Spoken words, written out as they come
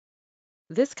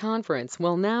This conference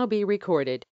will now be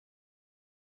recorded.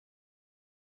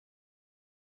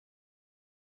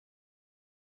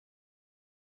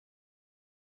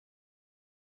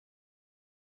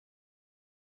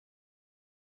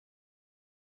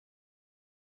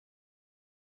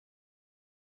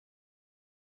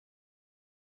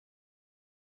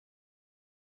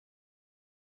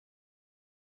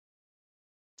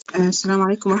 Assalamu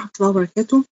alaikum wa rahmatullahi wa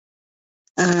barakatuh.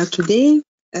 Today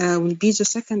will be the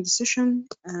second session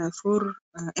for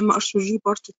MRCOG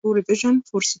Part 2 revision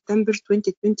for September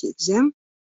 2020 exam.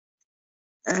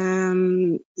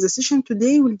 The session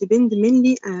today will depend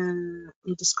mainly on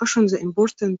discussion the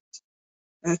important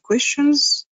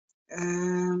questions.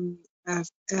 I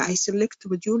select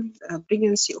module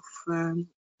pregnancy of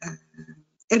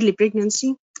early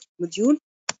pregnancy module.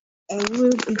 We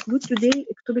will include today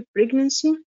ectopic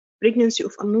pregnancy, pregnancy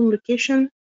of unknown location,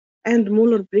 and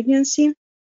molar pregnancy.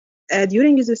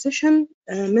 During the session,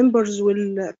 members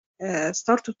will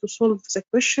start to solve the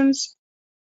questions,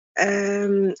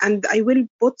 and I will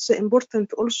put the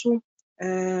important also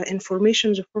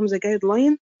information from the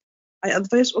guideline. I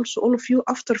advise also all of you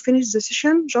after finish the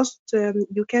session, just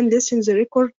you can listen the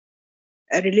record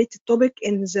related topic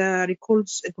in the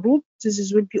records group.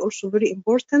 This will be also very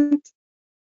important.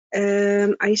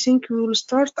 I think we will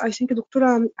start. I think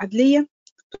Dr. Adliya,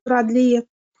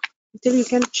 until you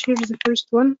can share the first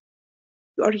one.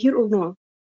 You are here or no?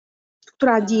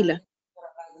 Dr. Adila.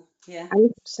 Yeah.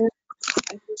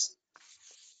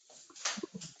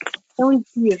 Sound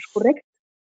clear, correct?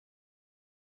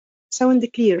 Sound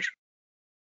clear.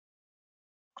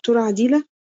 Dr. Adila?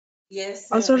 Yes,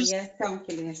 Others? yes, sound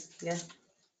clear. Yeah.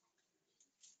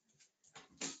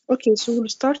 Okay, so we'll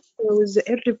start with the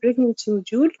early pregnancy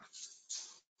module.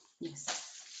 Yes.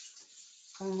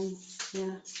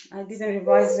 Yeah, I didn't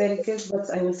revise very good, but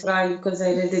I will try because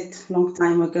I read it long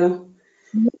time ago.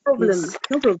 No problem, Yes.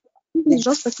 no problem. It's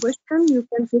just a question. You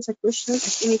can place a question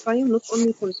at any time, not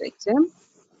only for the exam,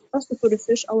 just to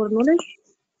refresh our knowledge.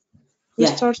 We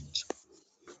Yeah. start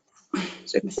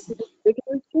the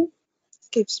pregnancy.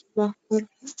 Okay,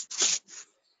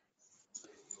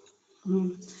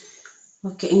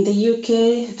 Okay, in the UK,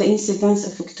 the incidence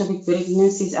of ectopic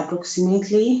pregnancy is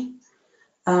approximately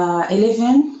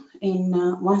 11 in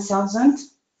 1,000.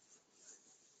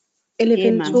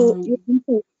 11. So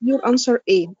your answer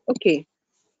A. Okay.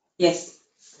 Yes.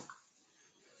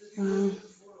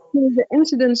 The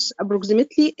incidence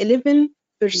approximately 11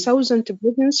 per thousand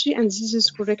pregnancy, and this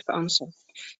is correct answer.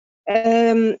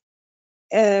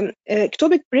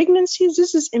 Ectopic pregnancy,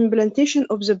 this is implantation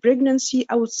of the pregnancy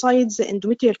outside the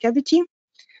endometrial cavity.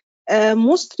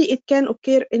 Mostly it can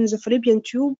occur in the fallopian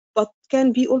tube, but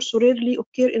can be also rarely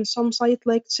occur in some site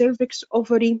like cervix,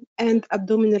 ovary, and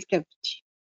abdominal cavity.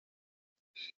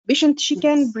 Patient, she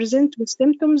can present with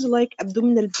symptoms like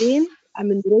abdominal pain,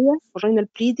 amenorrhea, vaginal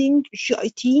bleeding,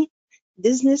 GIT,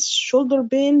 dizziness, shoulder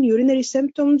pain, urinary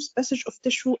symptoms, passage of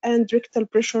tissue, and rectal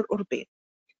pressure or pain.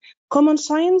 Common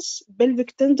signs: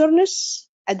 pelvic tenderness,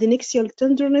 adnexial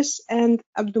tenderness, and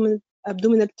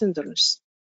abdominal tenderness.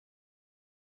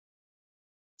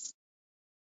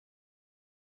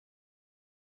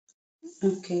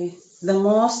 Okay. The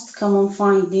most common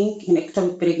finding in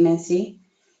ectopic pregnancy: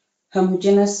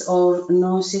 homogeneous or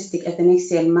no cystic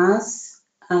adnexial mass,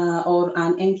 or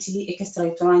an empty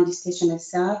extrauterine gestational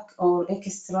sac, or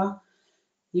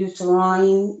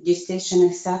extrauterine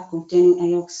gestational sac containing a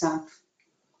yolk sac.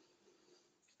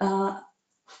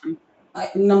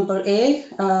 Number A,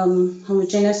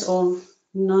 homogeneous or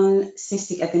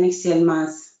non-cystic adnexial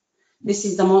mass. This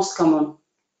is the most common.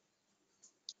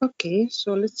 Okay,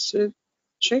 so let's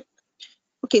check.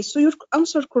 Okay, so your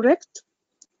answer correct.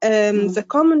 The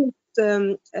common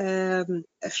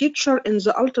feature in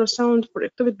the ultrasound for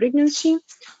ectopic pregnancy: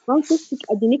 non-cystic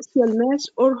adnexial mass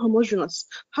or homogeneous.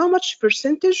 How much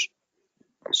percentage?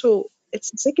 So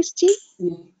it's 60.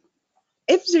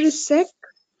 If there is sac,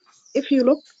 if you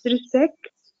look, there is sac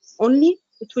only,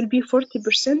 it will be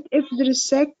 40%. If there is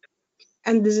sac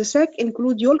and the sac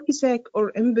include yolk sac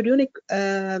or embryonic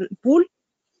pool,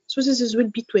 so this will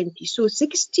be 20. So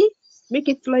 60, make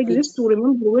it like this to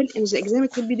remember well in the exam,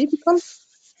 it will be difficult.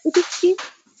 60,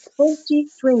 40,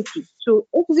 20. So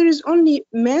if there is only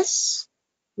mass,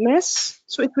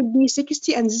 so it will be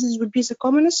 60, and this will be the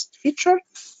commonest feature.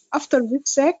 After this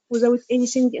sac, without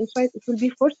anything inside, it will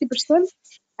be 40%.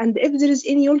 And if there is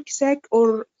any yolk sac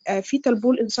or fetal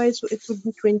ball inside, so it will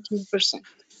be 20%.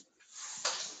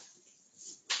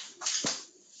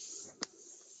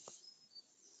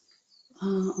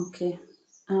 Okay.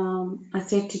 A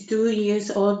 32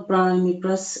 years old primary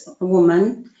breast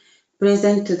woman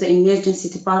present to the emergency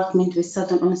department with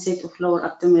sudden onset of lower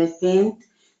abdominal pain,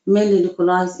 mainly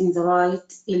localized in the right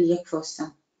iliac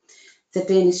fossa. The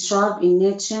pain is sharp in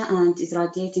nature and is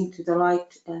radiating to the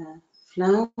right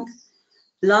flank.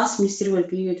 Last menstrual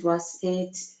period was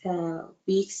 8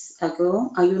 weeks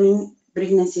ago. A urine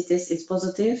pregnancy test is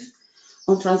positive.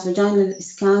 On transvaginal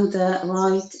scan, the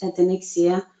right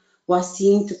adnexia was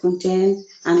seen to contain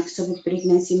an ectopic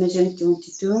pregnancy measuring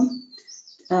 22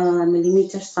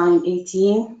 millimeters times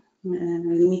 18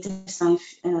 millimeters times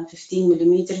 15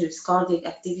 millimeters with cardiac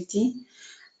activity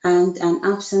and an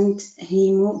absent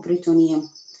hemoperitoneum.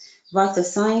 Vital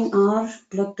signs are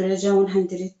blood pressure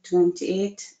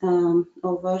 128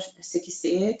 over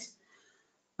 68,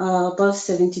 pulse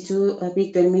 72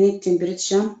 beat per minute,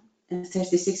 temperature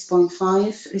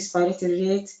 36.5, respiratory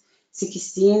rate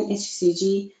 16,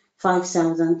 HCG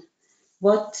 5000.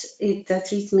 What is the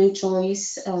treatment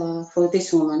choice for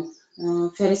this woman?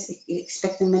 First,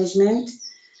 expectant management,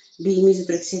 B,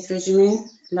 methotrexate regimen,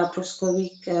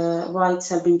 laparoscopic right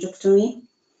salpingectomy,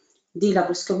 D,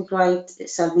 laparoscopic right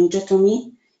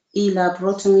salpingectomy, E,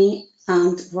 laparotomy,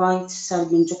 and right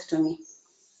salpingectomy.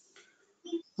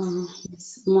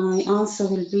 My answer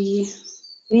will be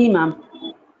C, ma'am.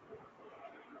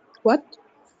 What?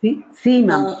 C,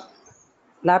 ma'am.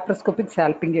 Laparoscopic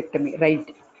salpingectomy,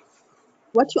 right.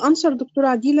 What you answer, Dr.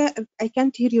 Adila? I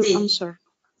can't hear your answer.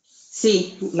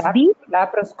 C. D?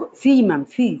 Laparoscopic. C, ma'am.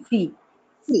 C. C.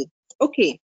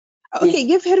 Okay. Okay,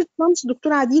 give her a chance,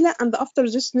 Dr. Adila, and after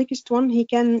this next one, he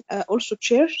can also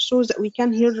share so that we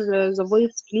can hear the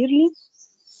voice clearly.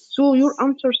 So your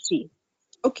answer C.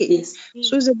 Okay. Yes.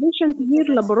 So the patient here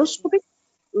laparoscopic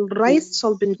right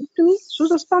salpingectomy. So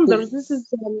the standard, this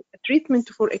is treatment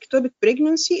for ectopic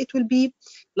pregnancy. It will be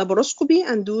laparoscopy,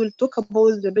 and we will talk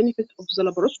about the benefit of the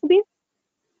laparoscopy.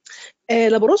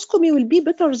 Laparoscopy will be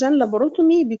better than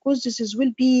laparotomy because this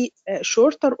will be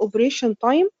shorter operation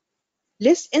time,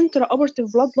 less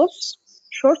intraoperative blood loss,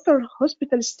 shorter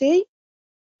hospital stay,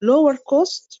 lower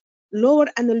cost, lower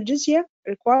analgesia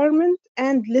requirement,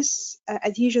 and less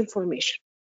adhesion formation.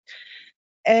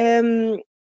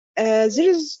 There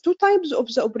is two types of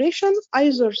the operation,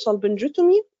 either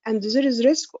salpingectomy, and there is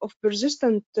risk of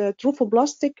persistent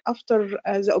trophoblastic after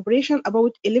the operation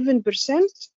about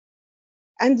 11%.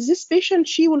 And this patient,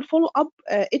 she will follow up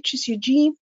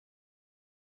HCG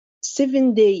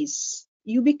 7 days.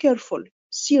 You be careful.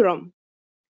 Serum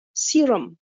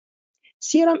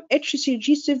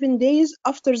HCG 7 days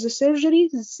after the surgery,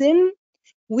 then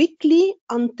weekly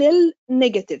until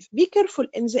negative. Be careful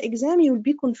in the exam, you will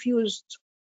be confused.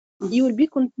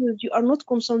 You are not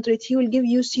concentrate. He will give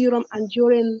you serum and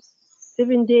urine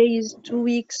 7 days, 2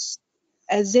 weeks,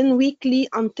 then weekly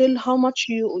until how much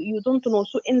you don't know.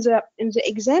 So in the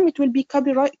exam, it will be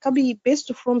copy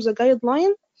paste from the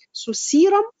guideline. So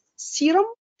serum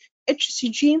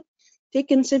HCG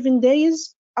taken 7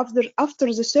 days after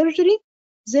the surgery,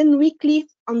 then weekly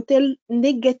until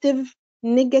negative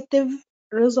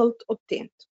result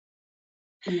obtained.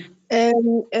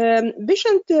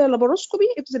 Patient laparoscopy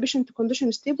if the patient condition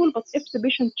is stable, but if the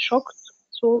patient shocked,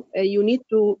 so you need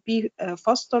to be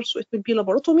faster, so it will be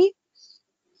laparotomy.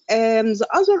 The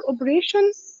other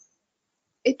operation,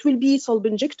 it will be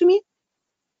salpingectomy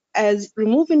as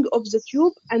removing of the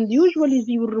tube, and usually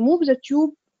they will remove the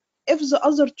tube if the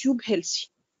other tube healthy.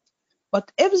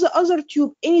 But if the other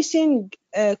tube anything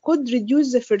could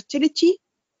reduce the fertility,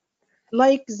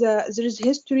 like there is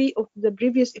history of the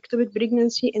previous ectopic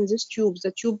pregnancy in this tube,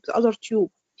 the other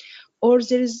tube, or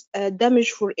there is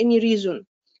damage for any reason,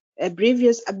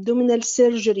 previous abdominal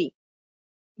surgery,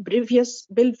 previous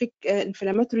pelvic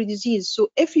inflammatory disease.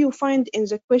 So if you find in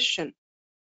the question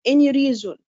any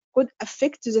reason could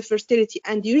affect the fertility,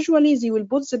 and usually they will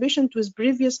put the patient with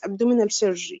previous abdominal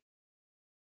surgery,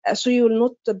 so you will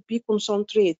not be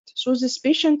concentrate. So this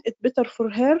patient, it's better for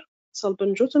her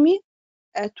salpingectomy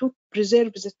to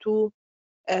preserve the two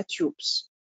tubes.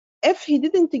 If he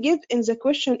didn't give in the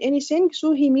question anything,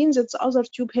 so he means that the other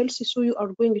tube healthy, so you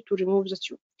are going to remove the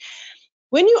tube.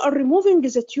 When you are removing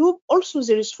the tube, also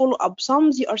there is follow-up.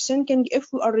 Some they are thinking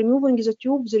if we are removing the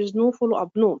tube, there is no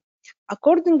follow-up. No.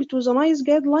 According to the NICE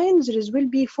guidelines, there will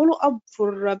be follow-up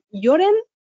for urine.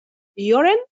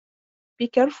 Be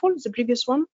careful, the previous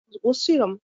one was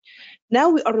serum. Now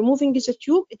we are removing the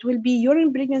tube. It will be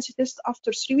urine pregnancy test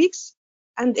after 3 weeks.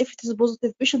 And if it is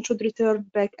positive, patient should return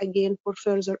back again for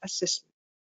further assessment.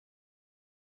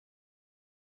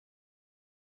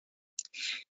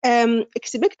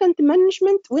 Expectant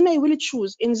management, when I will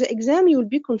choose in the exam, you will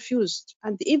be confused.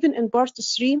 And even in part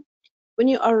 3, when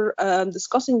you are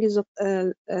discussing the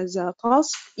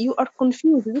task, you are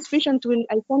confused. This patient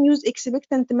I can use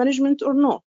expectant management or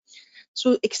no?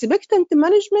 So expectant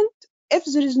management, if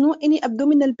there is no any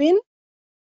abdominal pain,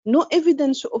 no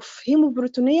evidence of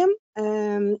hemoperineum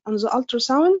on the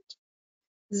ultrasound,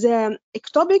 the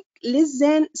ectopic less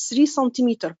than 3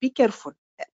 centimeter. Be careful.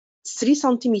 3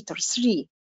 centimeter, 3,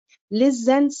 less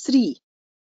than 3.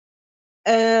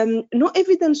 No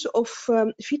evidence of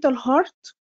fetal heart,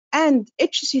 and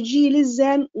HCG less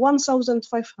than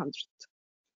 1,500.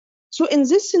 So in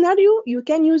this scenario, you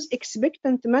can use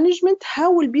expectant management.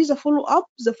 How will be the follow-up?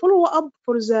 The follow-up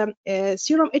for the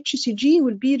serum HCG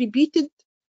will be repeated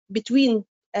between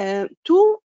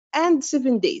 2 and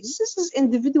 7 days. This is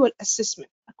individual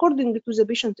assessment according to the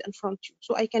patient in front of you.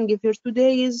 So I can give her 2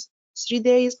 days, 3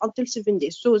 days, until 7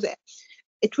 days. So that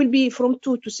it will be from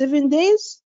 2 to 7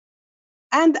 days,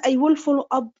 and I will follow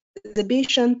up the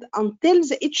patient until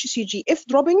the HCG, if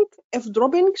dropping,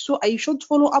 so I should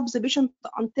follow up the patient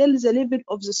until the level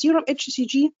of the serum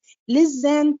HCG less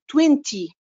than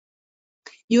 20.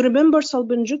 You remember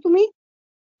salpingotomy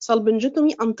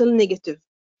until negative.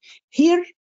 Here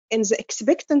in the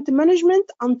expectant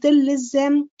management until less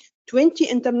than 20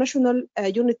 international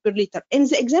unit per liter. In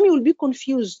the exam, you will be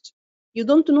confused. You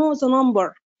don't know the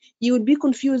number. You will be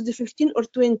confused 15 or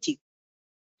 20.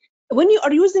 When you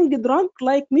are using a drug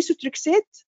like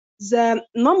methotrexate, the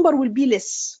number will be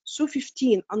less. So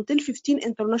 15 until 15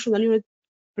 international unit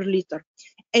per liter.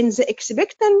 In the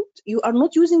expectant, you are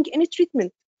not using any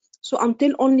treatment. So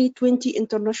until only 20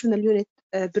 international unit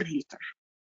per liter.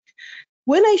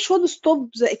 When I should stop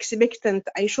the expectant,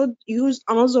 I should use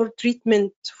another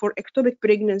treatment for ectopic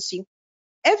pregnancy.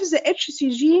 If the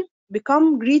HCG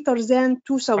become greater than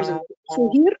 2,000, so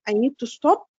here I need to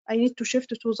stop. I need to shift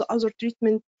to the other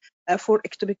treatment for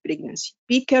ectopic pregnancy.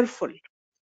 Be careful.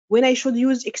 When I should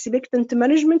use expectant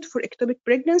management for ectopic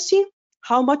pregnancy,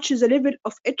 how much is the level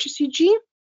of HCG?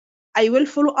 I will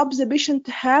follow up the patient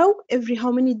every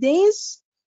how many days?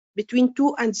 Between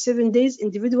 2 and 7 days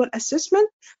individual assessment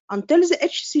until the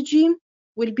HCG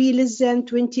will be less than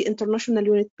 20 international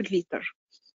unit per liter.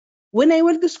 When I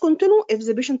will discontinue, if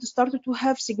the patient started to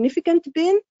have significant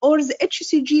pain or the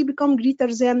HCG become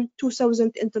greater than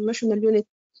 2,000 international unit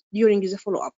during the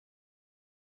follow-up.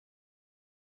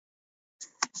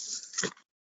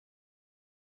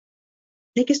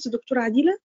 Next, Dr.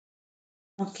 Adila.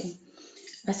 Okay.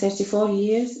 A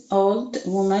 34-year-old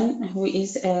woman who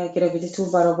is gravid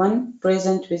 2/1,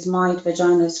 present with mild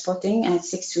vaginal spotting at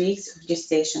 6 weeks of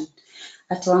gestation.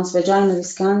 A transvaginal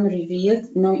scan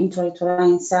revealed no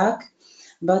intrauterine sac,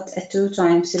 but a 2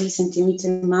 × 3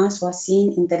 cm mass was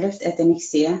seen in the left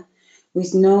adnexia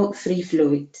with no free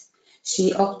fluid.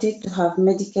 She opted to have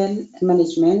medical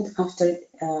management after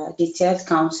detailed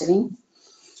counseling.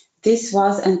 This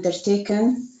was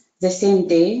undertaken the same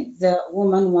day the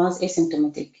woman was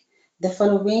asymptomatic. The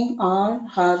following are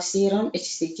her serum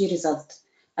HCG results.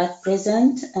 At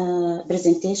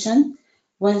presentation,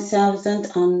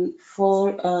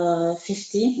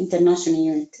 1,450 international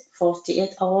unit.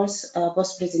 48 hours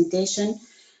post-presentation,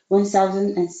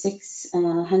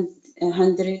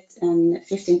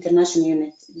 1,650 international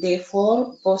unit. Day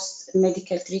 4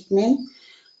 post-medical treatment,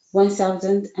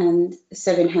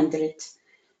 1,700.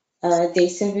 Day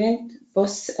 7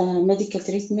 post-medical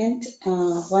treatment,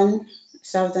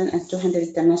 1,200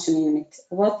 international unit.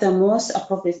 What the most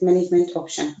appropriate management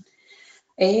option?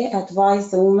 A, advise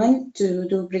the woman to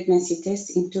do pregnancy test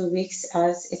in 2 weeks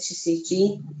as HCG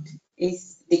is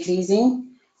decreasing.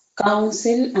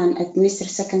 Counsel and administer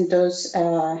second dose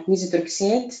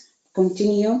methotrexate.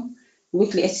 Continue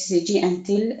weekly HCG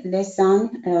until less than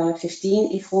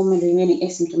 15 if woman remaining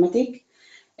asymptomatic.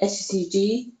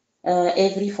 HCG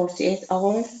every 48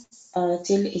 hours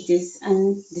till it is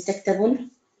undetectable.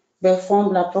 Perform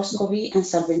laparoscopy and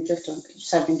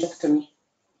salpingectomy.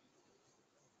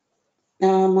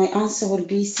 My answer will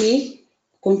be C.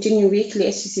 Continue weekly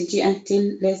HCG until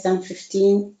less than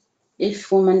 15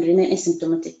 if woman remain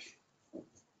asymptomatic.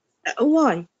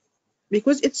 Why?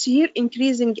 Because it's here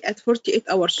increasing at 48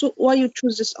 hours. So why you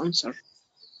choose this answer?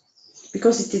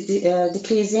 Because it is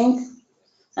decreasing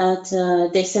at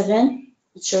day 7.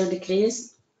 It should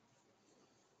decrease.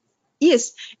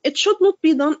 Yes, it should not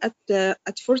be done at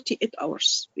 48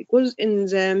 hours because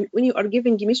when you are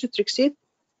giving methotrexate,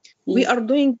 we are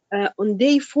doing on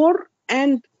day 4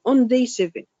 and on day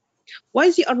 7.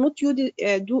 Why they are not do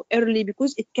early?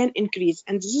 Because it can increase,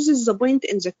 and this is the point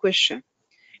in the question.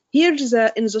 Here,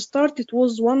 in the start, it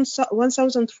was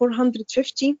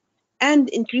 1,450 and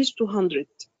increased to 100.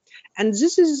 And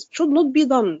this should not be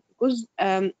done because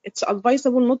it's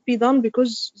advisable not be done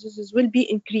because this will be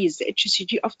increased the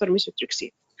HCG after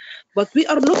methotrexate. But we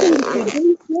are looking for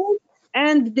day 4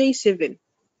 and day 7.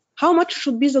 How much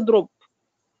should be the drop?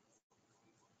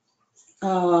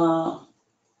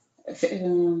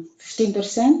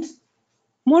 15%?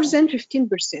 More than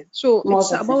 15%. So More it's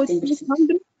than about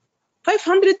 15%.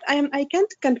 500. I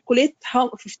can't calculate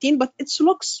how 15, but it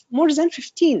looks more than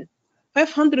 15.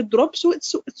 500 drop, so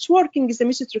it's working is the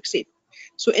methotrexate.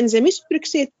 So in the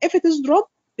methotrexate, if it is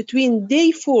drop between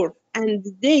day 4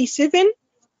 and day 7,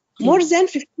 more than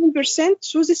 15%,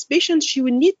 so this patient, she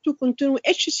will need to continue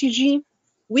HCG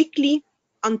weekly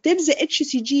until the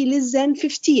HCG less than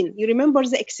 15. You remember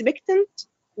the expectant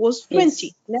was 20.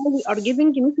 Yes. Now we are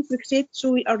giving methotrexate,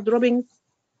 so we are dropping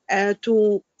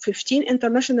to 15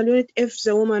 international unit if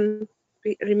the woman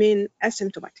remain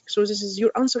asymptomatic. So this is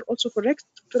your answer also correct,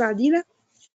 Dr. Adila.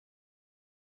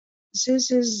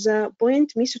 This is the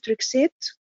point,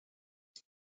 methotrexate.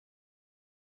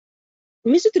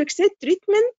 Methotrexate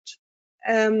treatment,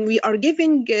 we are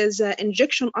giving the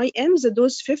injection IM, the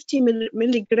dose 50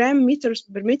 milligram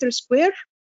per meter square.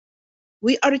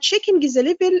 We are checking the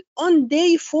level on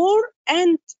day 4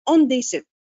 and on day 7,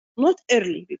 not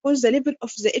early, because the level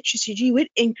of the HCG will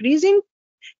increasing.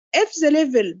 If the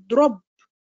level drop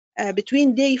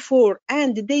between day 4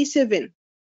 and day 7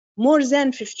 more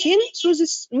than 15, so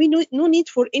this we no need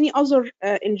for any other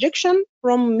injection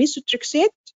from methotrexate.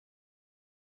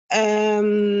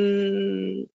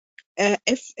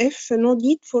 If no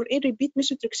need for a repeat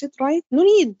methotrexate, right? No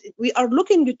need. We are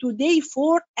looking to day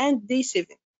 4 and day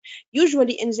 7.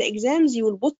 Usually in the exams, you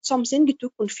will put something to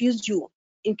confuse you.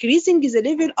 Increasing the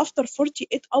level after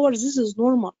 48 hours, this is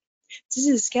normal.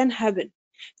 This can happen.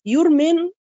 Your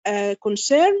main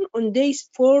concern on day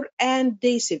 4 and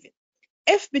day 7.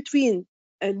 If between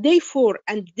day 4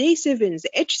 and day 7, the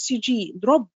HCG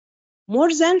drop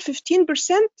more than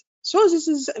 15%, so this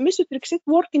is methotrexate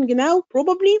working now,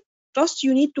 probably. Just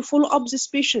you need to follow up this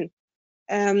patient.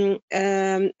 You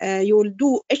will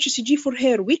do HCG for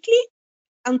her weekly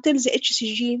until the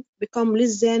HCG become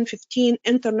less than 15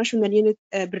 international unit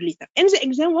per liter. In the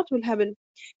exam, what will happen?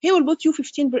 He will put you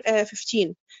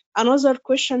 15. Another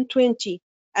question 20.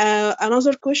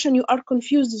 Another question, you are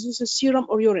confused. This is serum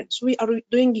or urine. So we are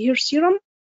doing here serum.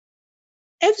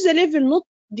 If the level not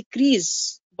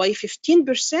decrease by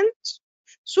 15%,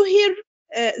 so here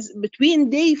between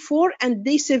day 4 and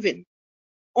day 7,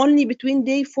 only between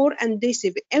day 4 and day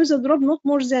 7, if the drop not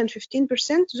more than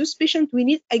 15%, this patient, we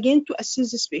need again to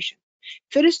assess this patient.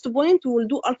 First point, we will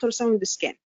do ultrasound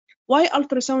scan. Why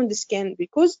ultrasound scan?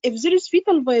 Because if there is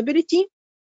fetal viability,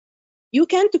 you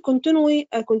can't continue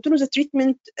the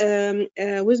treatment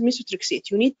with methotrexate.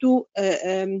 You need to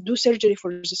do surgery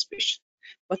for this patient.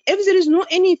 But if there is no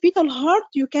any fetal heart,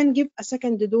 you can give a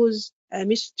second dose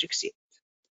methotrexate.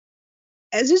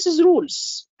 This is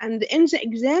rules, and in the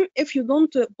exam, if you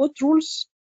don't put rules,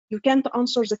 you can't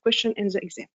answer the question in the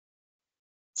exam.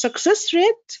 Success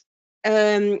rate,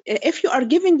 if you are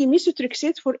giving a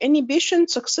methotrexate for any patient,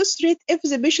 success rate, if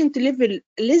the patient level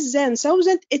less than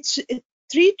 1,000, it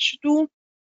reach to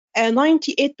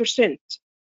 98%.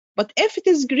 But if it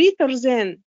is greater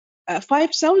than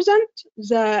 5,000,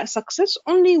 the success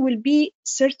only will be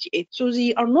 38. So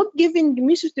they are not giving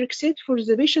methotrexate for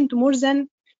the patient more than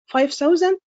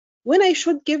 5,000 when I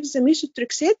should give the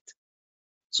methotrexate.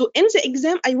 So in the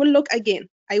exam, I will look again.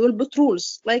 I will put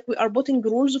rules, like we are putting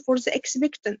rules for the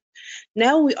expectant.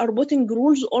 Now we are putting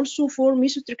rules also for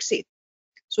methotrexate.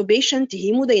 So patient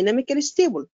hemodynamically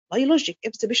stable, biologic.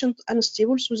 If the patient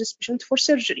unstable, so this patient for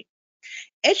surgery.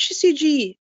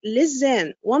 HCG less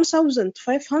than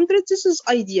 1,500, this is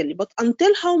ideally, but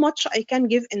until how much I can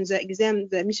give in the exam,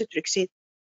 the methotrexate?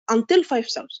 Until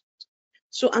 5,000.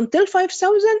 So until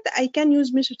 5,000, I can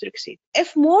use methotrexate.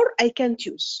 If more, I can't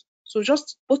use. So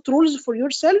just put rules for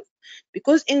yourself,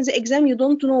 because in the exam, you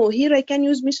don't know, here I can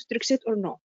use methotrexate or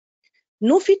no.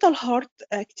 No fetal heart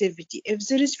activity. If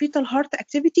there is fetal heart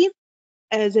activity,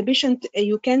 the patient,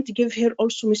 you can't give her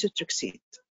also methotrexate.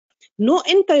 No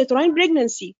intrauterine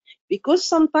pregnancy, because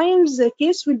sometimes the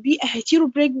case will be a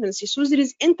heteropregnancy. So there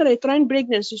is intrauterine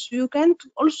pregnancy. So you can't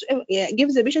also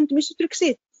give the patient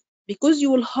methotrexate, because you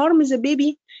will harm the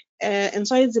baby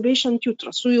inside the patient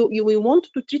uterus. So you will want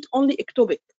to treat only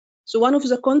ectopic. So one of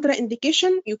the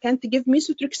contraindication, you can't give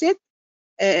methotrexate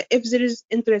if there is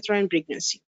intrauterine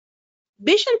pregnancy.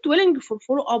 Patient willing for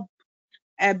follow-up.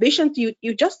 Patient,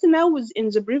 you just now in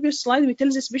the previous slide, we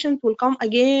tell this patient will come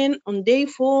again on day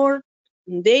 4,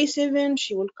 Day 7,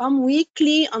 she will come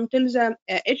weekly until the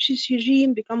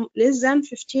HCG become less than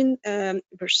 15%,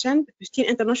 15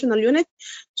 international unit.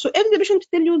 So if the patient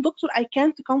tell you, doctor, I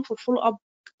can't come for follow-up,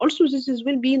 also this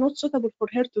will be not suitable for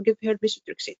her to give her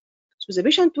methotrexate. So the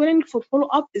patient willing for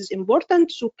follow-up is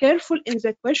important. So careful in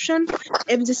the question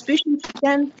if this patient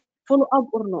can follow up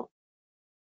or not.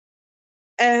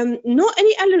 No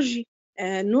any allergy.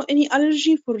 No any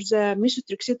allergy for the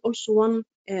methotrexate, also one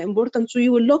important. So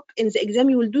you will look in the exam,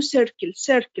 you will do circle,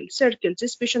 circle, circle.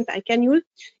 This patient I can use.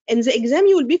 In the exam,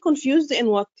 you will be confused in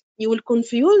what? You will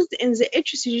confused in the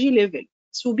HCG level.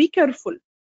 So be careful.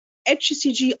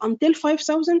 HCG until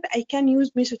 5,000, I can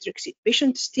use methotrexate.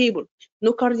 Patient stable,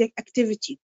 no cardiac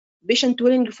activity. Patient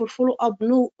willing for follow-up,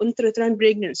 no intrauterine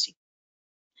pregnancy.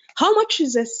 How much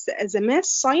is the mass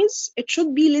size? It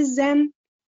should be less than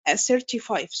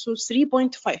 35, so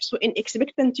 3.5. So in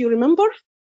expectant, you remember,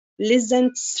 less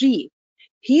than 3.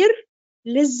 Here,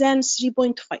 less than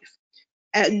 3.5.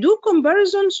 Do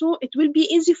comparison, so it will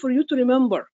be easy for you to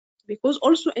remember, because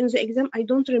also in the exam, I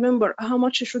don't remember how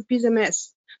much should be the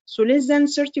mass. So less than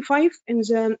 35 in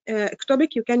the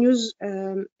ectopic, you can use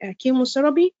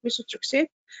chemotherapy, methotrexate.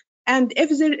 And if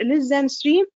there less than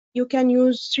 3, you can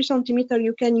use 3 centimeter,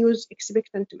 you can use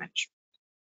expectant match.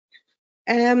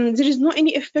 There is no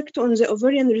any effect on the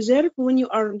ovarian reserve when you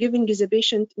are giving the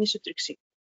patient methotrexate.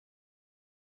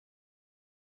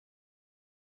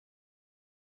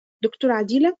 Dr.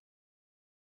 Adila?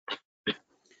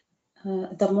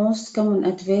 The most common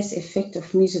adverse effect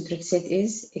of methotrexate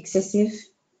is excessive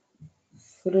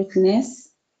fruitiness,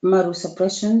 marrow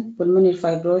suppression, pulmonary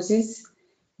fibrosis,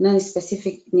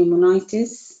 non-specific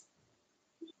pneumonitis,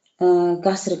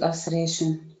 gastric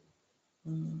ulceration.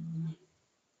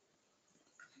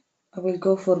 I will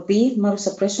go for B, marrow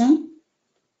suppression.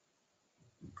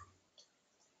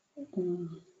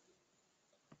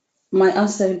 My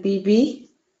answer will be B.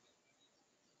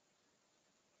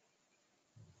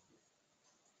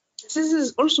 This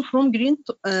is also from green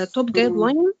top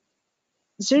guideline.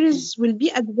 There will be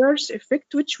adverse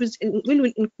effect which will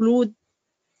include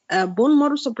bone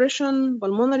marrow suppression,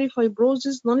 pulmonary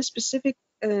fibrosis, non-specific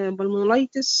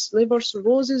pulmonolitis, liver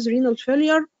cirrhosis, renal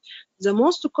failure. The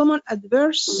most common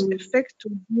adverse effect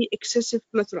will be excessive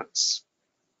flatulence.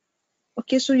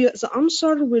 Okay, so the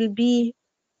answer will be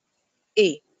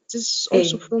A. This is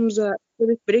also from the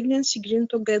pregnancy green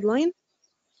top guideline.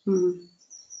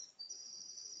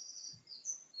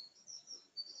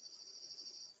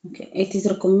 Okay, it is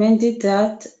recommended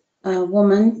that a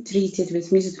woman treated with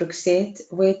methotrexate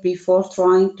wait before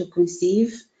trying to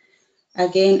conceive,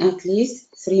 again at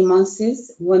least 3 months,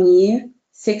 1 year,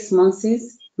 6 months,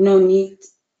 no need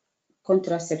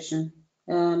contraception.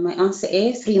 My answer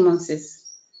A, 3 months.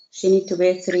 She need to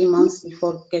wait 3 months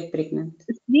before get pregnant.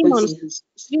 3 months.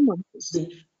 3 months.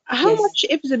 How much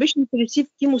if the patient receive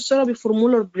chemotherapy for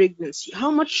molar pregnancy? How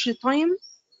much time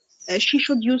she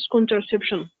should use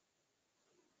contraception?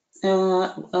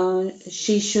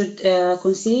 She should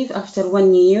conceive after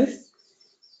 1 year.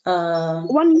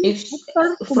 1 year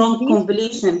from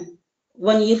completion.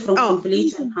 1 year from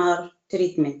completion her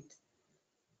treatment.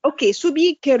 Okay, so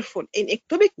be careful. In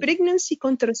ectopic pregnancy,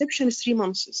 contraception is 3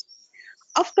 months.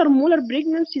 After molar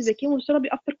pregnancy, the chemotherapy,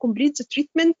 after complete the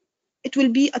treatment, it will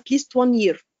be at least 1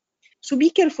 year. So be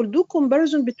careful. Do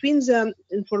comparison between the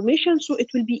information, so it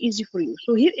will be easy for you.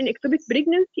 So here in ectopic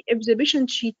pregnancy, if the patient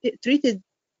she treated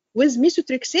with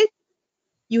methotrexate,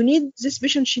 you need this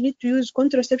patient, she need to use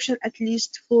contraception at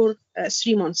least for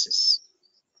 3 months.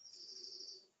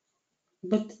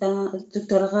 But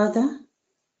Dr. Ghada,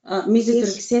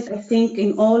 methotrexate, I think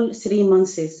in all 3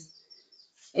 months.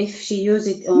 If she use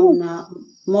it on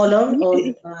molar or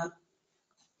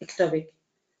ectopic.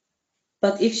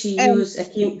 But if she use a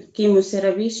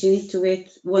chemotherapy, she need to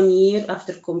wait 1 year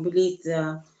after complete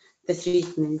the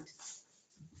treatment.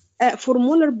 For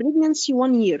molar pregnancy,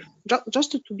 1 year,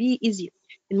 just to be easy.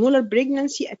 In molar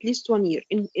pregnancy, at least 1 year.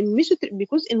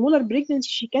 Because in molar pregnancy,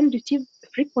 she can receive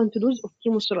frequent dose of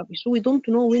chemotherapy. So we don't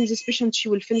know when this patient she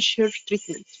will finish her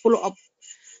treatment, follow up.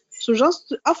 So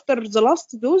just after the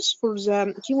last dose for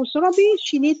the chemotherapy,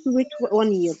 she needs to wait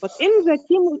 1 year. But in the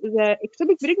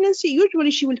ectopic pregnancy,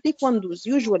 usually she will take 1 dose,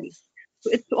 usually.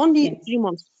 So it's only 3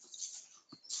 months.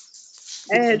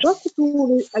 Just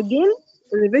to again,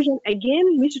 revision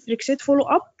again, methotrexate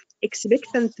follow-up,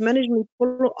 expectant management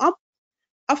follow-up,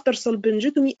 after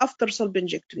salpingectomy,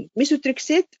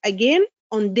 methotrexate again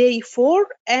on day 4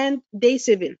 and day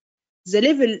 7. The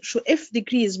level should, if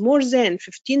decrease more than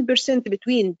 15%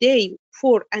 between day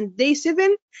 4 and day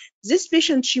 7, this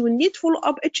patient, she will need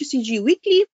follow-up HCG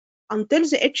weekly until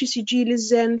the HCG less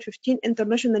than 15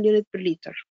 international unit per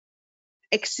liter.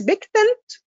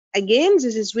 Expectant, again,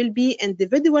 this will be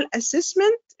individual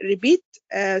assessment. Repeat,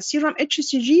 serum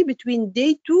HCG between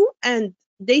day 2 and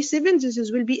day 7.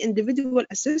 This will be individual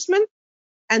assessment.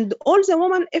 And all the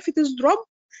woman, if it is dropped,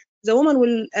 the woman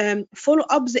will follow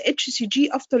up the HCG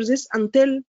after this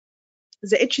until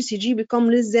the HCG become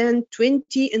less than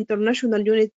 20 international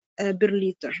unit per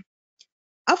liter.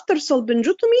 After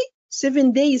salpingotomy,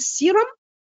 7 days serum,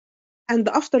 and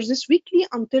after this weekly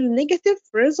until negative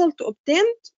result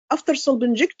obtained. After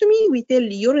salpingectomy, we tell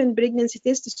urine pregnancy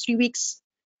test is 3 weeks,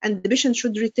 and the patient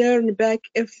should return back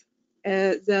if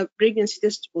the pregnancy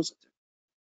test is positive.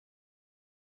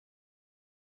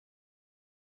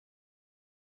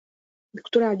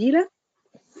 Dr. Adila?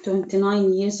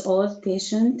 29 years old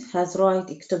patient has right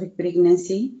ectopic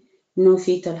pregnancy, no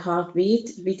fetal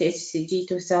heartbeat, beta HCG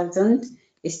 2000,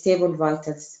 stable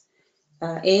vitals.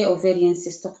 A. Ovarian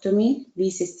cystectomy. B.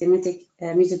 Systematic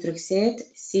methotrexate.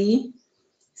 C.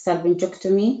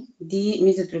 Salpingectomy. D.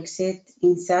 Methotrexate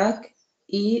in sac.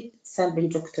 E.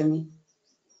 Salpingectomy.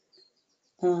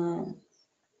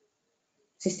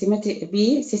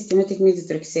 B. Systematic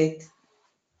methotrexate.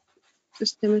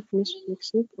 Systemic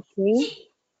methotrexate, okay.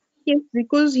 Yes,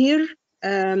 because here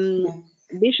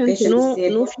patient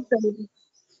no fetal.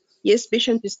 Yes,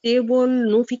 patient is stable,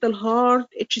 no fetal heart,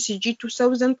 HCG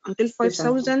 2000 until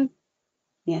 5000.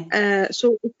 Yeah.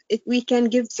 So we can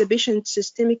give the patient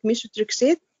systemic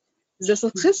methotrexate. The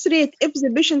success rate, if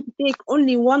the patient take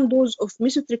only 1 dose of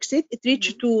methotrexate, it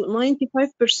reaches to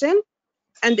 95%.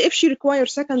 And if she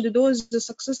requires second dose, the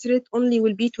success rate only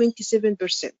will be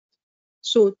 27%.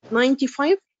 So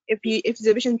 95 if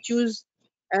the patient use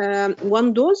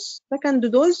 1 dose,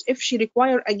 second dose, if she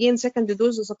require again second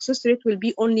dose, the success rate will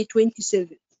be only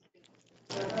 27.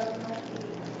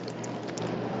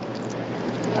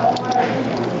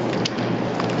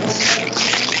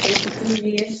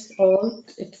 Years old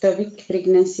ectopic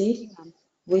pregnancy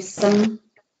with some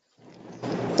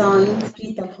signs,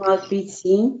 fetal heartbeat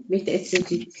seen, beta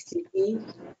HCG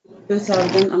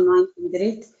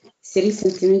 2900, 3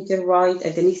 centimeter wide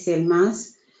adnexal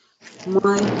mass,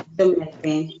 mild abdominal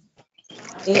pain.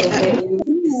 A. Ovarian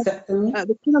cystectomy.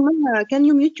 Dr. Maha, can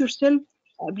you mute yourself?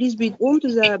 Please be on to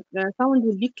the sound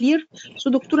will be clear. So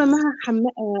Dr. Maha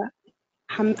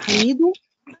Hamido,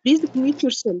 please mute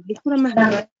yourself. Dr.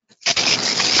 Maha.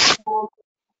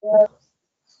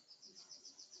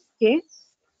 Okay.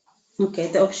 Okay,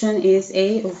 the option is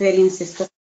A. Ovarian cystectomy.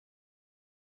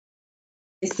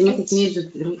 Systematic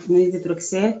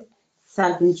methotrexate,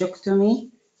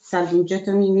 salpingectomy,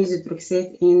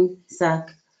 methotrexate in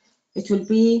sac. It will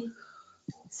be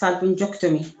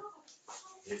salpingectomy.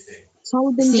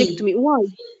 Salpingectomy. Why?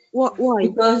 Why?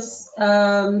 Because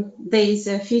there is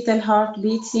a fetal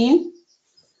heartbeat seen,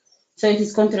 so it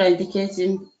is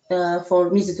contraindicated for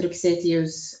methotrexate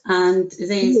use, and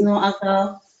there is no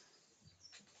other.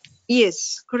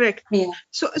 Yes, correct. Yeah.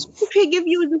 So if we give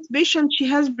you this patient, she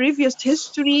has previous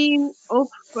history of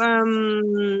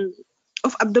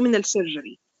abdominal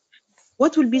surgery.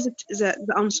 What will be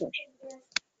the answer?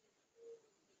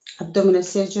 Abdominal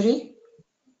surgery?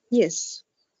 Yes.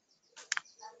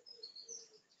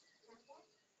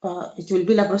 It will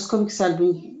be laparoscopic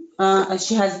salpingectomy.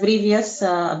 She has previous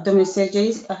abdominal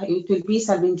surgeries. It will be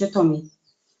salpingectomy.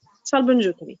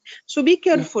 Salpingectomy. So be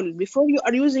careful before you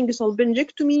are using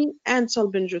salpingectomy and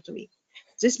salpingectomy.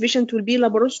 This patient will be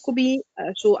laparoscopy.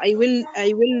 So I will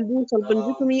do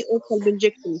salpingectomy or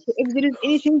salpingectomy. So if there is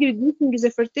anything reducing the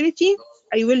fertility,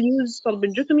 I will use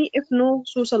salpingectomy. If no,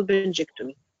 so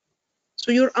salpingectomy.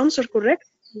 So your answer correct.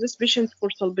 This patient for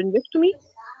salpingectomy.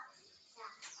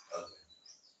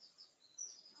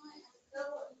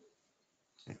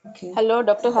 Okay. Hello,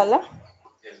 Dr. Hala.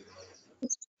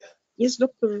 Yes,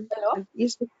 doctor. Hello.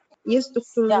 Yes,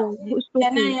 doctor. Yeah. Who is Can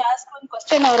talking? I ask one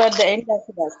question or at the end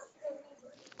after that?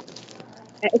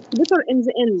 It's better in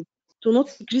the end to not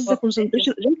decrease the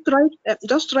concentration.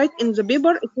 Just write in the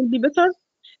paper. It will be better,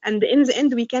 and in the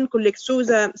end we can collect. So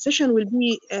the session will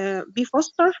be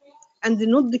faster and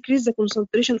not decrease the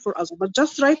concentration for us. But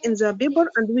just write in the paper,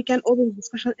 and we can open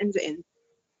discussion in the end.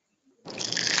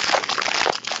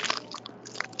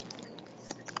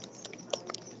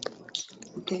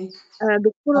 Okay.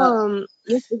 Dr.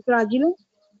 Yes, Dr. Adila.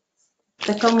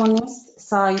 The commonest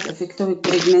site of ectopic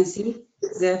pregnancy,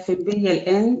 the fimbrial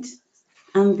end,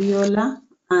 ambula,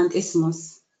 and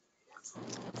isthmus.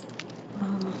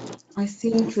 I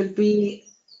think it will be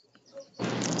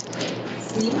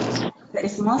C, the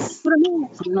isthmus. If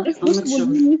I'm not possible, sure. you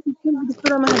mute yourself,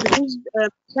 Dr. Maha, because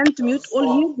can't mute all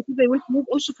here because I will mute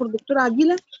also for Dr.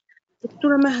 Adila.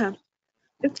 Dr. Maha,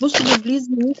 if possible, please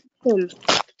mute yourself.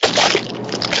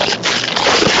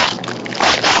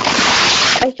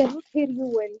 I cannot hear you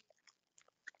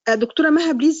well. Dr.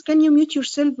 Maha, please, can you mute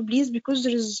yourself, please, because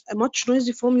there is much noise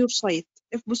from your side.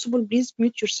 If possible, please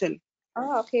mute yourself.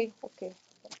 Okay.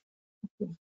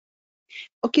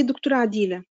 Okay, Dr.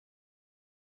 Adila.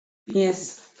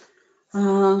 Yes.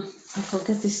 I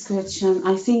forget this question.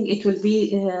 I think it will be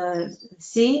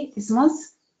C, this month.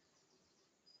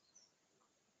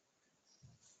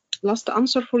 Last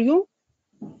answer for you.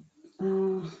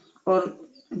 Or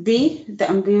B, the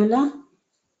umbrella.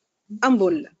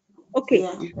 Ambulla. Okay,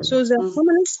 Yeah. so the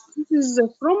commonest, this is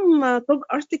from TOG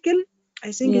article.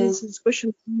 I think Yeah. this is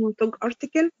question from TOG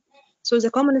article. So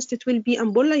the commonest, it will be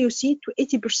ambulla, you see, to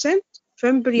 80%,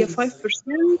 Fembria Yes.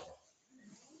 5%,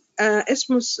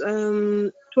 Isthmus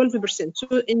 12%. So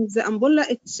in the ambulla,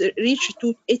 it's reached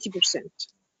to 80%.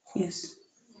 Yes.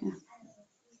 Yeah.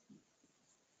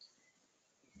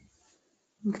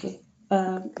 Okay.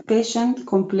 Patient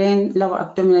complain lower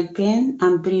abdominal pain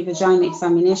and pre-vaginal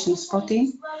examination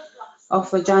spotting of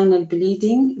vaginal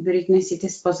bleeding, pregnancy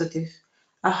test positive.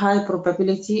 A high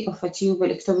probability of a tubal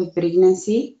ectopic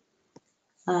pregnancy,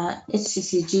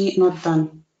 HCG not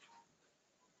done.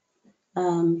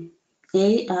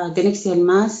 A, adnexal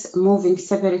mass moving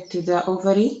separate to the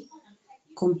ovary,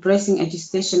 compressing a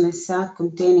gestational sac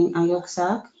containing a yolk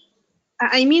sac.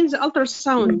 I mean the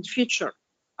ultrasound feature.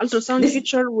 Ultrasound This-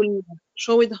 feature will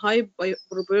show with high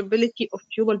probability of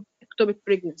tubal ectopic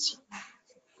pregnancy.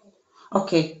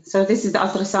 Okay, so this is the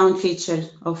ultrasound feature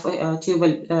of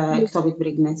tubal ectopic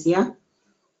pregnancy, yeah?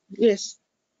 Yes.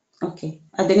 Okay.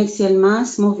 Adnexal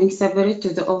mass moving separate to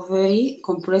the ovary,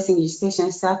 compressing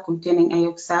gestation sac containing a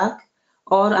yolk sac,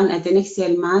 or an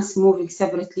adnexal mass moving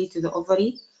separately to the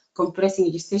ovary,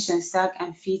 compressing gestation sac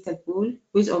and fetal pool,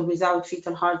 with or without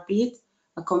fetal heartbeat,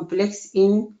 a complex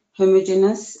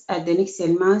inhomogeneous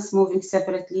adnexal mass moving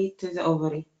separately to the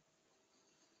ovary.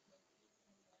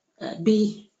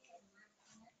 B.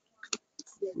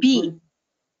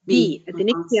 B.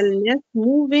 Adnexal mass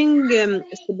moving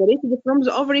separated from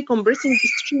the ovary, compressing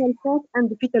gestational sac and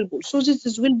the fetal pool. So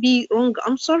this will be wrong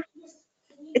answer.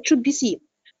 It should be C.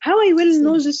 How I will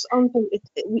know this answer?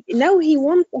 Now he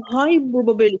wants a high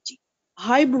probability.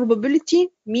 High probability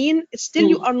mean still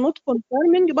you are not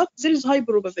confirming, but there is high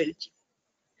probability.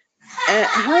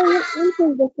 How you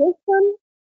answer the question?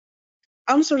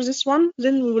 Answer this one,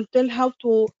 then we will tell how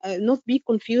to not be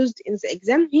confused in the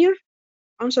exam here.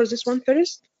 Answer this one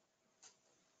first.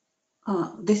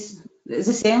 This is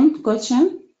the same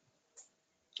question?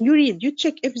 You read, you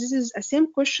check if this is a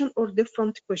same question or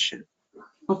different question.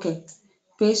 Okay.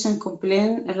 Patient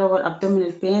complain lower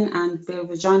abdominal pain and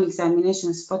vaginal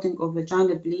examination spotting of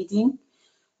vaginal bleeding,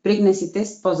 pregnancy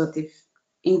test positive,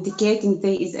 indicating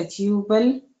there is a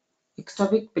tubal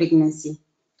ectopic pregnancy.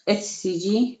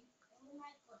 HCG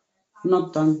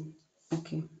not done.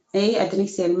 Okay. A,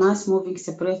 adnexal mass moving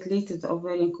separately to the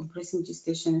ovarian compressing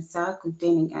gestational sac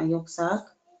containing a yolk sac.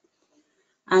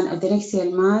 An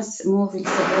adnexal mass moving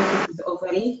separately to the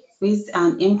ovary with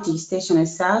an empty gestational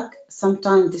sac,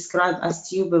 sometimes described as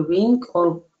tubal ring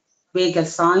or vagal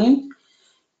sign.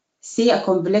 C, a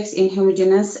complex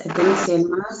inhomogeneous adnexal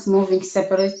mass moving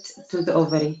separate to the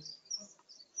ovary.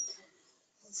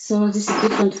 So this is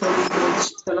different from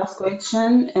the last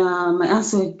question. My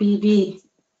answer would be B,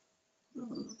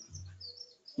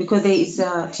 because there is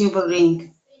a tubal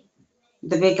ring,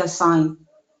 the vagal sign.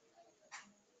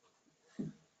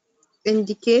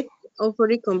 Indicate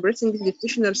ovary compressing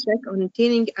gestational sac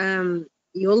containing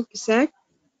yolk sac,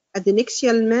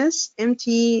 adnexal mass,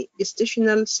 empty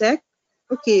gestational sac.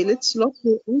 Okay, let's look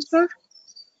the answer.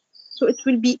 So it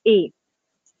will be A.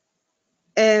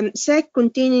 Sac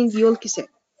containing yolk sac.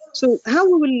 So how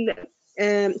we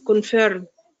will confirm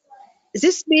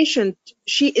this patient,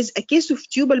 she is a case of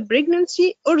tubal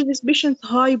pregnancy or this patient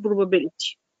high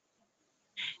probability?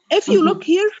 If you look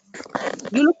here,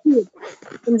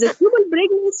 in the tubal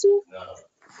pregnancy,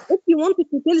 if you wanted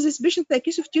to tell this patient a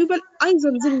case of tubal,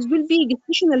 either there will be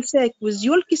gestational sac with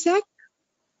yolk sac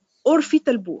or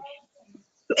fetal pool.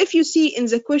 So if you see in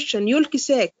the question yolk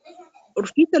sac or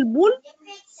fetal pool,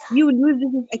 you will use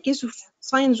this as a case of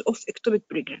signs of ectopic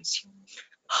pregnancy.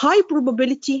 High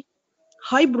probability.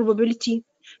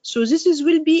 So this is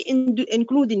will be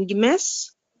including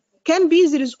mass. Can be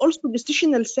there is also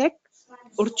gestational sac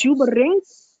or tubal ring.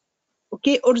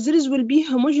 Okay, or there is will be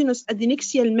homogeneous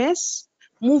adnexal mass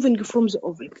moving from the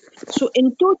ovary. So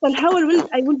in total, how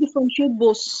I will differentiate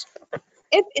both.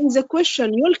 If in the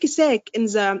question yolk sac in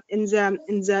the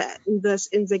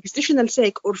gestational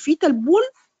sac or fetal pool,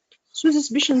 so this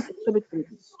patient ectopic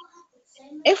pregnancy.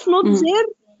 If not there,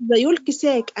 the yolk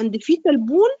sac and the fetal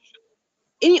pool,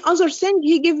 Any other thing,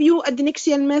 he give you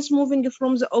adnexial mass moving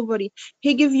from the ovary.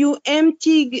 He give you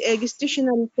empty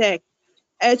gestational sac,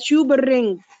 a tubal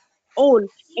ring, all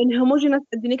in homogeneous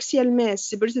adnexial mass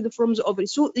separated from the ovary.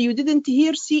 So you didn't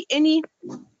here see any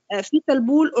fetal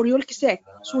pool or yolk sac.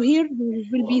 So here there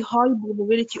will be high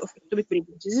probability of ectopic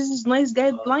pregnancy. This is nice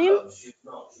guideline,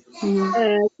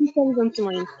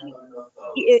 2019.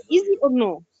 Easy or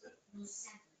no?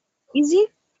 Easy?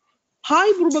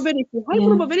 High probability. High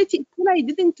probability. Still,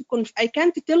 I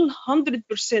can't tell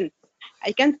 100%.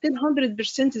 I can't tell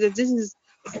 100% that this is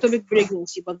ectopic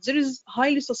pregnancy, but there is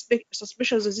highly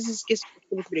suspicious that this is case of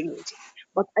ectopic pregnancy.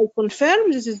 But I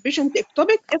confirm this is patient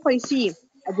ectopic if I see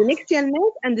adnexial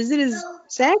mass and there is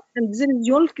sac and there is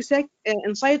yolk sac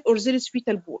inside, or there is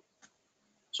fetal pool.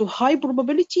 So high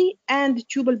probability and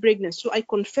tubal pregnancy. So I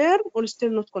confirm or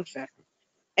still not confirm.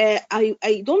 I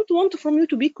don't want from you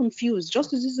to be confused.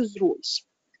 Just this is rules.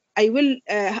 I will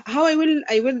how I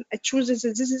will choose this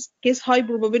is case high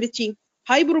probability.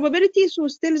 High probability, so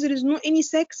still there is no any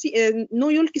sex, no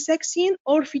yolk sac seen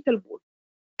or fetal pool.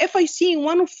 If I see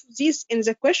one of these in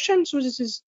the question, so this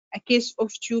is a case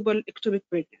of tubal ectopic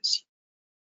pregnancy.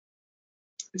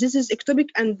 This is ectopic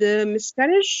and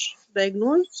miscarriage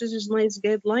diagnosed. This is nice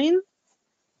guideline,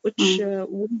 which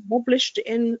was published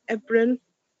in April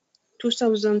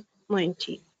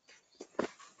 2019.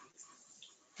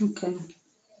 Okay.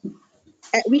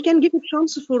 We can give a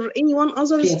chance for anyone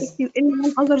others. Yes. If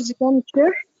anyone others can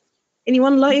share.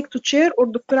 Anyone like to share, or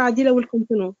Dr. Adila will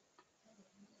continue?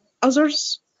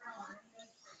 Others?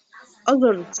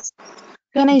 Others.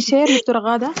 Can I share, Dr.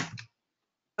 Ghada?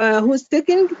 Who is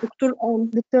taking? Dr.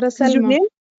 Dr. Is your Salma. name?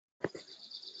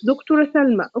 Dr.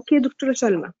 Salma. Okay, Dr.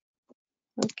 Salma.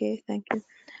 Okay, thank you.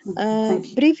 Thank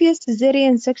you. Previous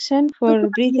cesarean section for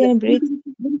preterm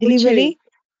delivery.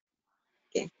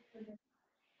 Okay.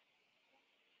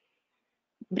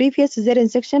 Previous cesarean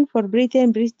section for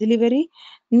preterm breast delivery.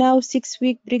 Now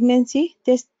 6-week pregnancy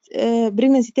test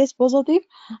positive,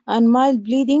 and mild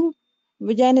bleeding.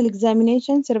 Vaginal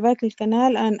examination, cervical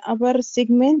canal and upper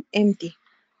segment empty.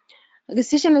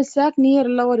 Gestational sac near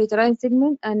lower uterine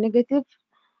segment and negative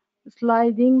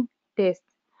sliding test.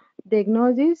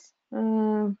 Diagnosis: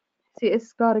 CS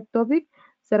scar ectopic,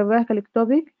 cervical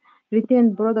ectopic,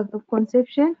 retained product of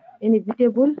conception,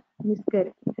 inevitable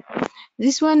miscarriage.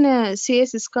 This one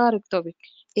CS scar ectopic.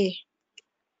 A.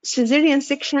 Cesarean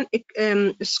section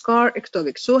scar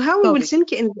ectopic. So how we will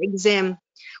think in the exam?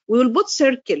 We will put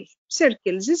circle.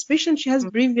 This patient, she has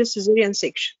previous cesarean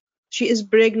section. She is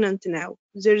pregnant now.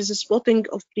 There is a spotting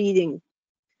of bleeding.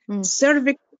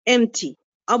 Cervix empty.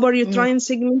 Upper uterine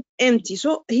segment empty.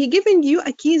 So he giving you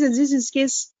a case that this is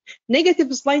case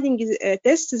negative sliding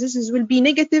test. This will be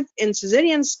negative in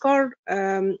cesarean scar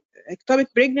ectopic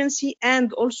pregnancy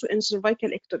and also in cervical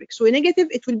ectopic. So negative,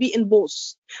 it will be in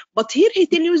both. But here he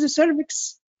tell you the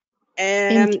cervix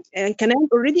canal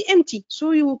already empty.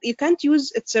 So you can't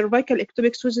use it cervical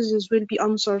ectopic. So this will be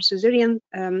answer cesarean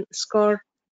scar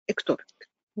ectopic.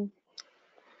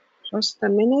 Just a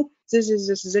minute. This is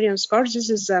the cesarean scar. This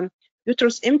is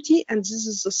uterus empty, and this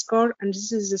is the scar, and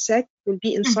this is the sac will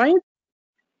be inside.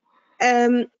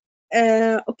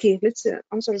 Okay, let's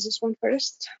answer this one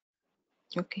first.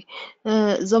 Okay.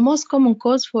 The most common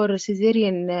cause for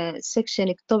cesarean section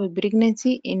ectopic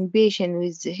pregnancy in patient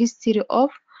with history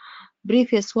of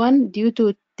previous one due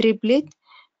to triplet,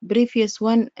 previous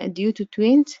one due to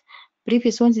twins,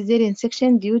 previous one cesarean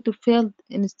section due to failed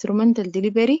instrumental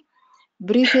delivery,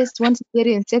 previous one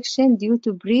cesarean section due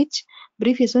to breech,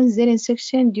 previous one cesarean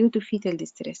section due to fetal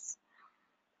distress.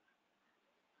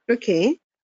 Okay.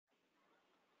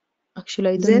 Actually,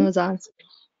 I don't know the answer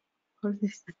for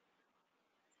this.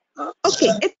 Okay,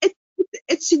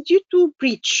 it's due to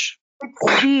breech.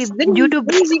 It's due to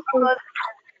breech.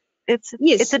 It's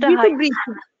due to breech.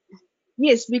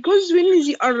 Yes, because when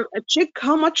they are check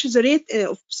how much is the rate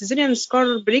of cesarean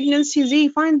scar pregnancy, they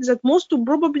find that most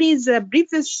probably the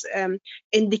previous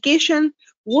indication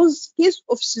was case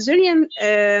of cesarean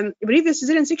previous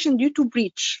cesarean section due to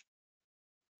breech,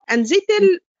 and they tell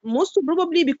most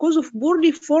probably because of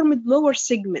poorly formed lower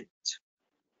segment.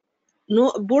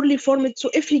 No, poorly formed. So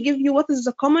if he give you what is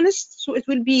the commonest, so it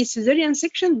will be cesarean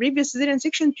section, previous cesarean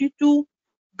section due to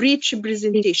breech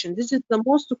presentation. This is the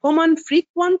most common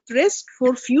frequent risk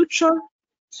for future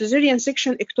cesarean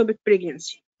section ectopic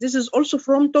pregnancy. This is also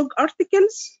from TOG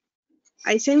articles,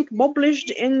 I think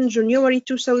published in January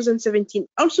 2017.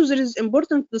 Also, there is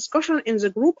important discussion in the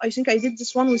group. I think I did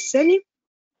this one with Sally.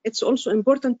 It's also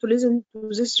important to listen to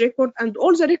this record, and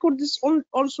all the record is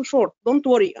also short. Don't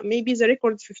worry, maybe the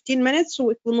record 15 minutes,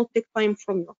 so it will not take time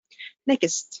from you.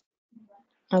 Next.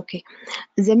 Okay.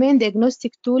 The main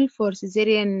diagnostic tool for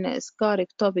cesarean scar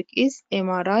ectopic is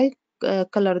MRI,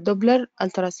 color Doppler,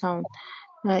 ultrasound.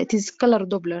 It is color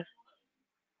Doppler.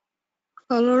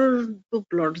 Color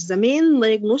Doppler, the main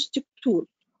diagnostic tool.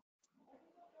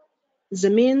 The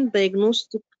main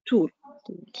diagnostic tool.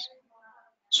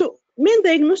 So main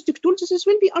diagnostic tools, this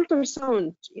will be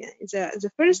ultrasound. Yeah,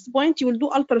 the first point you will do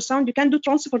ultrasound. You can do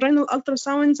transvaginal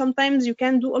ultrasound. Sometimes you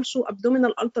can do also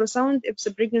abdominal ultrasound if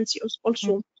the pregnancy is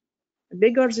also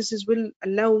bigger. This will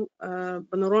allow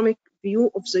panoramic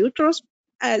view of the uterus.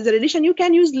 The relation you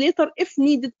can use later if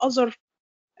needed other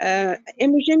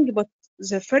imaging, but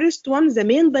the first one, the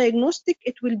main diagnostic,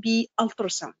 it will be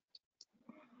ultrasound.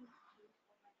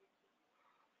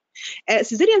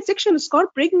 Cesarean section scar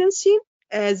pregnancy,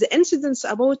 the incidence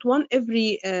about 1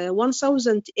 every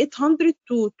 1,800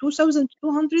 to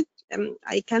 2,200.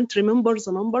 I can't remember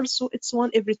the numbers, so it's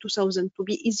 1 every 2,000 to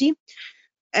be easy.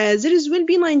 Will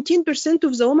be 19%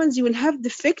 of the women, they will have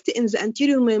defect in the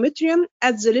anterior myometrium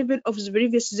at the level of the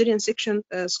previous cesarean section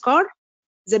scar.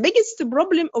 The biggest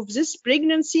problem of this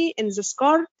pregnancy in the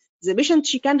scar, the patient,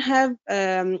 she can have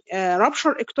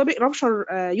rupture ectopic,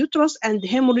 rupture uterus and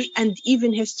hemorrhage and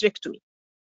even hysterectomy.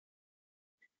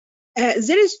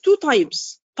 There is two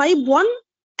types, type 1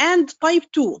 and type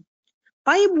 2.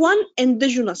 Type 1,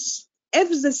 endogenous. If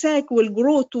the sac will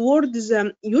grow towards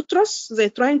the uterus, the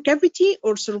uterine cavity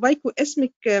or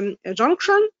cervicoisthmic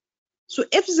junction, so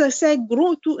if the sac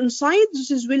grow to inside,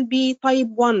 this will be type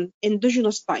 1,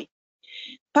 endogenous type.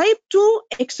 Type 2,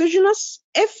 exogenous,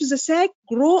 if the sac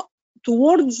grow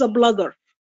towards the bladder.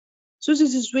 So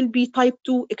this will be type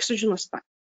 2, exogenous type.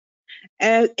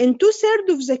 In 2/3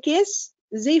 of the case,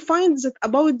 they find that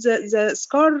about the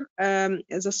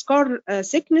scar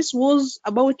thickness was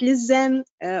about less than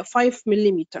 5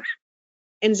 millimeter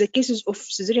in the cases of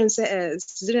cesarean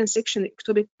section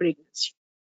ectopic pregnancy.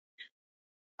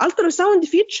 Ultrasound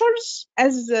features,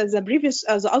 as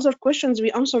the other questions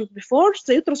we answered before,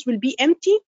 the uterus will be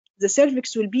empty, the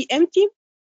cervix will be empty,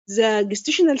 the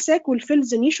gestational sac will fill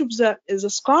the niche of the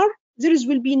scar. There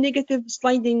will be negative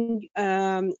sliding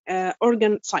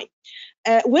organ sign.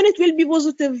 When it will be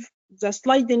positive, the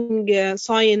sliding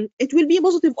sign, it will be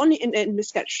positive only in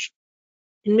miscarriage.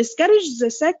 In miscarriage,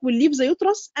 the sac will leave the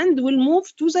uterus and will move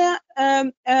to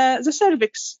the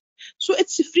cervix. So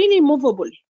it's freely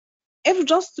movable. If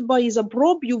just by the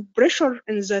probe you pressure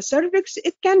in the cervix,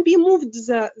 it can be moved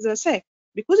the sac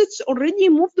because it's already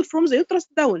moved from the uterus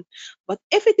down. But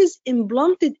if it is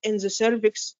implanted in the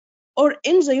cervix or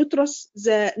in the uterus,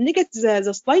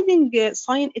 the sliding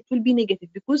sign, it will be negative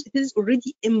because it is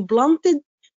already implanted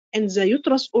in the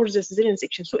uterus or the cesarean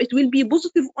section. So it will be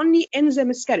positive only in the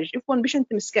miscarriage, if one patient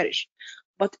miscarriage.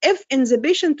 But if in the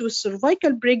patient with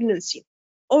cervical pregnancy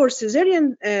or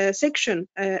cesarean section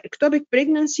ectopic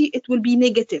pregnancy, it will be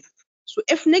negative. So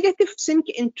if negative, think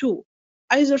in two,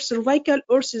 either cervical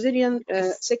or cesarean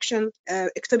section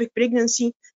ectopic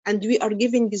pregnancy, and we are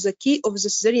giving the key of the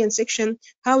cesarean section,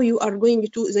 how you are going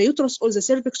to, the uterus or the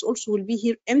cervix also will be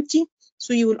here empty,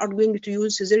 so you are going to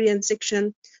use cesarean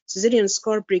section, cesarean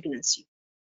scar pregnancy.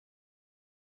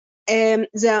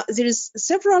 There is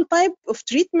several types of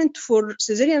treatment for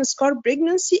cesarean scar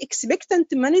pregnancy.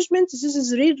 Expectant management, this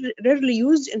is rarely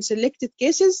used in selected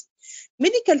cases.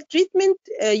 Medical treatment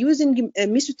using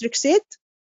methotrexate.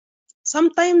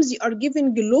 Sometimes they are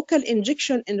giving local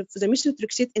injection of the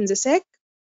methotrexate in the sac.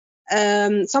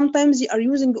 Sometimes they are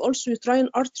using also uterine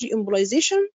artery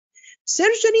embolization.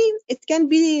 Surgery, it can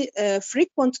be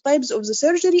frequent types of the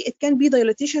surgery. It can be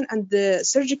dilatation and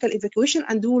surgical evacuation,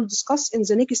 and we will discuss in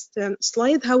the next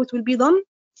slide how it will be done.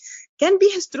 Can be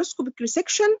hysteroscopic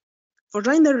resection,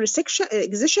 vaginal resection,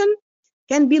 excision,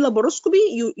 can be laparoscopy.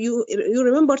 You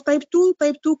remember type 2.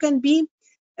 Type 2 can be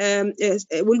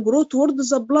will grow towards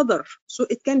the bladder, so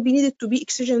it can be needed to be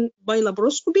excision by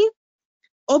laparoscopy.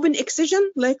 Open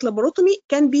excision like laparotomy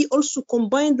can be also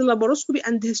combined laparoscopy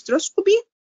and hysteroscopy,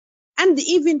 and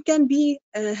even can be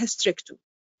hysterectomy.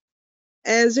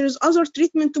 There is other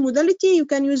treatment modality. You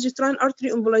can use uterine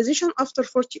artery embolization. After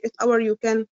 48 hours, you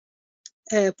can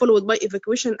followed by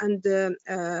evacuation and the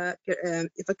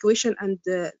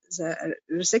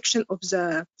resection of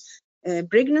the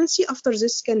pregnancy. After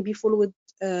this can be followed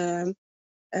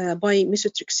by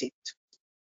methotrexate.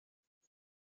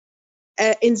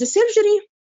 In the surgery,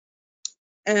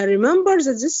 remember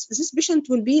that this patient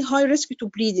will be high risk to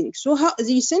bleeding. So how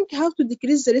they think how to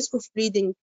decrease the risk of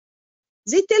bleeding?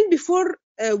 They tell before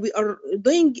we are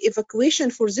doing evacuation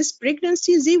for this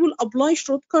pregnancy, they will apply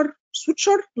shortcut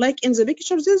suture like in the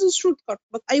picture. This is shortcut,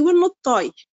 but I will not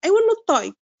tie. I will not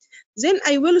tie. Then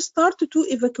I will start to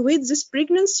evacuate this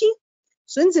pregnancy.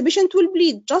 So then the patient will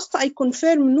bleed. Just I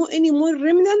confirm no any more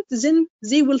remnant, then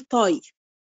they will die.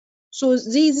 So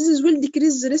this will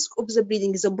decrease the risk of the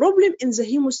bleeding. The problem in the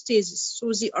hemostasis.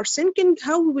 So they are thinking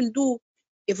how we will do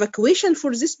evacuation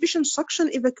for this patient, suction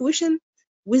evacuation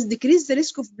with decrease the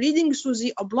risk of bleeding. So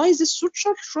they apply this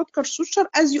suture, shortcut suture,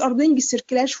 as you are doing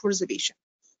circulation for the patient.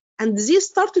 And they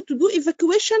started to do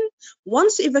evacuation.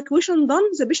 Once evacuation done,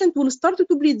 the patient will start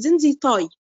to bleed, then they tie.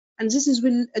 And this is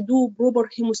will do proper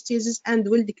hemostasis and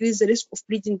will decrease the risk of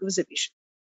bleeding with the patient.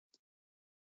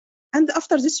 And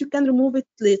after this, you can remove it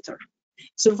later.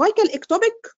 Cervical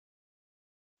ectopic.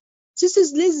 This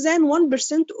is less than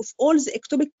 1% of all the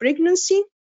ectopic pregnancy.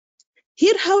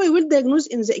 Here, how I will diagnose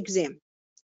in the exam.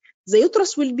 The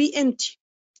uterus will be empty.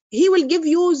 He will give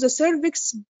you the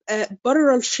cervix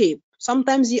parallel shape.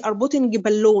 Sometimes they are putting a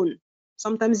balloon.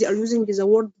 Sometimes they are using the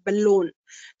word balloon.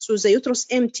 So the uterus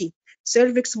empty,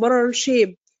 cervix parallel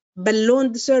shape,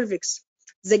 ballooned cervix.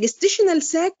 The gestational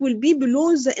sac will be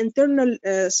below the internal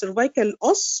cervical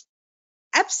os.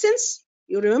 Absence,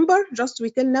 you remember, just we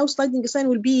tell now sliding sign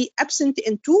will be absent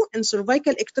in two, in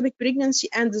cervical ectopic pregnancy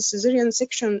and the cesarean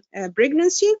section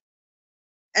pregnancy.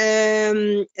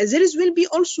 There will be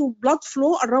also blood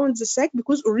flow around the sac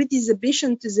because already the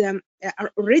patient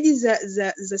already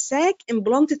the sac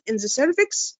implanted in the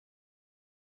cervix.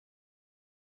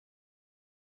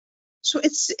 So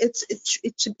it's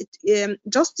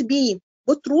just to be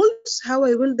what rules how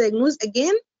I will diagnose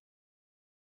again.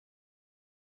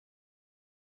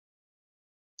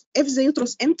 If the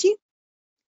uterus empty,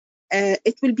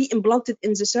 it will be implanted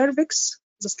in the cervix.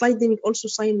 The sliding also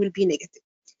sign will be negative.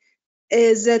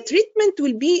 The treatment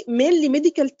will be mainly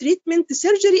medical treatment.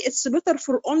 Surgery, it's better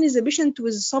for only the patient who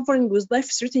is suffering with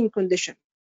life-threatening condition.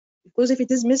 Because if it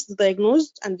is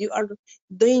misdiagnosed and you are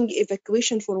doing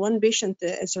evacuation for one patient,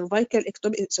 cervical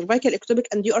ectopic,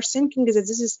 and you are thinking that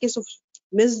this is case of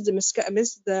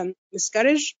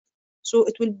miscarriage, so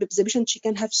it will be, the patient, she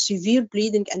can have severe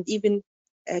bleeding and even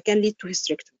can lead to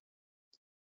hysterectomy.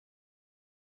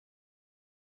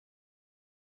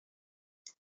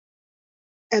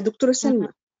 Dr.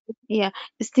 Salma. Yeah,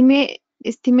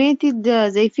 estimated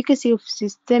the efficacy of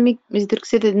systemic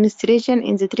methotrexate administration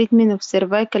in the treatment of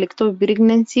cervical ectopic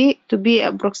pregnancy to be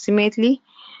approximately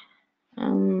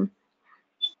 91%.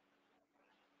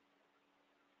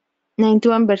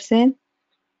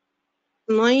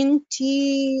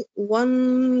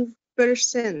 91%.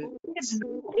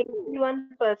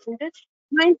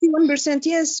 91%,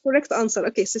 yes, correct answer.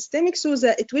 Okay, systemic, so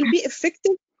that it will be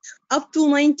effective up to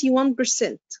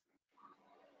 91%.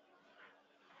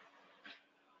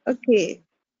 Okay.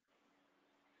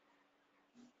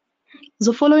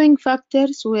 The following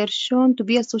factors were shown to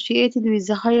be associated with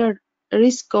the higher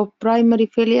risk of primary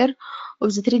failure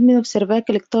of the treatment of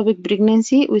cervical ectopic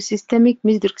pregnancy with systemic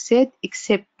methotrexate,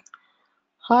 except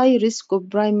high risk of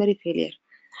primary failure,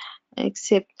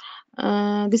 except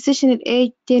gestational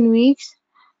age 10 weeks,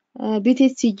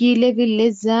 BTHCG level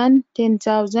less than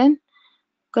 10,000,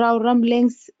 crowd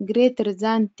rumblings greater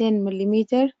than 10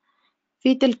 mm,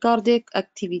 fetal cardiac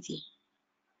activity.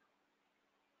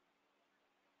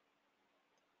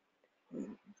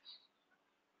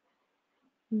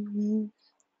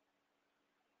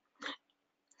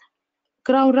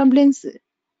 Crowd rumblings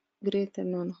greater,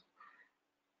 no.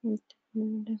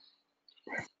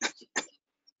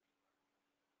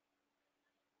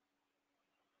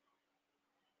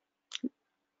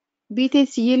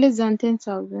 BTHCG less than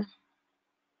 10,000.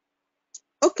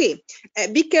 Okay,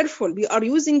 be careful. We are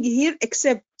using here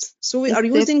except. So we are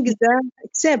using the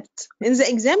except. In the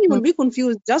exam, you will be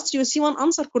confused. Just you see one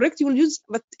answer correct, you will use,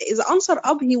 but the answer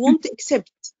up, he won't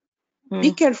accept.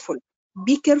 Be careful.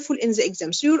 Be careful in the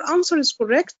exam. So your answer is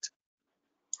correct.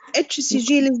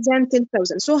 HCG less than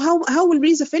 10,000. So how will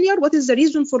be the failure? What is the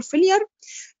reason for failure?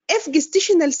 If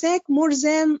gestational sac more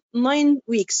than 9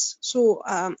 weeks. So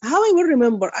how I will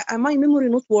remember? My memory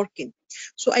not working.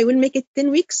 So I will make it 10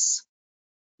 weeks.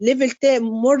 Level 10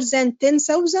 more than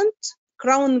 10,000.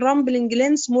 Crown rumbling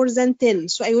length more than 10.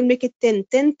 So I will make it 10,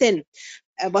 10, 10.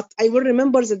 But I will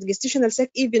remember that gestational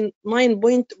sac even 9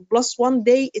 point plus 1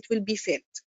 day, it will be failed.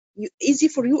 Easy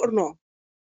for you or no?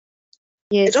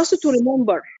 Yes. Just to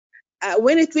remember,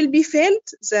 when it will be failed,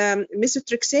 the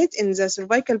methotrexate in the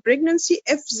cervical pregnancy,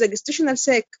 if the gestational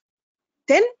sac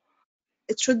 10,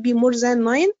 it should be more than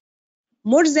 9,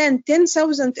 more than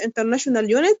 10,000 international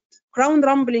unit. Crown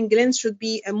rumbling length should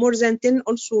be more than 10,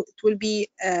 also it will be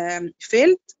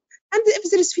failed. And if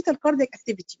there is fetal cardiac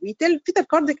activity, we tell fetal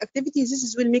cardiac activity,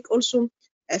 this will make also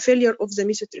a failure of the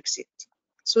methotrexate.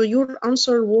 So your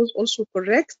answer was also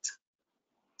correct.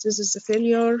 This is the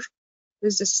failure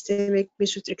with the systemic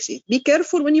methotrexate. Be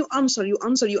careful when you answer. You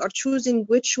are choosing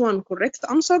which one correct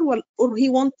answer, or he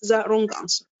wants the wrong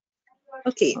answer.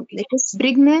 Okay, next.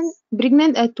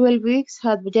 Pregnant at 12 weeks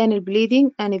had vaginal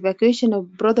bleeding and evacuation of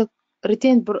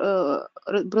retained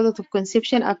product of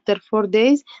conception after 4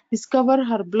 days. Discover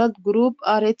her blood group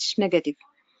Rh negative.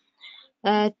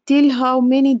 Till how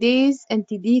many days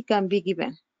NTD can be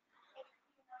given?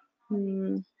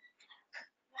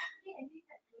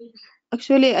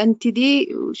 Actually,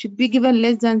 NTD should be given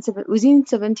within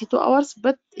 72 hours,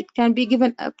 but it can be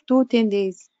given up to 10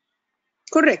 days.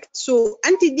 Correct. So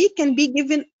NTD can be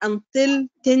given until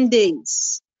 10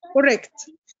 days. Correct.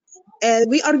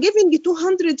 We are giving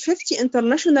 250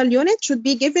 international units should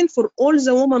be given for all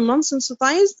the women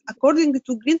non-sensitized. According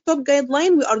to Green Top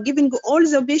guideline, we are giving all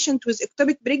the patient with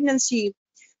ectopic pregnancy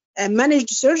managed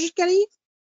surgically.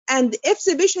 And if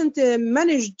the patient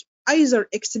managed either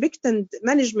expectant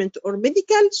management or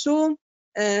medical, so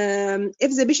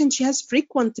if the patient she has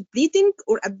frequent bleeding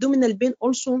or abdominal pain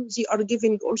also, they are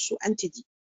giving also NTD.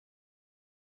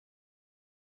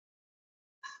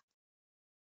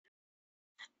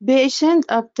 Patient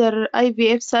after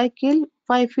IVF cycle,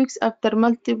 5 weeks after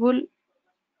multiple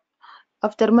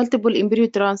embryo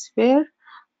transfer,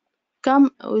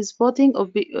 come with spotting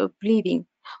of bleeding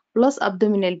plus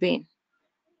abdominal pain.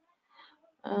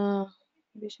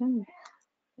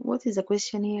 What is the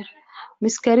question here?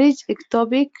 Miscarriage,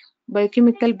 ectopic,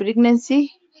 biochemical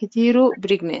pregnancy, hetero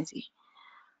pregnancy.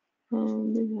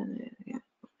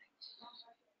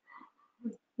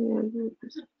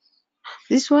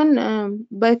 This one,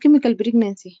 biochemical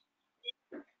pregnancy.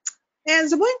 And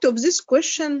the point of this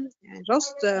question,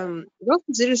 just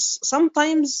there is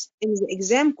sometimes in the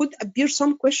exam could appear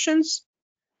some questions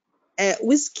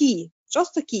with key,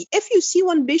 just a key. If you see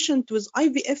one patient with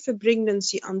IVF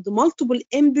pregnancy and multiple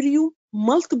embryo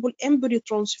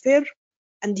transfer,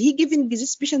 and he giving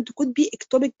this patient could be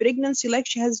ectopic pregnancy, like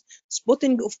she has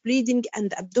spotting of bleeding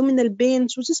and abdominal pain,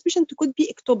 so this patient could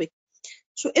be ectopic.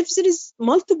 So if there is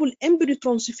multiple embryo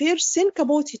transfer, think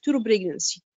about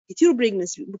heteropregnancy,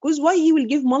 because why he will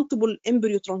give multiple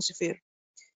embryo transfer?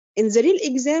 In the real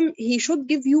exam, he should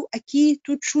give you a key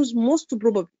to choose most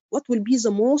probable. What will be the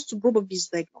most probable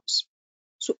diagnosis?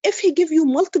 So if he give you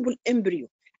multiple embryo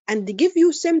and give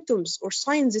you symptoms or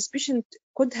signs this patient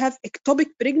could have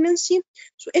ectopic pregnancy,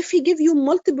 so if he give you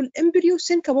multiple embryo,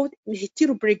 think about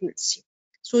heteropregnancy.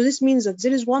 So this means that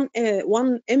there is one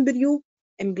embryo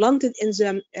implanted in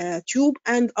the tube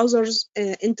and others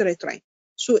intrauterine.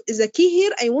 So the key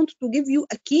here, I want to give you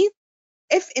a key.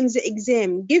 If in the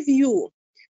exam give you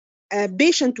a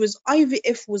patient with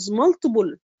IVF with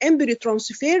multiple embryo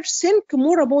transfer, think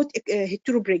more about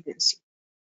heteropregnancy.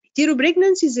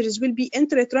 Heteropregnancy, there will be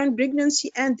intrauterine pregnancy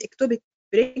and ectopic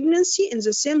pregnancy in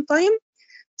the same time.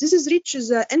 This is reaches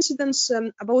the incidence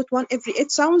about 1 every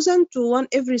 8,000 to 1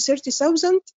 every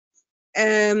 30,000.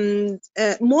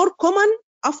 More common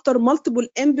after multiple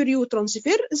embryo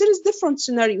transfer. There is different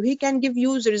scenario. He can give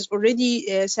you there is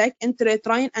already sac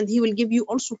intrauterine, and he will give you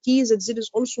also keys that there is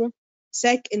also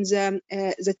sac in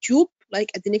the tube,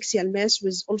 like adnexial mass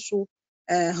with also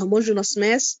homogeneous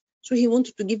mass. So he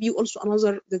wanted to give you also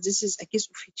another that this is a case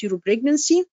of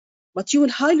heteropregnancy, but you will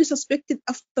highly suspect it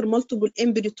after multiple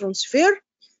embryo transfer.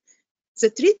 The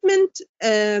treatment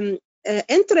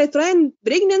intrauterine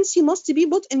pregnancy must be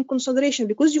put in consideration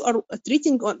because you are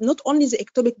treating not only the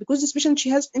ectopic, because this patient she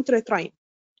has intrauterine.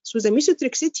 So the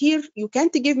methotrexate here, you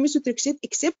can't give methotrexate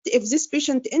except if this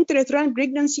patient intrauterine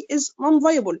pregnancy is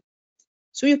non-viable.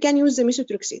 So you can use the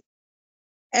methotrexate.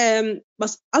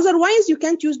 But otherwise, you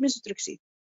can't use methotrexate.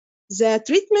 The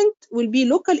treatment will be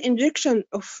local injection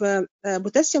of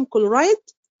potassium chloride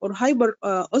or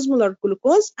hyperosmolar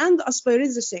glucose and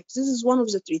aspirate the sex. This is one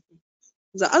of the treatment.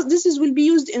 This will be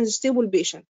used in the stable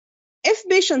patient. If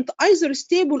patient either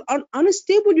stable or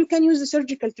unstable, you can use the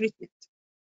surgical treatment.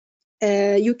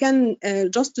 You can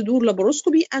just do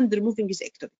laparoscopy and removing the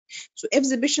ectopic. So if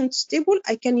the patient is stable,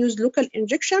 I can use local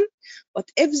injection. But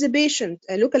if the patient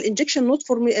local injection not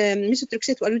for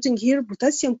methotrexate, we are using here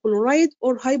potassium chloride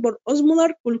or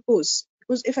hyperosmolar glucose.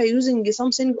 Because if I using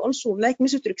something also like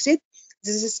methotrexate,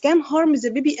 this can harm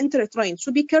the baby intrauterine.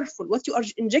 So be careful what you are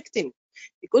injecting,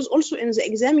 because also in the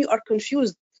exam you are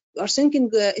confused. You are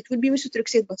thinking it will be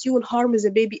methotrexate, but you will harm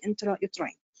the baby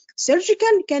intrauterine.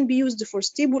 Surgical can be used for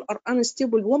stable or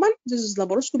unstable woman. This is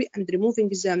laparoscopy and removing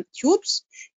the tubes.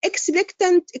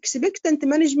 Expectant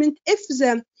management if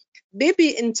the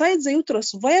baby inside the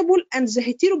uterus viable and the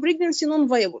heteropregnancy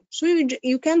non-viable. So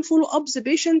you can follow up the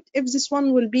patient if this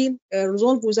one will be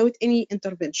resolved without any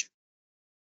intervention.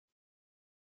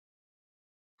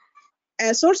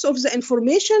 source of the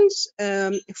informations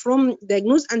from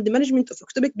diagnosis and the management of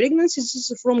ectopic pregnancy. This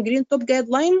is from Green Top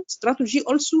Guideline strategy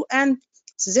also, and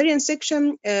cesarean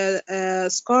section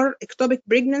scar ectopic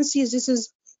pregnancy. This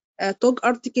is TOG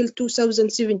article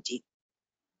 2017.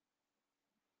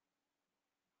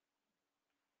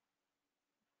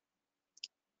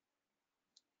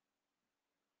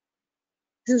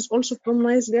 This is also from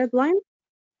NICE guideline.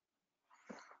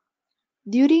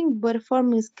 During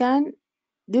perform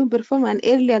an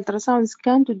early ultrasound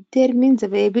scan to determine the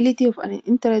viability of an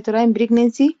intrauterine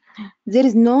pregnancy. There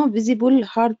is no visible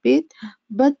heartbeat,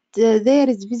 but there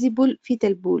is visible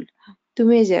fetal pool. To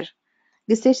measure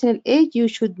gestational age, you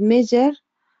should measure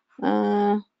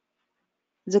the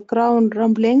crown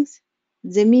rump length,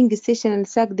 the mean gestational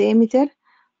sac diameter,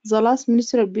 the last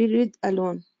menstrual period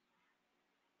alone.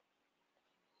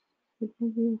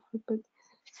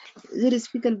 There is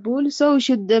fetal pool, so we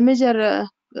should measure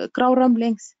crown rump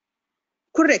length.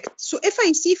 Correct. So if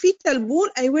I see fetal pool,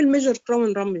 I will measure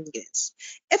crown rump length.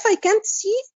 If I can't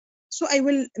see, so I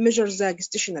will measure the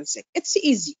gestational sac. It's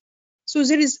easy. So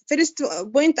there is first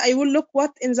point, I will look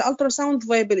what in the ultrasound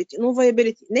viability, no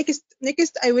viability. Next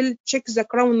I will check the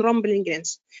crown rump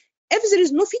length. If there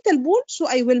is no fetal pool, so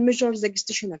I will measure the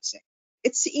gestational sac.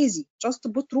 It's easy.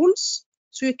 Just put rules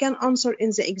so you can answer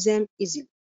in the exam easily.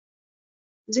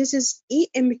 This is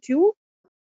EMQ.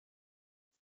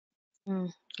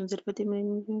 Conservative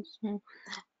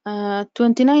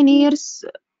 29 years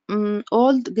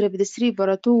old gravid 3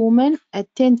 para 2 women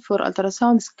attend for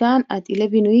ultrasound scan at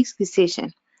 11 weeks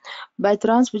gestation. By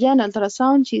transvaginal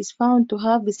ultrasound, she is found to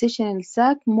have gestational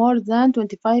sac more than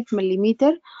 25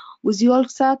 millimeter with yolk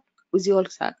sac.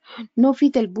 No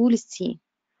fetal pool is seen.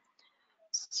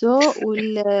 So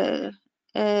we'll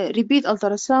repeat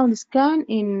ultrasound scan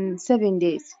in 7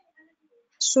 days.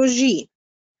 So G.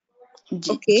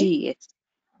 Okay. G, yes.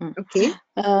 Okay.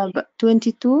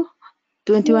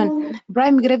 21.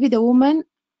 Prime gravid, a woman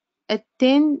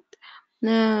attend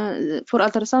for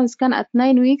ultrasound scan at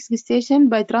 9 weeks gestation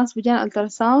by transvaginal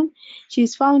ultrasound. She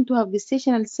is found to have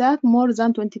gestational sac more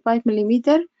than 25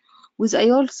 millimeter with a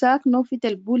yolk sac. No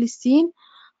fetal pool is seen.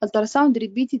 Ultrasound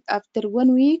repeated after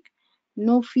 1 week.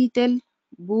 No fetal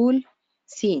pool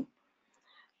seen.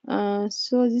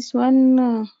 So this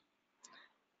one,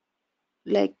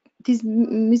 like this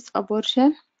missed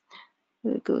abortion,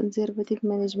 conservative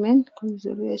management,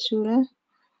 conservative assurance,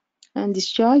 and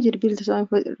discharge, repeat ultrasound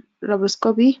for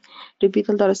laparoscopy, repeat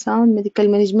ultrasound, medical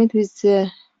management with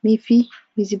MIFI,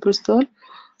 misoprostol,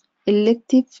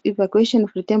 elective evacuation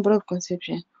of retained of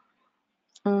conception.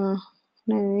 9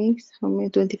 weeks,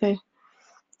 25.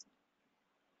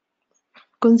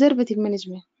 Conservative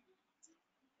management.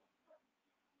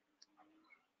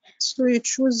 So you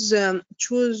choose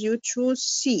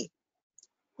C.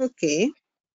 Okay.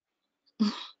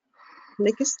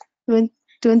 Next.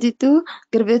 22.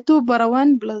 Gravid 2 para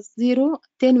 1 plus 0,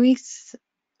 10 weeks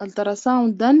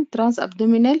ultrasound done,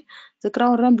 transabdominal, the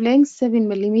crown rump length 7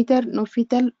 millimeter, no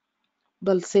fetal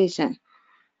pulsation.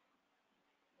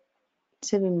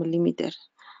 7 millimeter.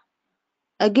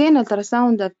 Again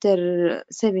ultrasound after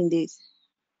 7 days.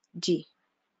 G.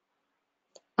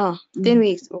 10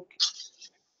 weeks. Okay.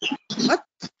 What?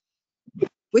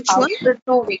 Which one? After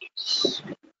 2 weeks.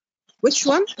 Which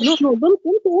one? No, don't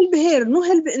help here. No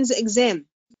help in the exam.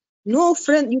 No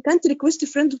friend. You can't request a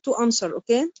friend to answer.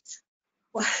 Okay.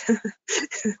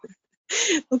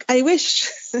 Okay, I wish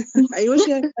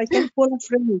I can call a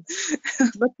friend,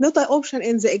 but not an option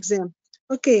in the exam.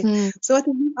 Okay. So what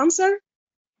is the answer?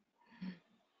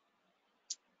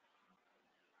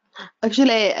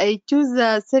 Actually, I choose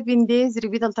 7 days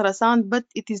repeat ultrasound, but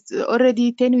it is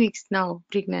already 10 weeks now,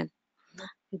 pregnant.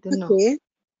 I don't know. Okay.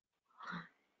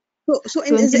 So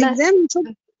in the exam,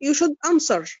 you should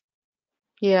answer.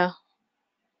 Yeah.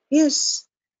 Yes.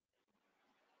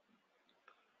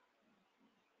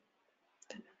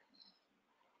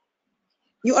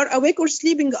 You are awake or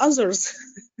sleeping others?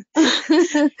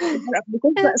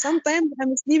 Because sometimes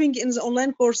I'm sleeping in the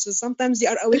online courses. Sometimes they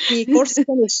are awake. Me course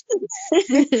finished.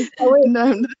 No,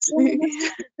 I'm not.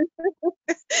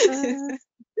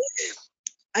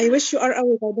 I wish you are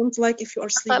awake. I don't like if you are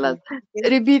sleeping. Okay?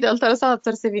 Repeat ultrasound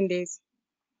after 7 days.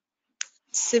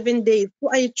 7 days. So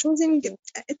I choosing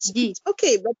it's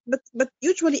okay, but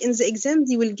usually in the exam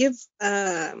they will give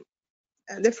a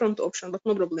different option, but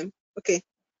no problem. Okay.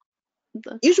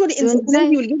 Usually in the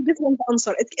exam you will give different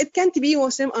answer. It can't be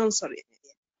your same answer.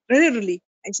 Rarely.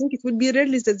 I think it would be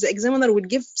rarely that the examiner would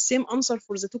give same answer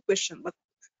for the two questions. But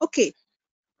okay,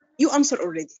 you answer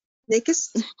already.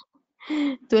 Next.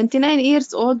 29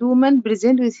 years old woman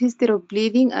present with history of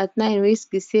bleeding at 9 weeks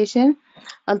gestation.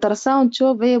 Ultrasound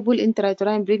show viable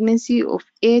intrauterine pregnancy of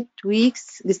 8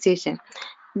 weeks gestation.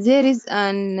 There is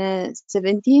an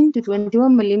 17 to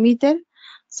 21 millimeter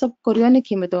subchorionic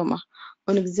hematoma.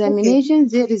 On examination,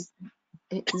 there is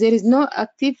no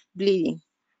active bleeding.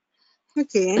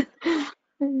 Okay.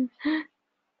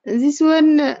 This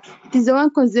one is the one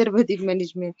conservative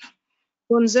management.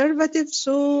 Conservative,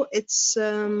 so it's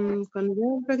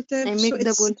conservative. I So make the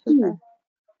it's ball C.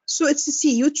 So it's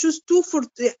C. You choose two for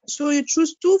so you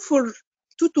choose two for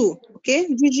two. Okay,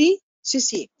 GG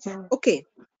CC. Okay,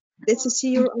 let's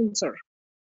see your answer.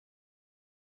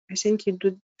 I think you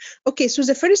did. Okay, so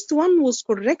the first one was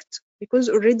correct because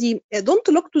already don't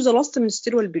look to the last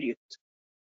menstrual period.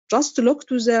 Just look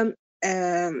to the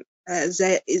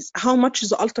is how much is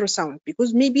the ultrasound,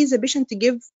 because maybe the patient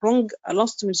gave wrong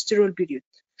last menstrual period.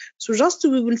 So just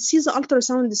we will see the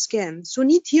ultrasound scan. So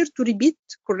need here to repeat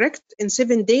correct in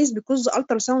 7 days because the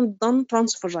ultrasound done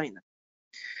transvaginal.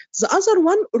 The other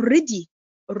one already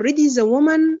the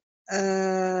woman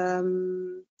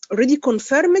already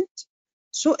confirmed.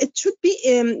 So it should be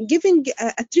giving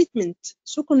a treatment.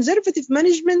 So conservative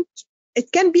management,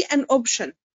 it can be an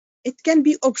option. It can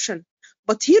be option.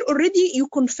 But here already you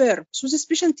confirm. So this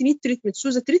patient need treatment.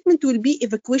 So the treatment will be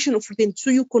evacuation of routine.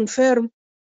 So you confirm.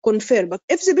 But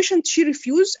if the patient she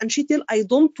refuse and she tell I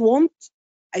want,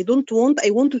 I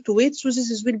wanted to wait. So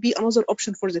this will be another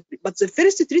option for the treatment. But the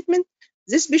first treatment,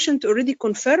 this patient already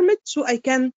confirmed it. So I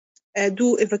can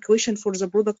do evacuation for the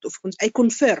product of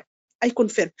I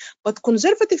confirm. But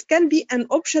conservative can be an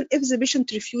option if the patient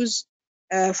refuse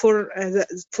for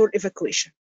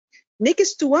evacuation.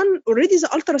 Next one, already the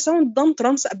ultrasound done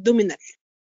transabdominal.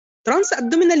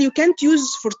 Transabdominal you can't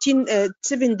use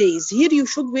 7 days. Here you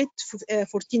should wait for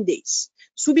 14 days.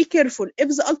 So be careful. If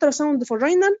the ultrasound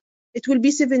vaginal, it will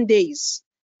be 7 days.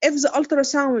 If the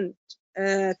ultrasound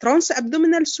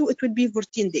transabdominal, so it will be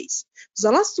 14 days.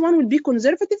 The last one will be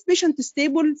conservative. Patient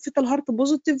stable, fetal heart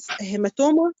positive,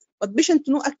 hematoma, but patient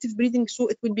no active bleeding, so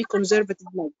it will be conservative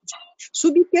mode.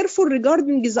 So be careful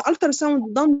regarding the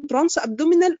ultrasound done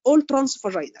transabdominal or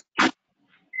transvaginal.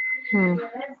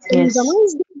 Yes.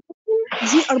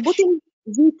 They are putting,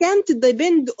 they can't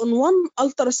depend on one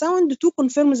ultrasound to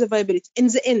confirm the viability. In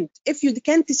the end, if you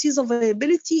can't see the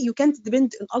viability, you can't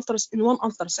depend in one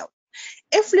ultrasound.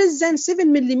 If less than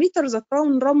 7 millimeters of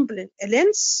round rumbling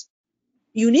length,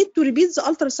 you need to repeat the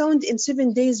ultrasound in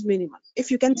 7 days minimum if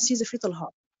you can't see the fetal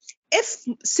heart. If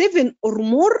 7 or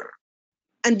more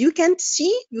and you can't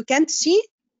see,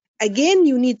 again,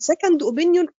 you need second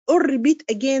opinion or repeat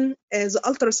again the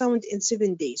ultrasound in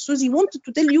 7 days. So they wanted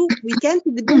to tell you we can't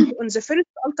depend on the first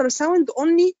ultrasound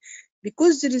only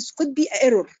because there could be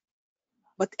error.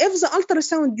 But if the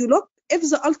ultrasound if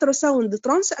the ultrasound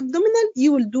transabdominal,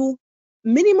 you will do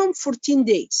minimum 14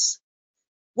 days.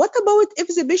 What about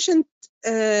if the patient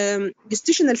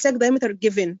gestational sac diameter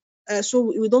given? So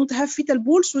we don't have fetal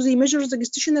pool, so they measure the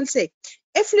gestational sac.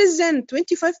 If less than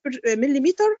 25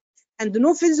 millimeter and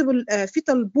no visible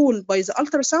fetal pool by the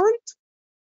ultrasound,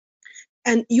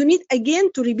 and you need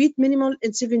again to repeat minimal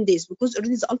in 7 days because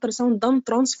already the ultrasound done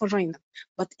transvaginal.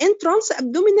 But in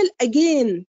transabdominal,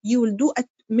 again, you will do at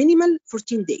minimal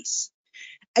 14 days.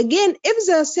 Again, if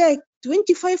the sac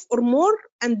 25 or more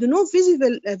and no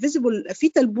visible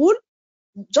fetal pool,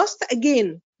 just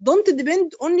again, don't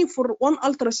depend only for one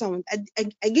ultrasound.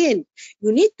 Again,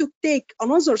 you need to take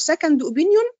another second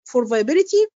opinion for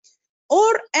viability,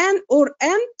 or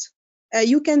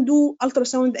you can do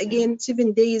ultrasound again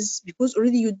 7 days because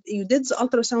already you did the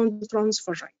ultrasound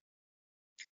transvaginal.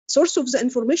 Source of the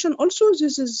information also,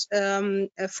 this is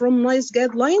from NICE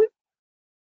guideline,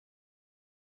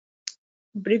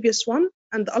 previous one,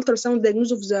 and the ultrasound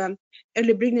diagnosis of the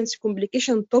early pregnancy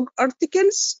complication TOG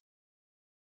articles.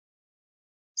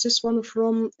 This one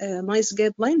from NICE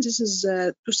guideline. This is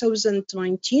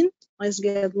 2019 NICE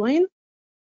guideline.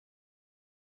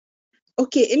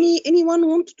 Okay, anyone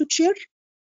want to share?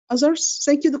 Others?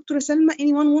 Thank you, Dr. Salma.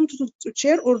 Anyone want to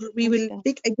share, or we will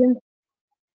take again?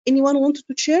 Anyone want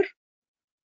to share?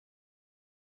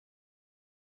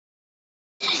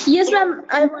 Yes, ma'am.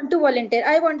 I want to volunteer,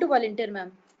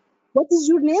 ma'am. What is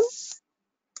your name?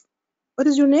 What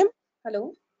is your name?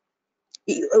 Hello.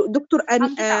 Dr.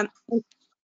 Ankita.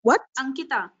 What?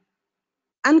 Ankita.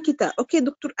 Ankita. Okay,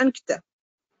 Dr. Ankita.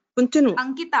 Continue.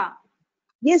 Ankita.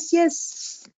 Yes.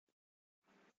 Yes,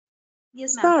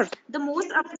 ma'am. Start.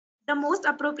 The most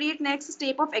appropriate next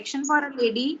step of action for a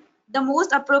lady. The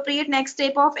most appropriate next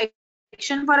step of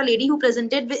section for a lady who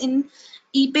presented in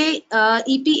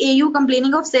EPAU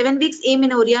complaining of 7 weeks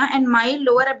amenorrhea and mild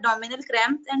lower abdominal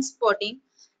cramps and spotting,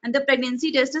 and the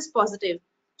pregnancy test is positive.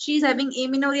 She is having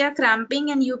amenorrhea, cramping,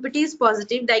 and UPT is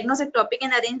positive. Diagnose ectopic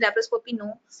and arrange laparoscopy,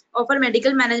 no. Offer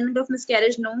medical management of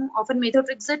miscarriage, no. Offer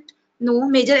methotrexate, no.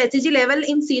 Major HCG level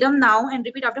in serum now and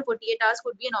repeat after 48 hours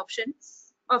could be an option.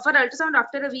 Offer ultrasound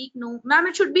after a week, no. Ma'am,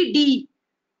 it should be D.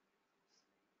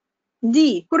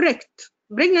 D, correct.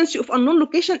 Pregnancy of unknown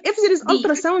location. If there is D.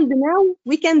 ultrasound now,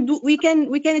 we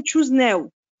can choose now.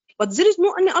 But there is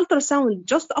no any ultrasound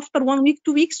just after 1 week,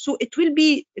 2 weeks. So it will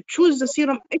be choose the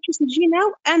serum HCG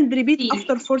now and repeat D.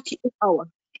 after 48 hours.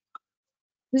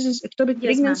 This is ectopic Yes,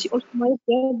 pregnancy ma'am. also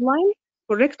guideline.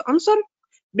 Correct answer.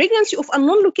 Pregnancy of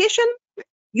unknown location.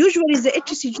 Usually the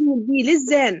HCG will be less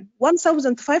than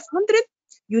 1,500.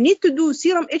 You need to do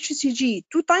serum HCG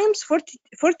 2 times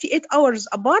 48 hours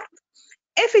apart.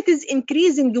 If it is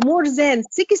increasing more than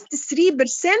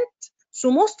 63%,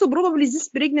 so most probably this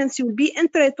pregnancy will be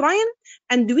intrauterine,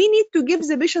 and we need to give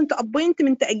the patient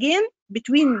appointment again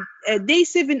between day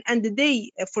 7 and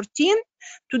day 14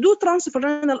 to do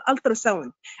transvaginal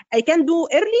ultrasound. I can do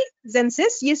early than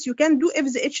this. Yes, you can do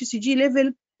if the HCG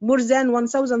level more than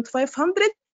 1,500.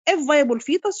 If viable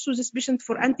fetus, so this patient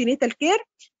for antenatal care.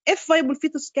 If viable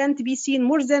fetus can't be seen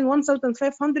more than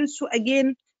 1,500, so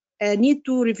again, need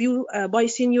to review by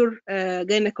senior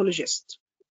gynecologist.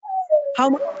 How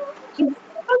much is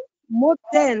more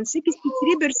than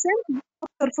 63%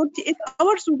 after 48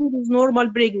 hours, so this is normal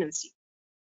pregnancy.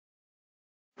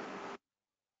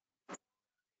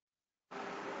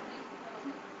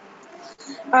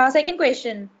 Second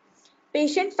question.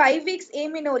 Patient 5 weeks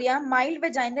amenorrhea, mild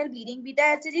vaginal bleeding, beta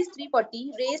HCG is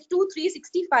 340, raised to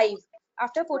 365.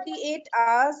 After 48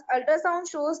 hours, ultrasound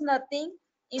shows nothing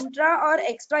intra or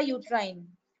extra uterine.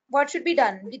 What should be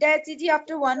done? Beta HCG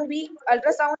after 1 week,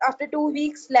 ultrasound after 2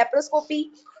 weeks,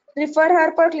 laparoscopy. Refer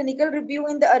her for clinical review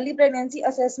in the early pregnancy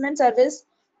assessment service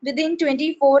within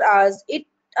 24 hours. It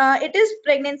is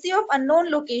pregnancy of unknown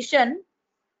location.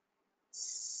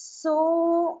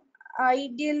 So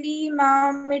ideally,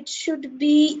 ma'am, it should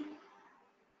be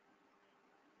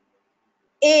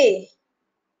A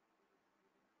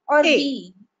or A.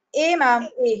 B. A, ma'am.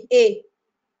 A.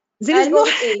 There is I'll no go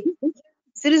with A.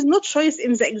 there is no choice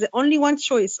in the exam. Only one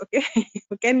choice. Okay,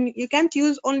 you can't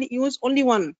use only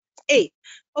one. A.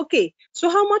 Okay. So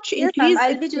how much Yes, ma'am. increase?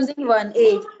 I'll be choosing one.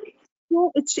 A.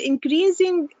 So it's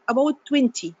increasing about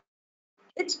 20.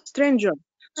 It's Stranger.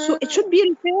 So it should be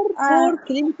referred for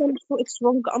clinical. So it's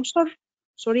wrong answer.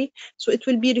 Sorry. So it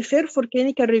will be referred for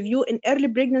clinical review in early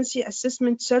pregnancy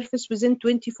assessment service within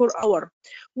 24 hours.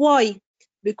 Why?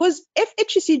 Because if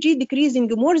HCG decreasing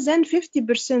more than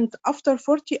 50% after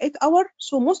 48 hours,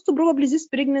 so most probably this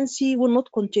pregnancy will not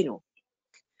continue.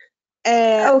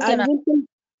 okay, I ma'am. will tell,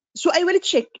 so I will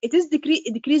check. It is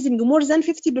decreasing more than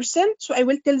 50%. So I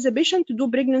will tell the patient to do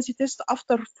pregnancy test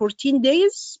after 14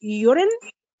 days, urine,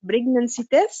 pregnancy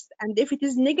test, and if it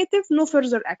is negative, no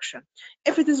further action.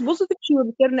 If it is positive, she will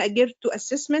return again to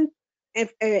assessment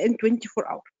in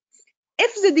 24 hours.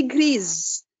 If the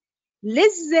decrease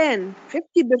less than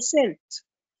 50%,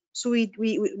 so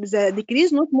the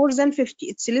decrease not more than 50,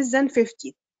 it's less than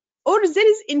 50, or there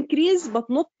is increase but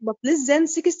less than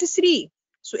 63.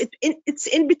 So it's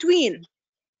in between.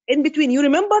 In between, you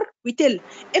remember we tell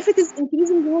if it is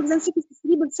increasing more than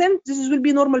 63%, this will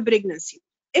be normal pregnancy.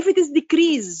 If it is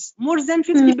decrease more than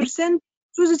 50%,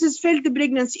 so this is failed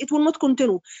pregnancy. It will not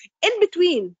continue. In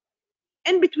between,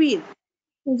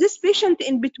 so this patient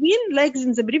in between, like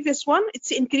in the previous one,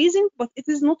 it's increasing, but it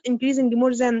is not increasing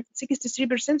more than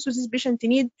 63%. So this patient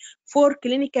need for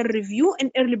clinical review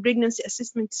and early pregnancy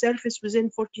assessment service within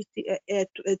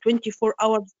 24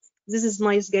 hours. This is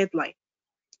NICE guideline.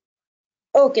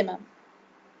 Okay, ma'am.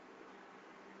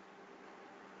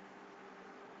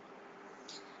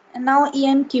 And now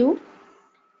EMQ.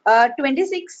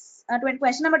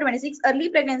 Question number 26. Early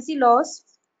pregnancy loss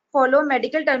follow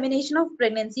medical termination of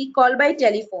pregnancy call by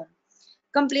telephone.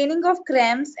 Complaining of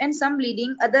cramps and some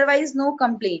bleeding, otherwise no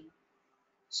complaint.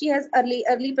 She has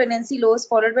early pregnancy loss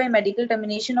followed by medical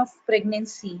termination of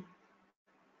pregnancy.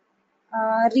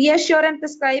 Reassure and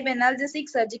prescribe analgesic,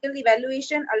 surgical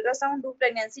evaluation, ultrasound, do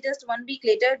pregnancy test 1 week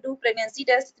later, do pregnancy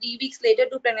test 3 weeks later,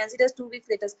 do pregnancy test 2 weeks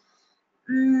later.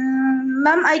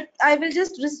 Ma'am, I will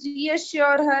just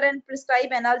reassure her and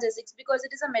prescribe analgesics because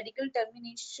it is a medical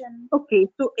termination. Okay,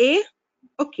 so A.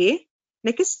 Okay,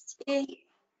 next. A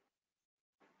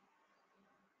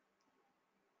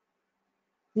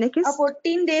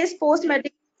 14 days post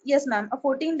medical. Yes, ma'am. A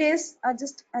 14 days.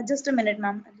 Just a minute,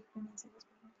 ma'am.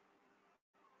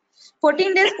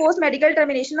 14 days post medical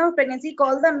termination of pregnancy,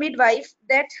 call the midwife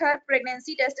that her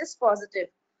pregnancy test is positive.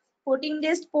 14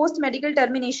 days post medical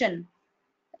termination,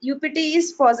 UPT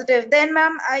is positive. Then,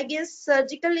 ma'am, I guess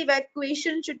surgical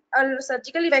evacuation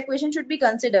should be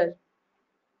considered.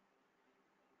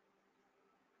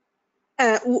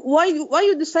 Why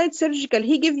you decide surgical?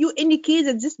 He give you any case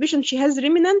that this patient she has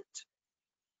remnant?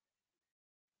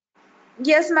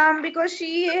 Yes, ma'am, because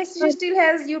she still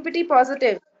has UPT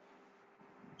positive.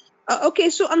 Okay,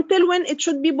 so until when it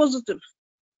should be positive?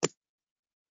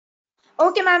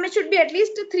 Okay, ma'am, it should be at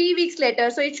least 3 weeks later,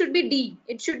 so it should be D.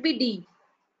 It should be D.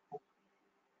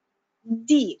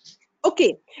 D.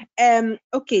 Okay.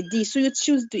 Okay, D. So you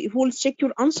choose D. We'll check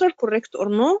your answer correct or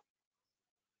no.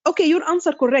 Okay, your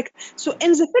answer correct. So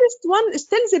in the first one,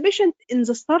 still the patient in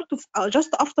the start of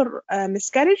just after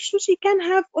miscarriage, so she can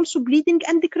have also bleeding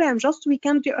and cramp. Just we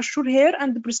can reassure her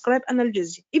and prescribe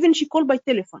analgesia. Even she call by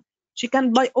telephone, she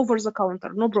can buy over the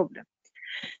counter, no problem.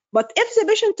 But if the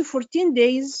patient 14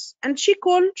 days and she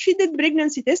called, she did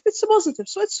pregnancy test, it's positive,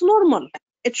 so it's normal.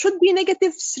 It should be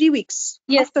negative 3 weeks.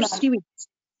 Yes, After ma'am. 3 weeks.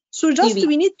 So just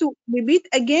we need to repeat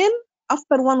again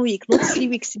after 1 week, not 3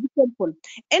 weeks. Be careful.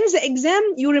 In the exam,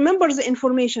 you remember the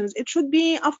informations. It should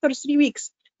be after 3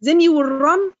 weeks. Then you will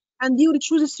run and you will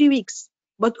choose 3 weeks.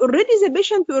 But already the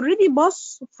patient already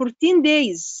passed 14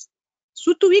 days.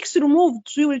 So 2 weeks removed.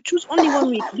 So you will choose only 1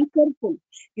 week. Be careful.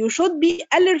 You should be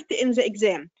alert in the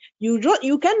exam. You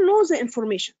can know the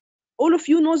information. All of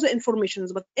you know the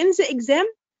informations, but in the exam,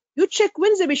 you check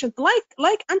when the patient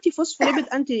like antiphospholipid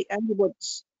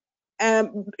antibodies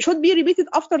should be repeated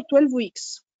after 12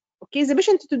 weeks. Okay, the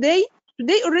patient today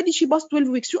already she passed 12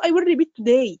 weeks. So I will repeat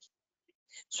today.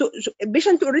 So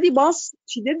patient already passed.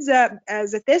 She did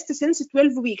the test since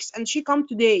 12 weeks, and she come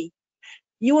today.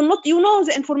 You will not, you know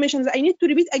the information. I need to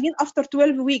repeat again after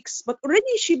 12 weeks, but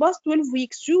already she passed 12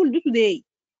 weeks. She will do today.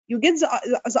 You get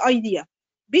the idea.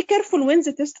 Be careful when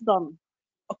the test done.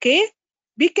 Okay,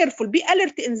 be careful, be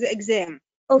alert in the exam.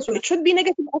 Okay. So it should be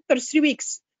negative after 3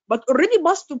 weeks, but already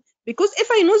passed, because if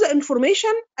I know the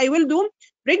information, I will do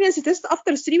pregnancy test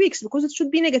after 3 weeks because it should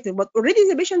be negative, but already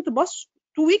the patient passed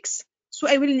 2 weeks, so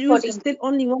I will use 14. still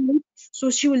only 1 week.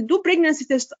 So she will do pregnancy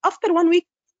test after 1 week.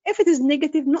 If it is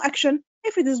negative, no action.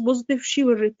 If it is positive, she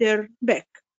will return back.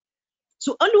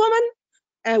 So all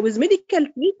women with medical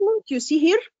treatment, you see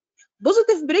here,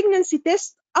 positive pregnancy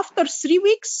test after 3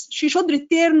 weeks, she should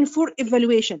return for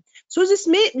evaluation. So this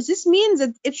means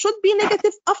that it should be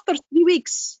negative after 3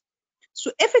 weeks.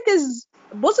 So if it is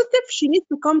positive, she needs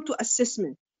to come to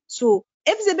assessment. So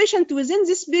if the patient within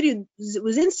this period,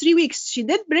 within 3 weeks, she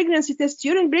did pregnancy test,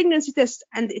 urine pregnancy test,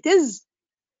 and it is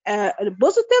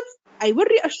positive, I will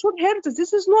reassure her that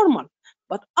this is normal.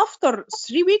 But after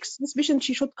 3 weeks, this patient,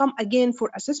 she should come again for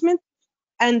assessment.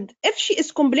 And if she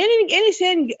is complaining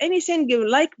anything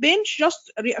like pain,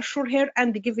 just reassure her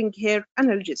and giving her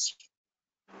analgesia.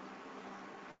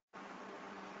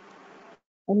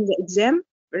 On the exam,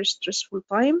 very stressful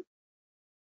time.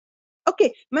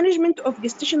 Okay, management of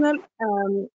gestational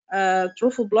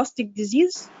trophoblastic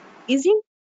disease, easy.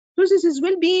 So this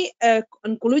will be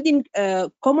including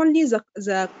commonly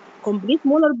the complete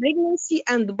molar pregnancy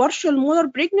and partial molar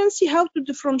pregnancy. How to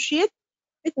differentiate?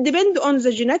 It depends on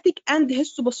the genetic and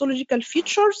histopathological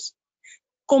features.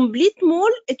 Complete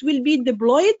mole, it will be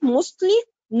diploid mostly,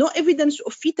 no evidence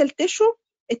of fetal tissue.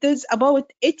 It is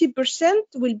about 80%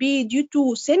 will be due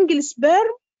to single sperm,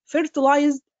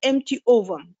 fertilized empty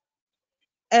ovum.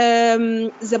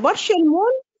 The partial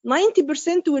mole,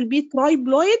 90% will be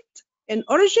triploid in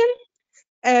origin.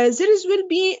 There will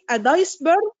be a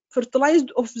disperm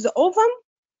fertilized of the ovum.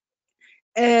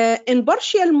 In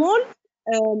partial mole,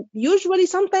 usually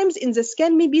sometimes in the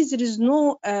scan, maybe there is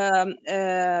no,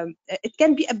 it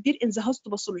can be appear in the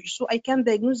histopathology. So I can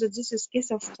diagnose that this is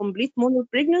case of complete molar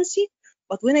pregnancy.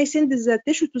 But when I send the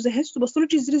tissue to the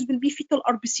histopathology, there will be fetal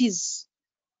RBCs.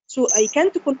 So I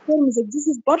can't confirm that this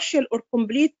is partial or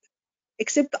complete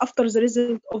except after the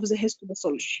result of the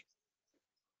histopathology.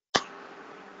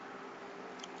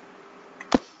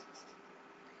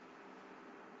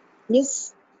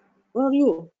 Yes, where are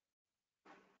you?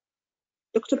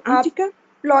 Dr. Antika?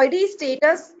 Ploidy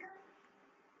status.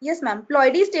 Yes, ma'am.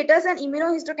 Ploidy status and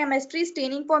immunohistochemistry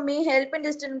staining for may help in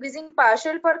distinguishing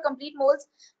partial for complete moles.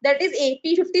 That is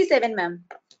AP57, ma'am.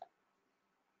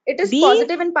 It is B?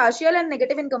 positive in partial and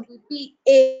negative in complete.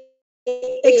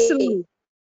 Excellent.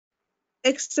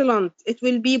 Excellent. It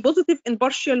will be positive in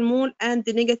partial mole and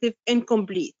negative in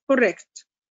complete. Correct.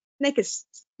 Next.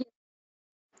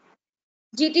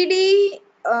 GTD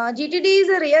is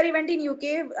a rare event in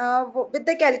UK with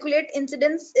the calculate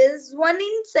incidence is 1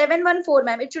 in 714,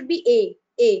 ma'am. It should be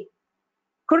A.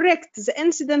 Correct. The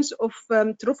incidence of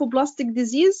trophoblastic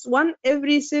disease 1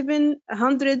 every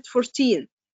 714.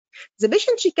 The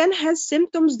patient, she can have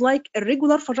symptoms like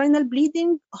irregular vaginal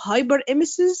bleeding,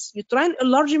 hyperemesis, uterine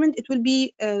enlargement. It will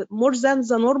be more than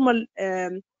the normal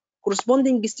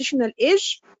corresponding gestational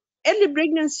age. Early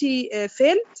pregnancy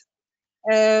failed.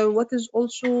 What is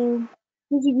also,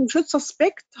 you should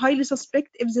suspect, highly suspect,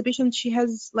 if the patient, she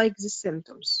has like these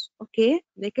symptoms. Okay,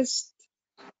 next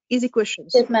easy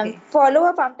questions. Yes, ma'am. Okay.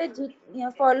 Follow-up after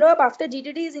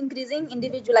GTT is increasing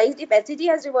individualized. If HCG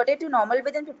has reverted to normal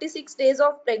within 56 days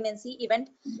of pregnancy event,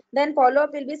 then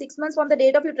follow-up will be 6 months from the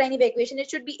date of uterine evacuation. It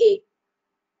should be A.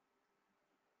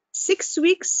 6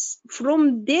 weeks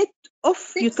from date of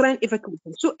uterine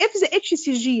evacuation. So if the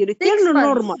HCG return 6 months.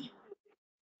 normal,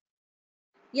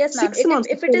 Yes, ma'am. 6 months.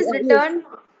 If it is returned,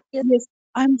 yes, Yes,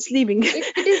 I'm sleeping.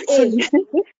 it is A.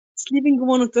 Sorry, sleeping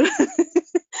monitor.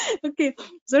 Okay,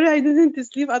 sorry, I didn't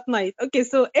sleep at night. Okay,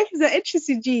 so if the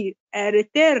HCG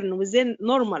return within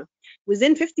normal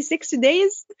within 56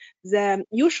 days,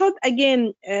 you should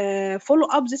again follow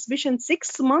up this patient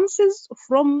 6 months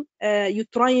from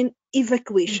uterine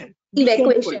evacuation. Be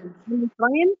careful. Evacuation.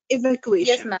 Uterine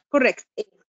evacuation. Yes, ma'am. Correct.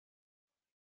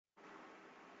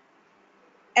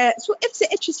 So if the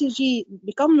HCG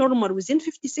become normal within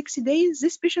 56 days,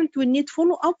 this patient will need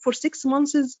follow-up for 6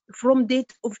 months from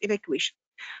date of evacuation.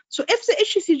 So if the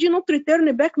HCG not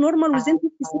return back normal within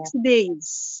 56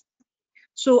 days,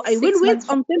 so I will 6 wait months.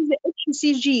 until the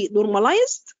HCG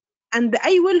normalized, and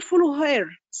I will follow her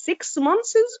 6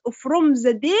 months from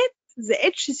the date the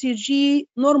HCG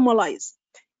normalized.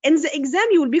 In the exam,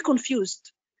 you will be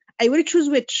confused. I will choose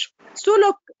which. So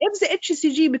look, if the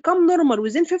HCG become normal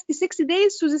within 56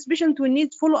 days, so this patient will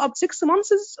need follow-up 6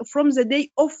 months from the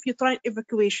day of uterine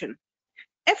evacuation.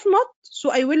 If not, so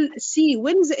I will see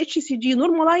when the HCG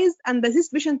normalized, and this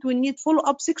patient will need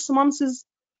follow-up 6 months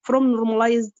from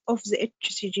normalized of the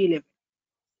HCG level.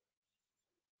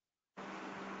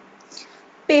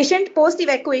 Patient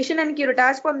post-evacuation and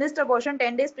curettage for missed abortion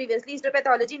 10 days previously.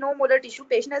 Histopathology, no molar tissue.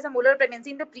 Patient has a molar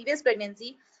pregnancy in the previous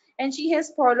pregnancy, and she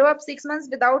has follow-up 6 months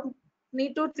without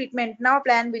need to treatment. Now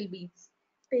plan will be.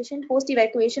 Patient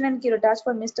post-evacuation and curettage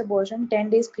for missed abortion 10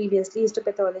 days previously.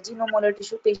 Histopathology, no molar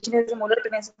tissue. Patient has a molar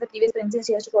pregnancy in the previous pregnancy.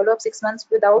 She has to follow up 6 months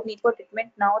without need for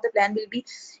treatment. Now the plan will be.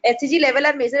 HCG level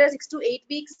are measured at 6 to 8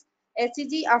 weeks.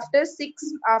 HCG after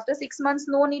 6 months,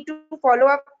 no need to follow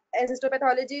up as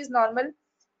histopathology is normal.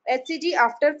 HCG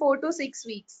after 4 to 6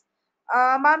 weeks.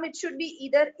 Ma'am, it should be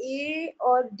either A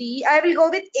or D. I will go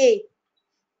with A.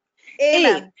 A,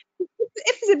 ma'am.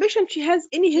 If the patient, she has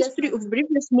any Yes, history ma'am. of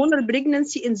previous molar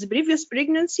pregnancy in the previous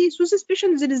pregnancy, so this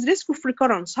patient, there is risk of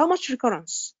recurrence. How much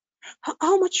recurrence?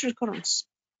 How much recurrence?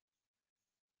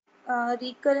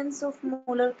 Recurrence of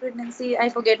molar pregnancy. I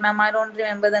forget, ma'am. I don't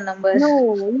remember the number.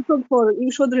 No,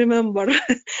 you should remember.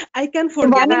 I can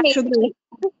forget. 1 in I should 80. remember.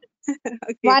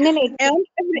 Okay. 1 in 80. And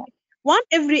one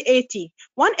every 80.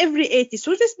 1 every 80.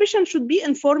 So this patient should be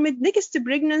informed next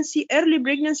pregnancy, early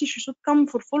pregnancy, she should come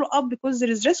for follow-up because there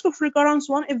is risk of recurrence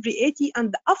 1 every 80.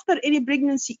 And after any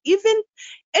pregnancy, even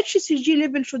HCG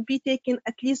level should be taken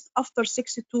at least after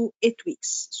 6 to 8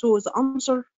 weeks. So the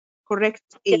answer correct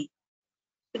A.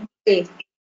 A.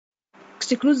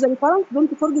 Exclude the recurrence.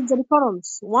 Don't forget the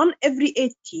recurrence. 1 every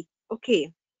 80.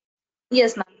 Okay.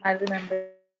 Yes, ma'am. I remember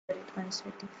it.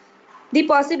 The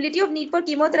possibility of need for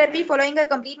chemotherapy following a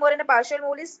complete mole and a partial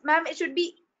mole is, ma'am, it should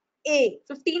be A.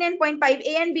 15 and 0.5.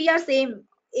 A and B are same.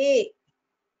 A.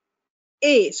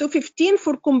 A. So 15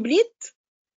 for complete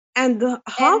and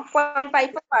half. And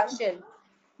 0.5 for partial.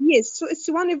 Yes, so it's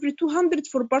 1 every 200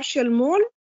 for partial mole.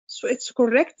 So it's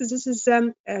correct. This is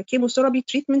chemotherapy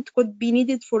treatment could be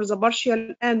needed for the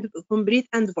partial and complete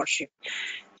and partial.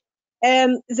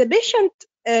 The patient,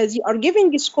 they are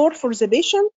giving a score for the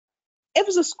patient. If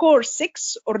the score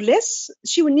 6 or less,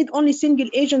 she will need only single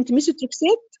agent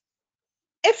methotrexate.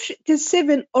 If it is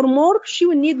 7 or more, she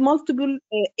will need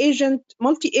multi-agent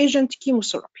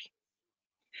chemotherapy.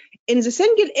 In the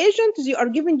single agent, they are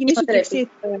giving methotrexate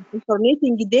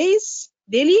alternating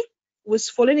daily with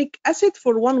folinic acid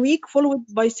for 1 week, followed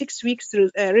by 6 weeks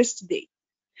rest day.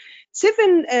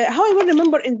 7, how I will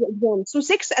remember in the exam. So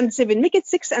 6 and 7, make it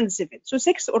 6 and 7. So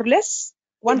 6 or less,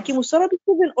 1 chemotherapy,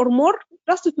 7 or more,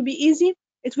 just to be easy,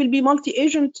 it will be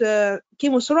multi-agent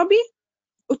chemotherapy,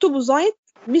 etoposide,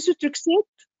 methotrexate,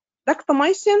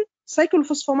 dactomycin,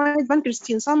 cyclophosphamide,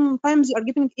 vincristine. Sometimes they are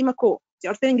giving MRCOG. They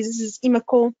are saying this is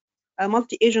MRCOG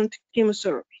multi-agent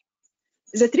chemotherapy.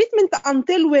 The treatment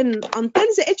until when? Until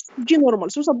the HCG normal.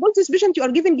 So suppose this patient, you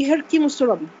are giving her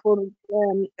chemotherapy for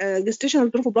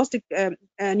gestational trophoblastic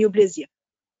neoplasia.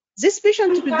 This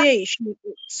patient today,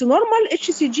 it's normal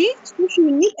HCG, so she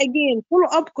will need again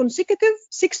follow-up consecutive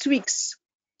 6 weeks.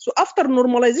 So after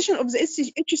normalization of the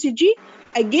HCG,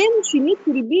 again, she needs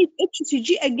to repeat HCG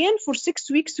again for 6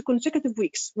 weeks, consecutive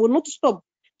weeks, will not stop.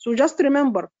 So just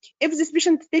remember, if this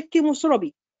patient take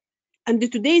chemotherapy and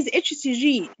today's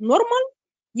HCG normal,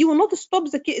 you will not stop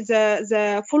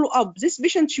the follow-up. This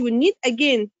patient, she will need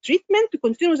again treatment, to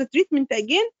continue the treatment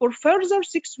again for further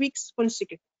 6 weeks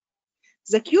consecutive.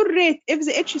 The cure rate, if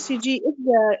the HCG,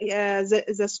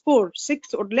 if the score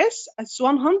 6 or less, it's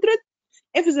 100.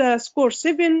 If the score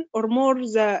 7 or more,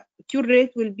 the cure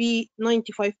rate will be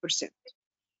 95%.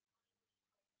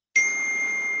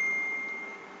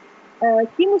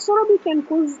 Chemotherapy can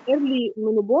cause early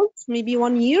menopause, maybe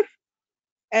 1 year.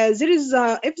 There is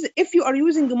if you are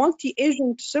using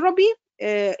multi-agent therapy,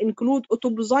 include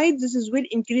etoposide, this will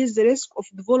increase the risk of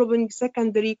developing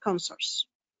secondary cancers.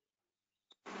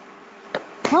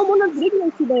 How molar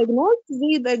pregnancy diagnosed?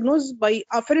 They diagnose by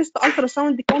first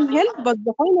ultrasound can help, but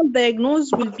the final diagnosis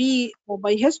will be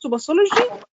by histopathology.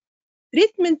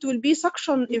 Treatment will be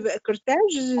suction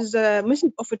curettage. This is a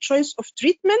method of a choice of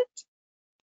treatment.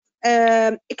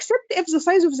 Except if the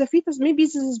size of the fetus, maybe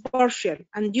this is partial,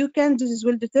 and this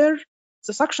will deter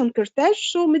the suction curettage,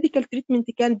 so medical treatment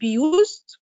can be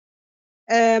used.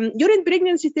 During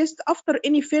pregnancy test, after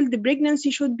any failed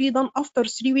pregnancy, should be done after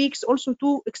 3 weeks, also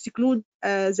to exclude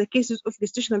the cases of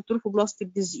gestational trophoblastic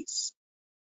disease.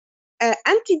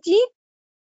 Anti-D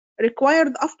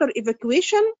required after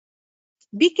evacuation.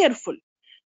 Be careful.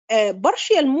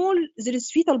 Partial mole, there is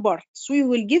fetal part, so you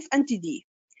will give anti-D.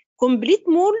 Complete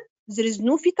mole, there is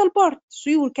no fetal part, so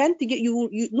you can't get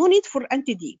no need for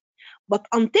anti-D. But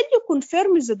until you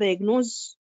confirm the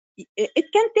diagnosis, it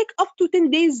can take up to 10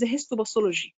 days the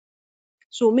histopathology.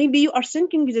 So maybe you are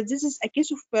thinking that this is a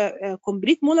case of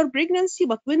complete molar pregnancy,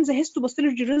 but when the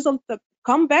histopathology result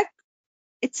come back,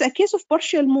 it's a case of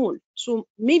partial mole. So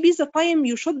maybe the time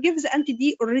you should give the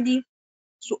anti-D already.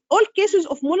 So all cases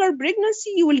of molar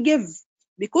pregnancy you will give,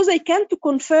 because I can't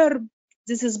confirm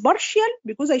this is partial,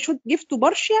 because I should give to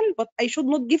partial, but I should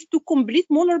not give to complete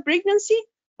molar pregnancy.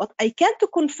 But I can't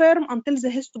confirm until the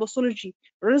histopathology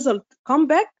result come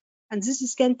back, and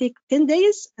this can take 10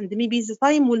 days, and maybe the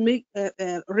time will make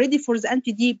ready for the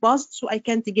anti-D passed, so I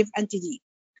can't give anti-D.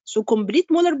 So complete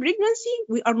molar pregnancy,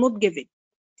 we are not giving.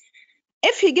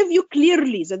 If he give you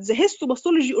clearly that the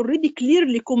histopathology already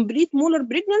clearly complete molar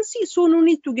pregnancy, so no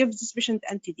need to give this patient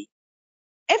anti-D.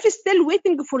 If still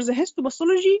waiting for the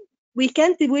histopathology, we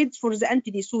can't wait for the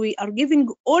anti-D. So we are giving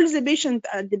all the patient,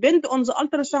 depend on the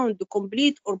ultrasound, the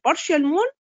complete or partial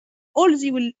mole, all they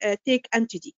will take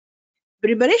anti-D.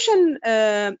 Preparation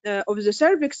of the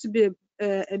cervix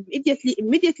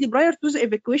immediately prior to the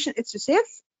evacuation, it's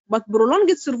safe, but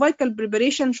prolonged cervical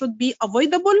preparation should be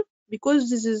avoidable, because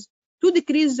this is to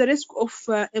decrease the risk of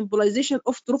embolization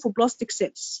of trophoblastic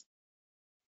cells.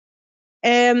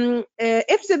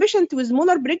 If the patient with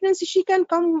molar pregnancy, she can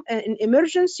come in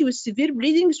emergency with severe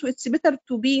bleeding, so it's better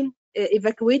to be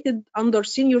evacuated under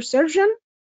senior surgeon.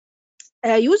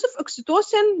 Use of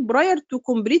oxytocin prior to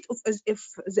complete of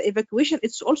if the evacuation,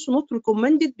 it's also not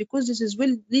recommended, because this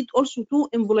will lead also to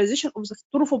embolization of the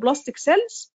trophoblastic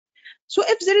cells. So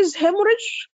if there is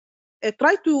hemorrhage,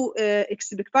 try to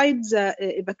expedite the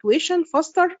evacuation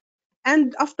faster.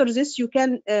 And after this, you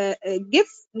can give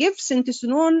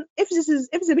syntesinone if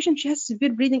the patient, she has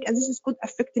severe bleeding and this is could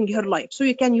affecting her life. So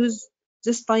you can use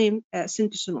this time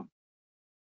syntesinone.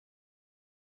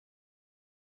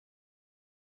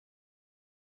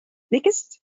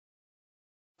 Next.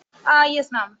 Yes,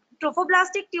 ma'am.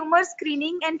 Trophoblastic tumor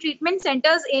screening and treatment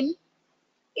centers in,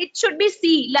 it should be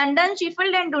C, London,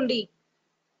 Sheffield, and Dundee.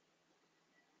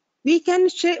 We can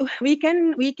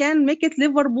make it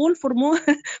Liverpool for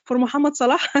for Mohammed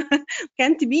Salah.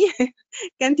 can't be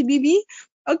B.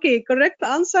 Okay, correct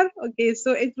answer. Okay,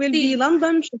 so it will be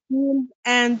London, Sheffield,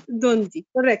 and Dundee.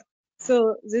 Correct.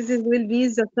 So this will be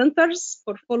the centers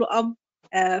for follow-up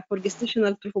for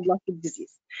gestational trophoblastic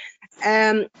disease.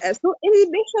 So any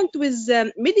patient with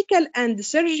medical and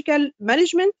surgical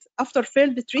management after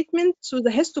failed treatment, so the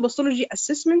histopathology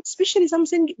assessment, especially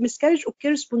something miscarriage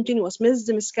occurs spontaneous, missed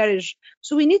miscarriage.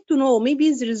 So we need to know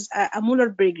maybe there is a molar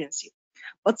pregnancy.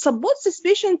 But suppose this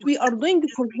patient, we are doing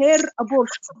for her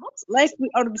abortion, like we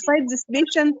are beside this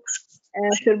patient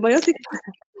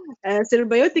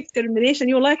symbiotic termination.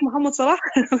 You like Muhammad Salah?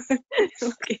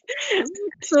 Okay.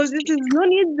 So this is no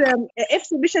need if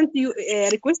the patient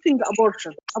requesting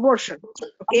abortion.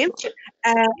 Okay.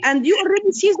 And you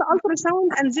already see the ultrasound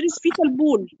and there is fetal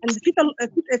pool and the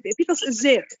fetus is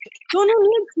there. So no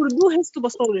need to do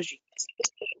histopathology.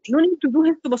 No need to do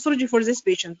histopathology for this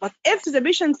patient. But if the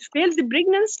patient failed the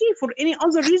pregnancy for any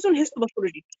other reason,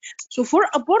 histopathology. So for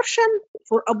abortion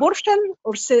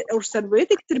or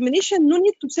cybernetic termination, no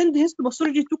need to send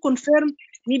histopathology to confirm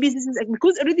maybe this is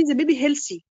because already the baby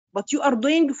healthy. But you are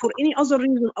doing for any other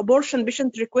reason, abortion,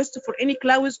 patient request for any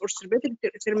clause or cybernetic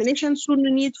termination, so no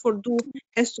need for do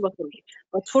histopathology.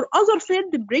 But for other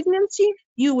failed pregnancy,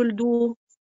 you will do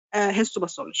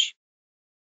histopathology.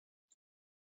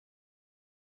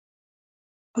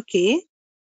 Okay.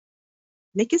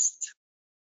 Next.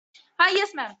 Hi,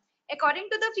 yes, ma'am. According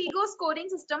to the FIGO scoring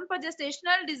system for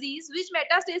gestational disease, which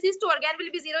metastasis to organ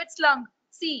will be 0? It's lung.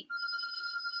 C.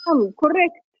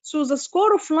 Correct. So the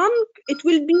score of lung, it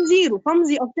will be 0. Some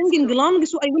they are thinking lung,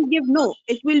 so I will give no.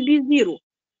 It will be 0.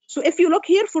 So if you look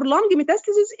here for lung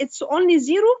metastasis, it's only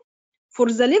 0. For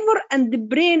the liver and the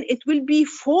brain, it will be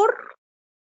 4.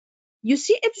 You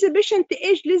see, if the patient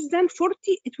age less than 40,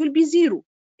 it will be 0.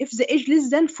 If the age less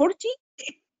than 40,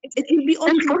 it will be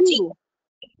also 0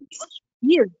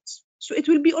 years. So it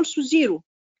will be also 0.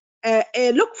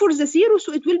 Look for the 0,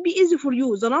 so it will be easy for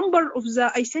you. The number of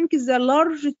the, I think, is the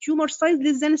large tumor size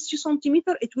less than 3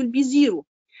 centimeter, it will be 0.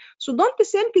 So don't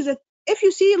think that if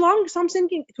you see lung something,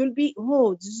 it will be,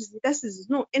 oh, this is metastasis.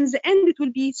 No, in the end, it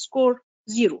will be score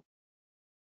 0.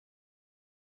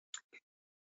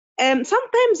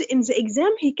 Sometimes in the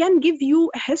exam, he can give you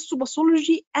a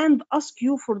histopathology and ask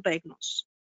you for diagnosis.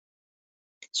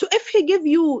 So if he give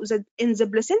you that in the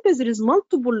placenta there is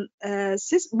multiple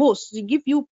both, they give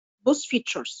you both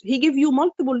features. He give you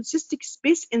multiple cystic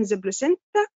space in the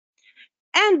placenta,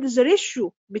 and the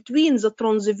ratio between the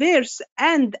transverse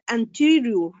and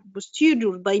anterior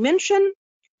posterior dimension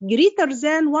greater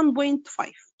than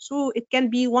 1.5. So it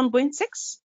can be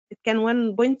 1.6, it can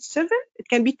 1.7, it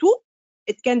can be 2,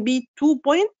 it can be 2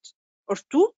 point or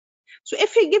 2. So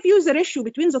if he give you the ratio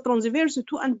between the transverse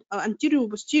to anterior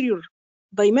posterior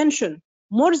dimension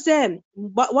more than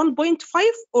 1.5,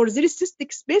 or there is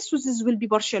cystic space, so this will be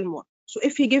partial mode. So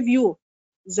if he give you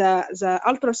the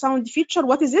ultrasound feature,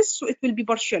 what is this? So it will be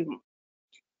partial mode.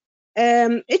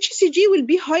 HCG will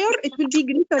be higher, it will be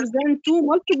greater than 2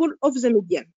 multiple of the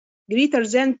median. Greater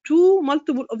than 2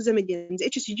 multiple of the median. The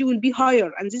HCG will be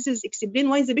higher, and this is explain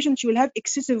why the patient will have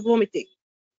excessive vomiting.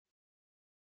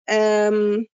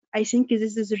 I think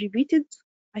this is repeated.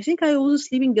 I think I was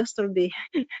sleeping yesterday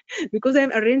because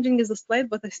I'm arranging the slide,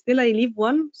 but still I leave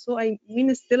one, so I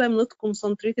mean still I'm not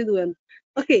concentrated well.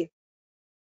 Okay.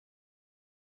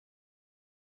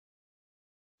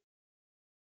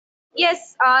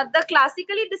 Yes, the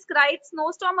classically described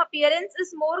snowstorm appearance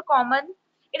is more common.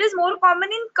 It is more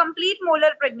common in complete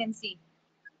molar pregnancy.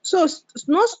 So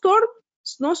snowstorm,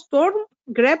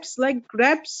 grabs like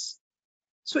grabs.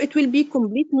 So it will be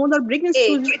complete molar pregnancy.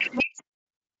 So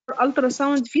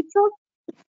ultrasound feature,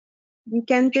 we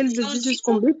can tell that this is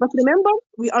complete. But remember,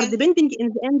 we are depending in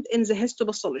the end in the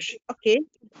histopathology. Okay.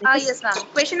 Yes, ma'am.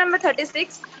 Question number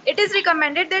 36. It is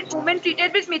recommended that women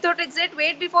treated with methotrexate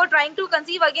wait before trying to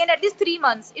conceive again at least 3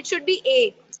 months. It should be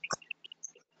A.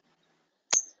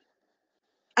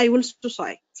 I will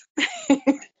suicide. I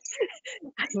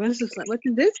will suicide. What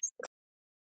is this?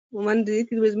 Woman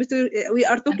treated with we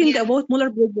are talking about molar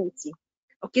pregnancy.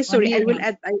 Okay, sorry, I will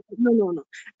add. No.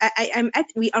 I'm at.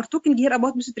 We are talking here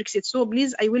about methotrexate. So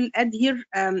please, I will add here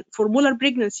for molar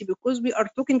pregnancy, because we are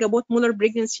talking about molar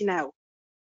pregnancy now.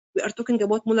 We are talking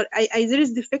about molar. There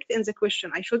is defect in the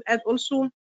question. I should add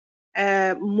also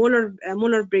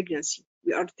molar pregnancy.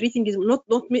 We are treating is not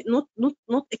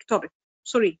ectopic.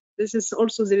 Sorry, this is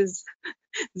also there is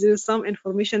some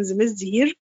information missed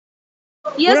here.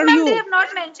 Yes, ma'am. They have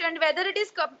not mentioned whether it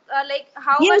is like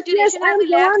how much duration have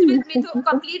elapsed with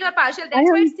complete or partial. That's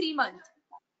why it's 3 months.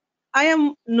 I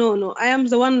am I am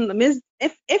the one missed.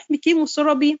 If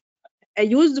chemotherapy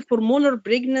used for molar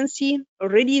pregnancy,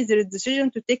 already there is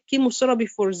decision to take chemotherapy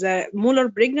for the molar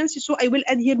pregnancy. So I will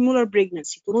add here molar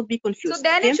pregnancy to not be confused. So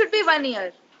then it should be 1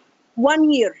 year.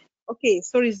 1 year. Okay,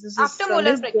 sorry. This after is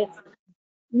molar pregnancy.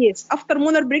 Yes, after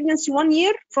molar pregnancy, 1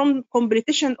 year from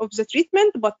completion of the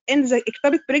treatment, but in the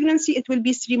ectopic pregnancy, it will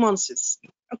be 3 months.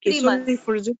 Okay, 3 sorry months.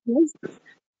 for this.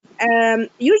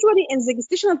 Usually in the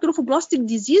gestational trophoblastic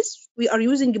disease, we are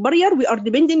using barrier. We are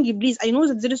depending, please. I know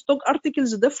that there is talk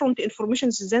articles, different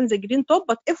information than the green top,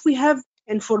 but if we have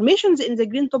informations in the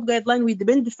green top guideline, we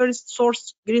depend the first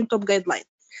source green top guideline.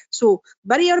 So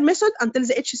barrier method until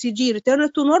the HCG return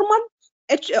to normal.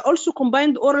 Also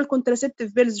combined oral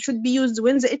contraceptive pills should be used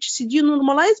when the HCG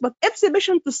normalized, but if the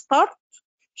patient start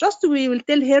Just we will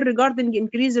tell her regarding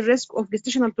increase the risk of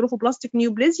gestational trophoblastic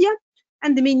neoplasia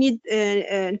and may need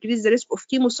increase the risk of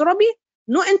chemotherapy.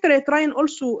 No intrauterine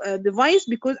also device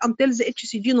because until the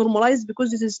HCG normalized,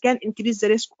 because this can increase the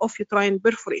risk of uterine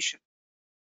perforation.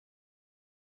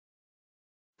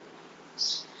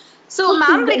 So,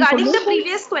 ma'am, regarding the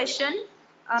previous question,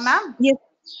 ma'am. Yes.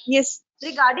 Yes.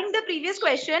 Regarding the previous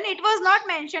question, it was not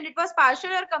mentioned it was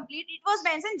partial or complete. It was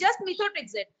mentioned just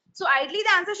methotrexate. So ideally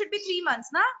the answer should be 3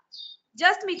 months, na?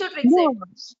 Just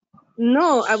methotrexate.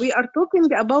 No, we are talking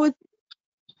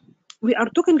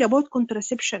about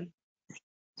contraception.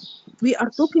 We are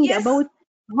talking Yes. about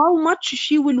how much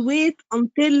she will wait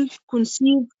until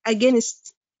conceive again.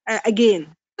 So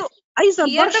Either here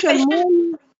the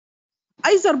partial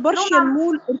question,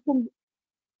 mole or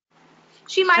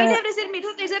she might have received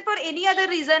methotrexate for any other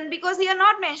reason, because here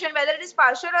not mentioned whether it is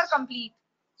partial or complete.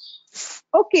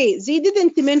 okay, they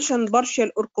didn't mention partial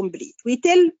or complete. We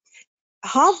tell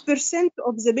 0.5%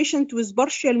 of the patient with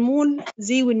partial mole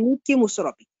they will need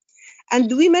chemotherapy,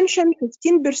 and we mentioned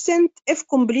 15% if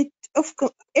complete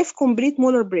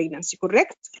molar pregnancy,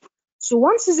 correct? So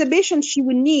once the patient she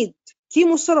will need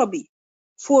chemotherapy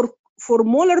for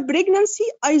molar pregnancy,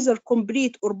 either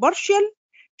complete or partial,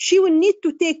 she will need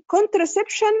to take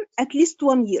contraception at least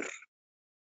 1 year.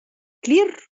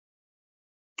 Clear?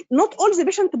 Not all the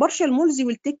patient partial moles they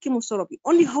will take chemotherapy,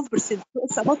 only 0.5%. So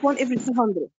it's about 1 every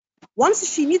 200.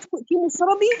 Once she needs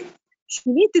chemotherapy, she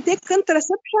needs to take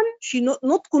contraception. She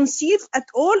not conceive at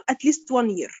all at least 1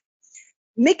 year.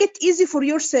 Make it easy for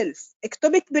yourself.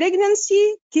 Ectopic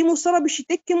pregnancy, chemotherapy, she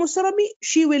take chemotherapy,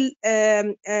 she will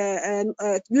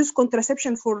use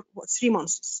contraception for 3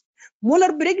 months.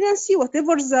 Molar pregnancy,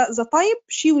 whatever the type,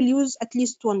 she will use at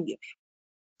least 1 year.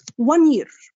 1 year,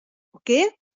 okay?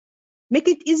 Make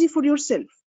it easy for yourself.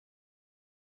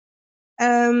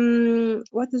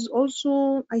 What is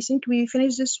also, I think we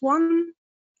finished this one.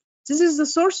 This is the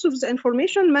source of the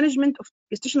information, management of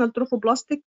gestational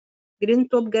trophoblastic green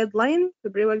top guideline,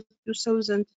 February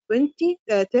 2020,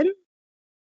 10.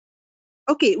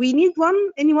 Okay, we need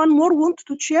one. Anyone more want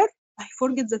to share? I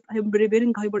forget that I am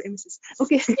preparing hyperemesis.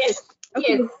 Okay. Yes.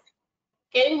 Okay. Yes.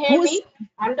 Can you hear me?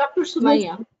 I'm Dr.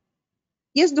 Sumaya.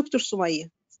 Yes, Dr.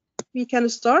 Sumaya. We can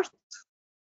start.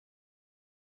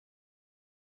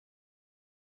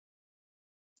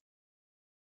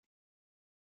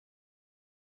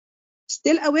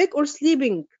 Still awake or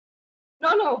sleeping?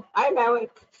 No, I'm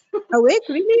awake. Awake,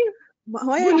 really?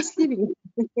 Why are you sleeping?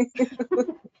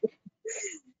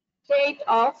 State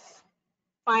of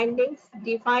findings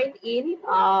defined in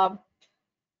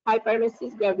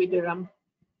hyperemesis gravidarum.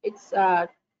 It's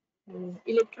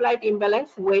electrolyte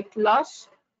imbalance, weight loss,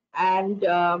 and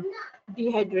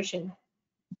dehydration.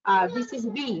 This is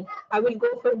B. I will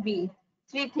go for B.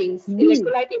 3 things: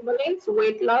 electrolyte imbalance,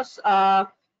 weight loss 5%,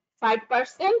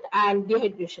 and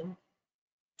dehydration.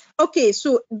 Okay,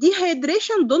 so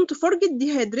dehydration, don't forget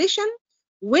dehydration,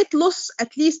 weight loss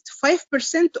at least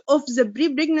 5% of the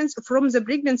pre-pregnancy from the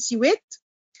pregnancy weight,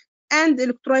 and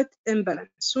electrolyte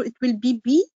imbalance. So it will be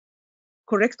B,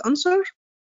 correct answer.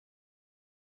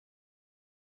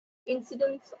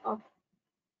 Incidence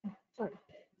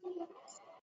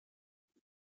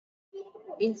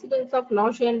of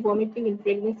nausea and vomiting in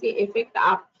pregnancy affect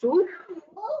up to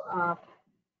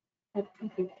it's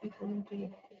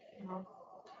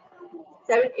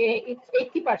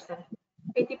 80%.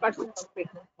 80% of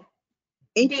pregnancy.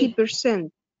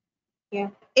 80%. Yeah.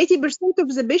 80%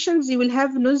 of the patients they will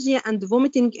have nausea and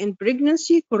vomiting in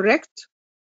pregnancy, correct?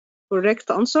 Correct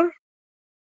answer.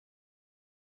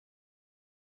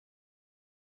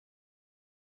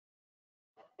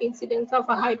 Incidence of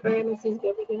a hyperemesis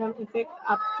gravidarum effect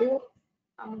up to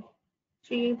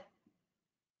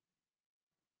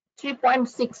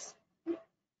 3.6.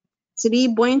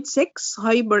 3.6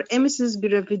 hyperemesis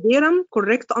gravidarum,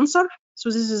 correct answer. So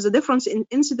this is the difference in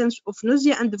incidence of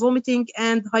nausea and vomiting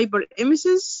and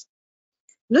hyperemesis.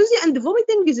 Nausea and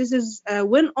vomiting, this is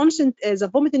when onset the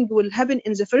vomiting will happen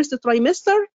in the first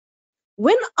trimester,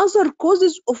 when other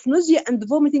causes of nausea and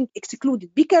vomiting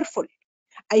excluded. Be careful.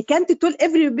 I can't tell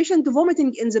every patient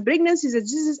vomiting in the pregnancy that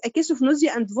this is a case of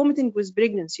nausea and vomiting with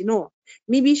pregnancy. No,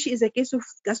 maybe she is a case of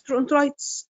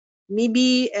gastroenteritis,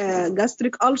 maybe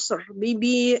gastric ulcer,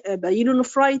 maybe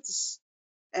pyelonephritis,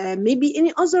 maybe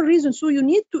any other reason. So you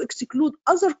need to exclude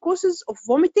other causes of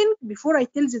vomiting before I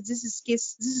tell that this is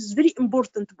case. This is very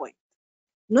important point.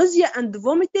 Nausea and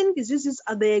vomiting, this is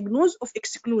a diagnosis of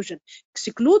exclusion.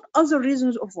 Exclude other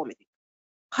reasons of vomiting.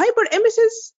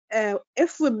 Hyperemesis,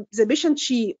 if the patient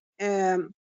she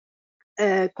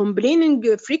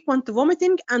complaining frequent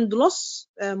vomiting and loss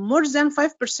more than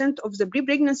 5% of the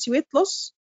pre-pregnancy weight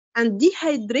loss, and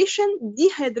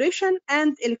dehydration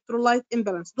and electrolyte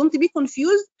imbalance. Don't be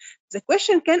confused. The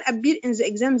question can appear in the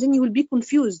exam, then you will be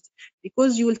confused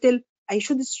because you will tell, I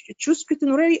should choose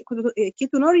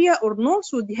ketonuria or no.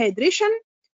 So dehydration,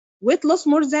 weight loss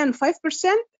more than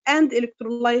 5%, and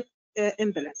electrolyte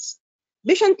imbalance.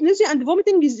 Patient nausea and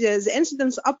vomiting is the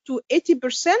incidence up to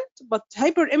 80%, but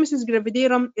hyperemesis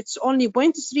gravidarum, it's only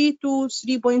 0.3 to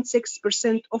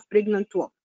 3.6% of pregnant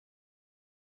women.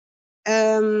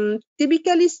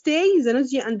 Typically stay the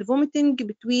nausea and vomiting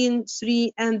between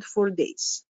 3 and 4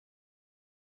 days.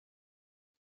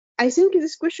 I think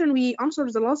this question we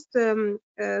answered the last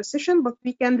session, but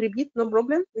we can repeat, no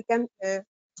problem.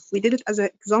 We did it as an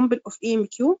example of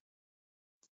EMQ.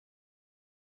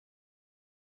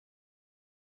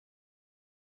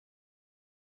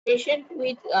 Patient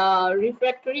with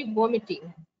refractory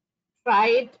vomiting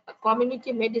tried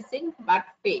community medicine but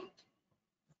failed.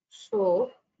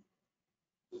 So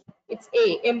it's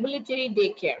A, ambulatory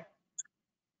daycare.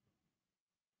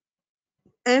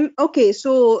 Okay,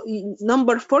 so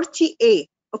number 40A.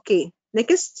 Okay,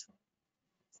 next.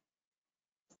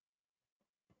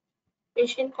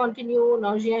 Patient continue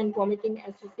nausea and vomiting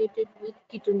associated with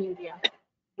ketonuria.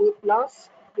 Weight loss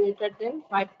greater than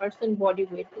 5% body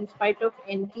weight in spite of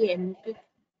anti-emetic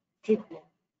treatment.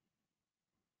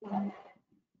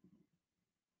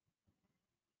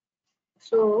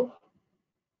 So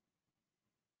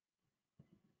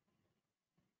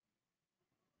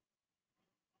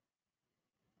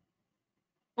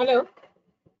hello.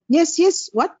 Yes.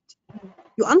 What?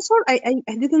 You answer? I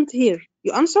didn't hear.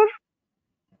 You answer?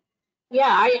 Yeah,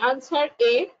 I answered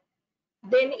A.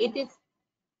 Then it is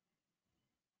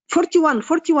 41.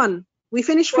 We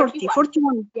finished 40.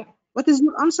 41. Yeah. What is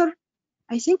your answer?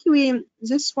 I think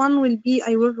this one will be,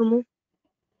 I will remove.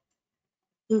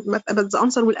 But the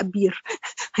answer will appear.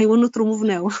 I will not remove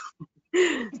now.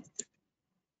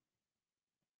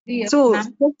 So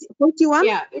 41.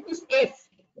 Yeah, it is F.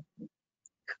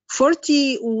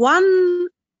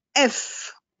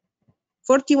 41F.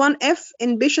 41F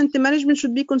in patient management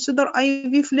should be considered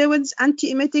IV fluids,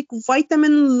 antiemetic,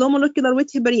 vitamin, low molecular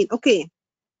weight heparin. Okay.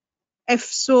 F.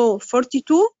 So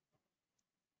 42.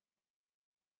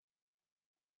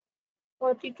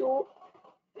 42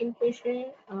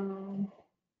 inpatient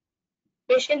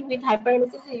patient with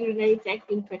hyperemesis urinary tract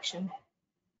infection.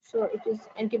 So it is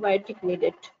antibiotic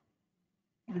needed.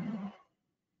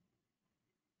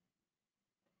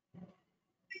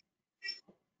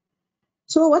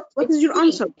 So what is your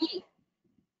answer? B.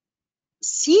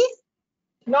 C?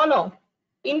 No.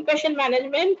 Inpatient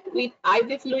management with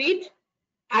IV fluid,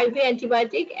 IV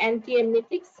antibiotic,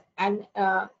 antiemetics, and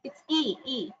it's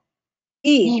E.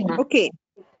 Okay.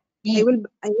 I will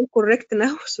correct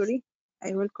now. Sorry.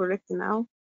 I will correct now.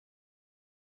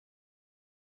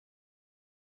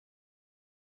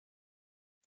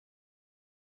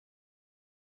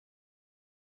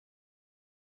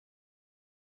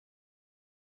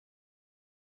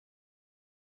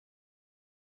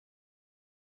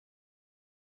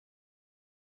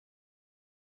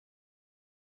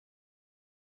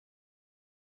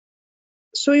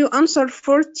 So you answer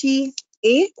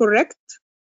 40A, correct?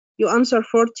 You answer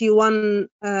 41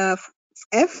 F,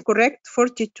 correct?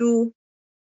 42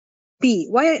 B.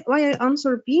 Why I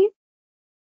answer B?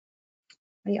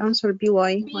 I answer B.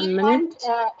 Why? B 1 minute. and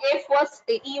F was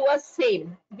E was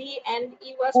same. B and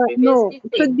E was No, previously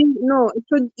it should same. be it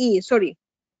should E. Sorry,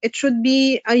 it should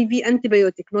be IV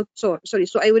antibiotic, not sorry.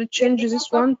 So I will change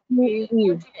this one to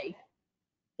E.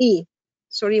 E.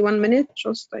 Sorry, 1 minute.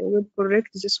 Just I will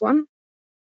correct this one.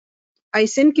 I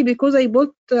think because I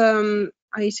put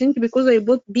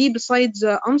B besides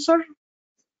the answer.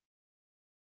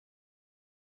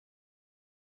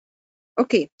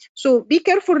 Okay, so be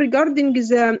careful regarding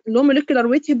the low molecular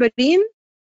weight heparin.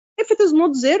 If it is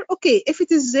not there, okay. If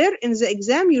it is there in the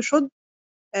exam, you should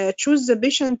choose the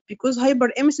patient because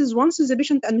hyperemesis once the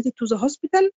patient admitted to the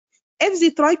hospital. If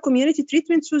they try community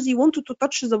treatment, so they wanted to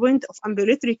touch the point of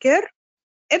ambulatory care.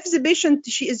 If the patient,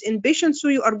 she is inpatient, so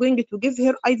you are going to give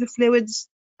her IV fluids,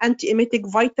 antiemetic,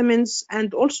 vitamins,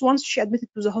 and also once she admitted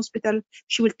to the hospital,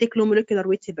 she will take low molecular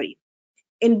weight heparin.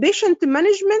 In patient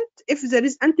management, if there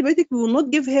is antibiotic, we will not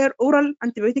give her oral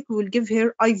antibiotic, we will give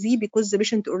her IV because the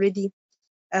patient already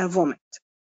vomit.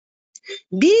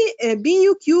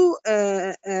 BUQ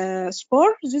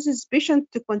score, this is patient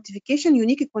quantification,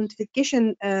 unique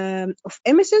quantification of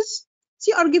emesis.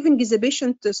 They are giving the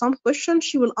patient some questions.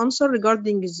 She will answer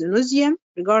regarding the nausea,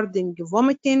 regarding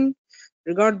vomiting,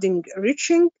 regarding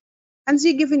retching, and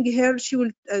they giving her, she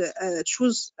will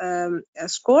choose a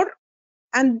score.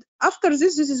 And after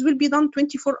this will be done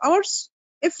 24 hours.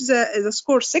 If the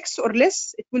score 6 or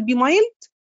less, it will be mild.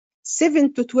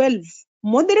 7 to 12,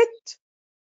 moderate.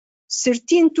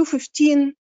 13 to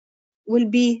 15 will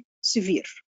be severe.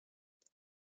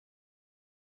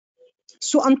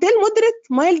 So until moderate,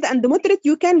 mild, and moderate,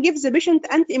 you can give the patient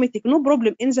antiemetic, no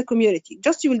problem in the community.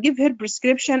 Just you will give her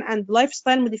prescription and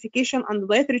lifestyle modification and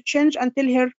dietary change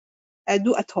until her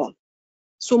do at home.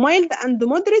 So mild and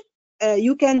moderate,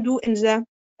 you can do in the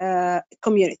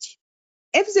community.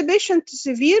 If the patient is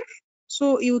severe,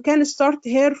 so you can start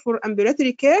her for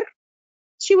ambulatory care.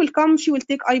 She will come, she will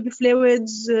take IV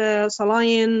fluids,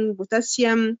 saline,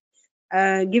 potassium,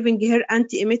 giving her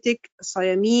antiemetic,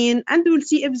 thiamine, and we will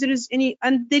see if there is any,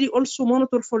 and they also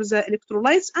monitor for the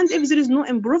electrolytes, and if there is no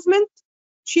improvement,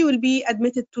 she will be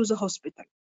admitted to the hospital.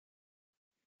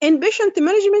 In patient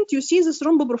management, you see this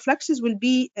thromboprophylaxis will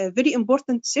be a very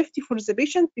important safety for the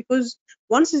patient, because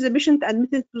once the patient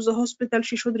admitted to the hospital,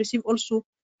 she should receive also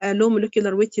a low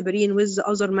molecular weight heparin with the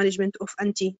other management of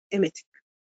antiemetic.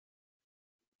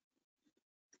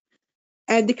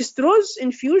 Dextrose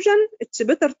infusion, it's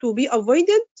better to be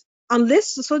avoided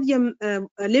unless the sodium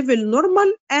level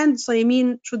normal, and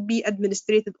thiamine should be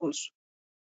administered also.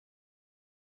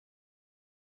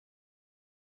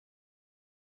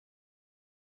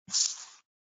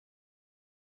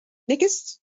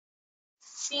 Next.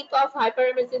 Peak of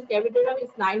hyperemesis gravidarum is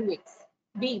 9 weeks.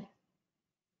 B.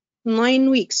 9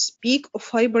 weeks. Peak of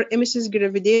hyperemesis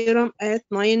gravidarum at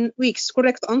 9 weeks.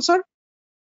 Correct answer.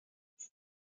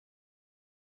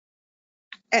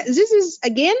 This is,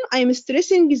 again, I am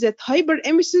stressing that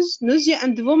hyperemesis, nausea,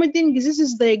 and vomiting, this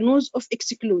is diagnosis of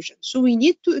exclusion. So we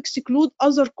need to exclude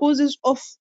other causes of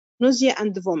nausea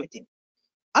and vomiting.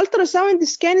 Ultrasound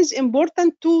scan is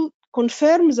important to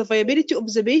confirm the viability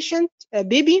of the patient,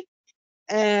 baby,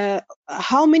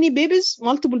 how many babies,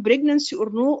 multiple pregnancy or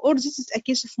no, or this is a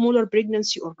case of molar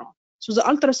pregnancy or no. So the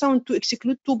ultrasound to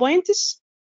exclude 2 points,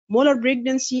 molar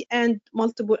pregnancy and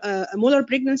multiple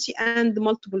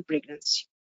pregnancy.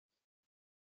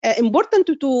 Important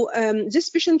to this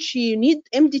patient, she need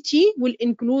MDT, will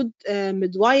include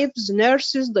midwives,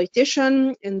 nurses,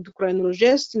 dietitian,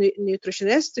 endocrinologist,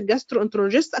 nutritionist,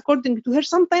 gastroenterologist. According to her,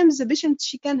 sometimes the patient,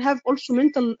 she can have also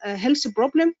mental health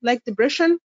problem like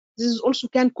depression. This also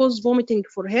can cause vomiting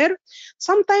for her.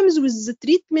 Sometimes with the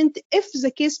treatment, if the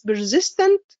case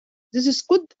persistent, this is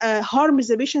could harm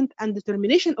the patient, and the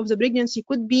termination of the pregnancy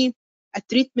could be a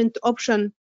treatment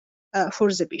option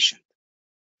for the patient.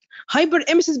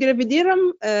 Hyperemesis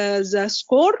gravidarum, the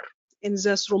score in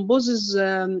the thrombosis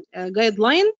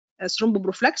guideline,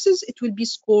 thromboprophylaxis, it will be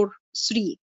score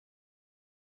 3.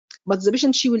 But the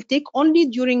patient, she will take only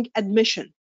during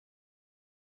admission.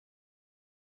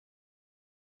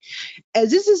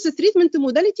 This is the treatment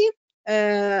modality,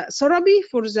 therapy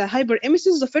for the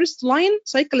hyperemesis. The first line,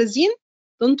 cyclazine.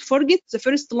 Don't forget the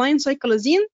first line,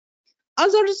 cyclazine.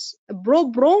 Others,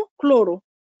 chloro.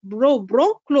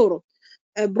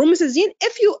 Bromazine.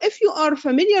 If you are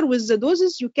familiar with the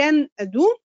doses, you can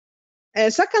do.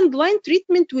 Second line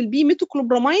treatment will be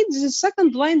metoclopramide. This is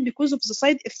second line because of the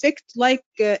side effect like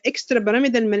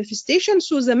extrapyramidal manifestation.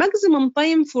 So the maximum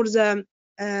time for the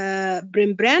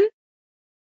Brembran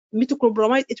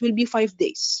metoclopramide, it will be 5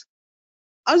 days.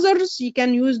 Others, you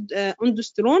can use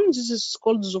ondansetron. This is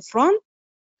called Zofran.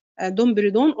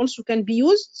 Domperidone also can be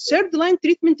used. Third line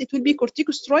treatment, it will be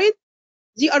corticosteroid.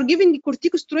 They are giving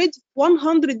corticosteroid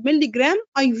 100 milligram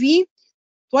IV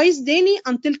twice daily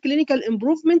until clinical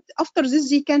improvement. After this,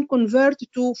 they can convert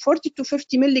to 40 to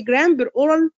 50 milligram per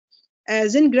oral.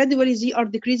 Then gradually they are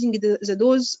decreasing the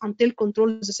dose until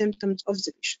control the symptoms of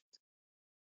the patient.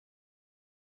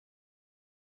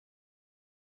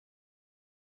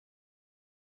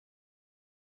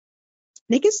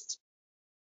 Next.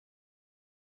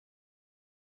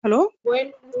 Hello?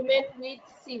 When women with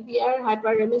severe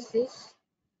hyperemesis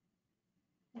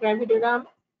gravidarum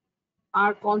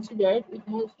are considered, it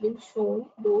has been shown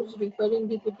those requiring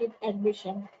repeated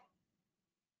admission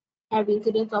have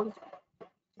incidence of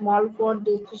small for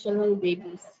gestational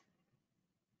babies.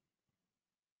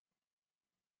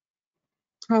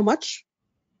 How much?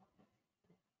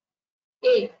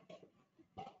 A.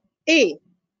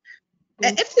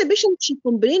 If the patient, she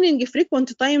complaining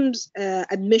frequent times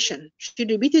admission, she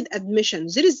repeated admission,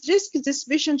 there is risk this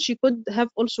patient, she could have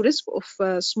also risk of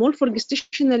small for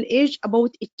gestational age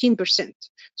about 18%.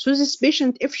 So this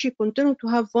patient, if she continue to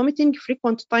have vomiting,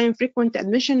 frequent time, frequent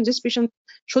admission, this patient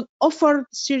should offer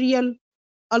serial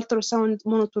ultrasound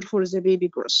monitor for the baby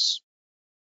growth.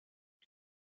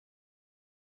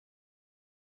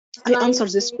 I answer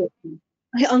this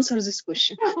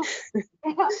question.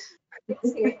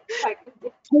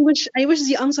 I wish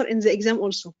the answer in the exam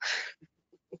also.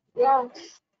 Yeah.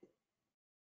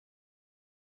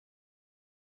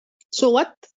 So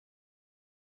what?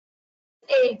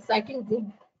 A,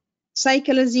 cyclizine.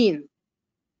 Cyclizine.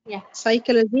 Yeah.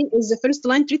 Cyclizine is the first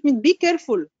line treatment. Be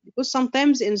careful, because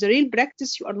sometimes in the real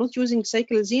practice you are not using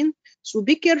cyclizine. So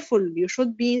be careful. You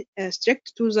should be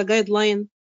strict to the guideline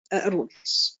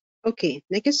rules. Okay,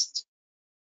 next.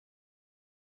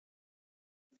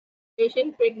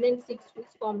 Patient pregnant 6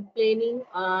 weeks complaining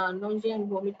nausea and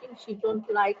vomiting. She don't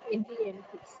like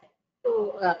anti-emetics.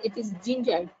 So it is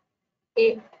ginger.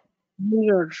 A.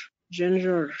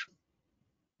 Ginger.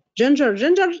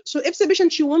 So if the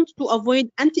patient she wants to avoid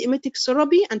antiemetic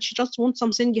therapy and she just wants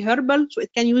something herbal, so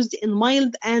it can use in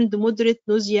mild and moderate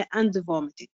nausea and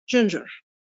vomiting. Ginger.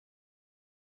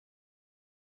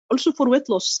 Also for weight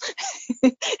loss.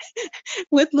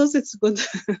 Weight loss, it's good.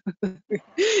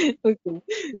 Okay.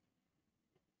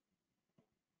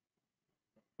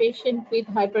 Patient with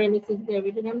hyperemesis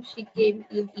gravidanum. She came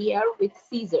in ER with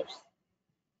seizures.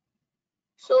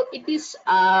 So it is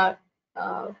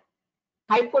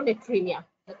hyponatremia.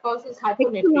 The cause is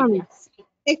hyponatremia.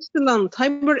 Excellent.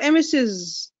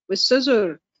 Hyperemesis with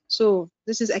seizure. So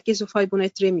this is a case of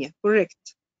hyponatremia.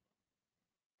 Correct.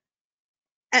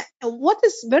 What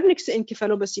is vernix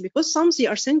encephalopathy? Because some they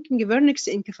are thinking vernix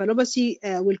encephalopathy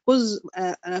will cause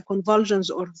convulsions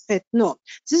or fit. No,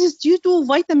 this is due to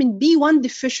vitamin B1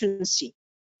 deficiency.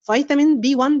 Vitamin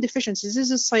B1 deficiency.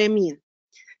 This is thiamine,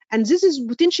 and this is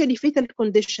potentially fatal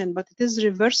condition, but it is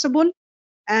reversible.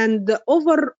 And the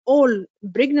overall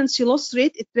pregnancy loss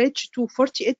rate, it reached to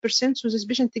 48%. So this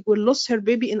patient will lose her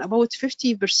baby in about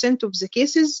 50% of the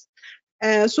cases.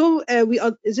 We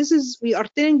are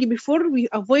telling you before, we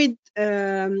avoid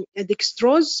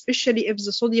dextrose, especially if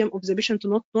the sodium of the patient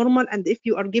not normal, and if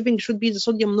you are giving, should be the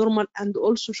sodium normal, and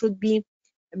also should be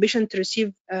a patient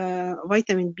receive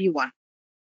vitamin B1.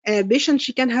 Patient,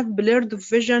 she can have blurred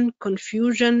vision,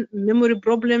 confusion, memory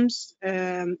problems,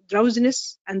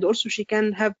 drowsiness, and also she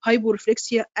can have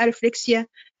hyporeflexia, areflexia,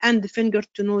 and finger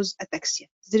to nose ataxia.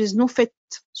 There is no fit,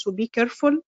 so be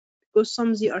careful, because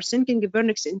some they are thinking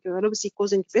vernix encephalopathy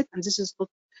causing fit, and this is not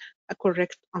a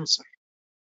correct answer.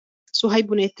 So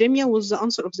hyponatremia was the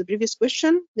answer of the previous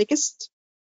question. Next.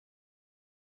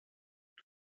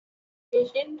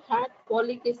 Patient had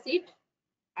folic acid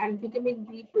and vitamin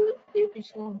B12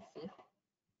 deficiency.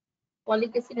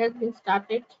 Folic acid has been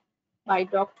started by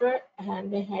doctor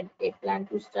and they had a plan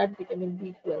to start vitamin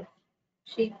B12.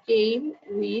 She came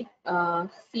with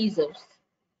seizures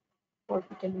for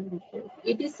vitamin B12.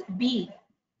 It is B.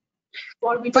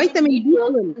 For vitamin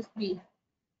B12 is B.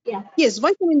 Yeah. Yes,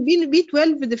 vitamin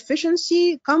B12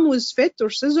 deficiency come with fit or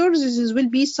seizures. This will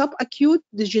be subacute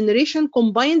degeneration,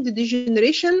 combined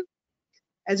degeneration.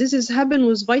 As this is happen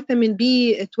with vitamin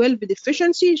B12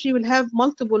 deficiency, she will have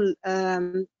multiple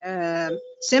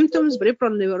symptoms: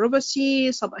 peripheral neuropathy,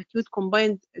 subacute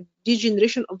combined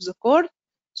degeneration of the cord.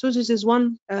 So this is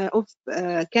one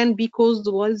can be caused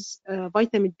with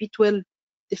vitamin B12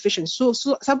 deficiency. So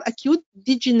subacute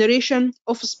degeneration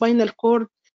of spinal cord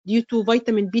due to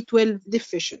vitamin B12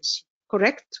 deficiency.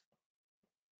 Correct?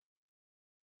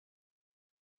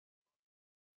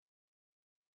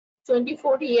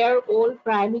 24-year-old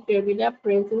primary gravidia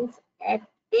presents at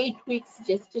 8 weeks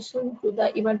gestation to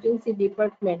the emergency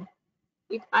department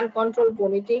with uncontrolled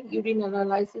vomiting, urine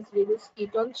analysis reveals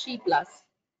ketone C+.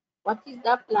 What is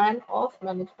the plan of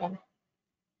management?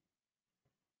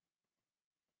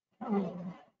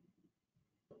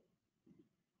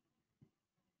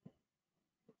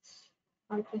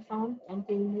 Ultrasound,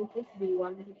 anti-emetic,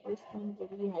 B1 replacement,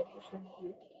 dehydration,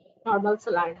 normal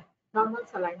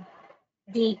saline.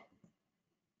 D.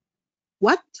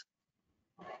 What?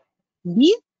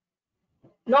 D?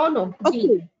 No,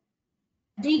 Okay.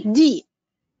 D. D.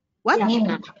 What?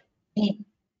 Yeah. D.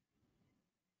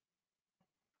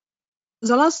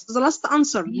 The last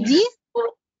answer. D?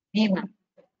 D, ma'am.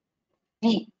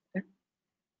 D.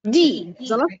 D.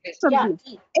 The last answer. Yeah, D.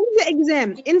 D.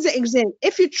 In the exam,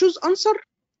 if you choose answer,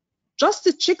 just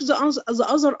check the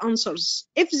other answers.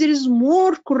 If there is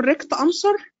more correct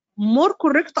answer,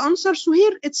 so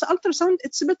here it's ultrasound,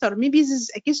 it's better. Maybe this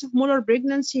is a case of molar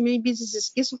pregnancy, maybe this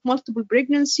is a case of multiple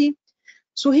pregnancy.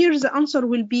 So here the answer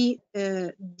will be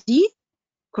D,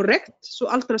 correct. So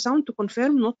ultrasound to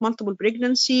confirm not multiple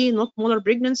pregnancy, not molar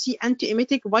pregnancy,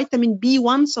 antiemetic, vitamin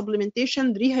B1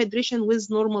 supplementation, rehydration with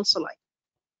normal saline.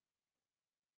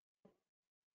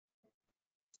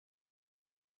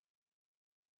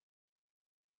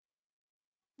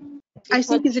 I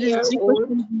think there is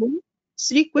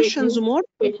three questions more.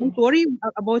 Don't worry, we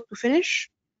are about to finish.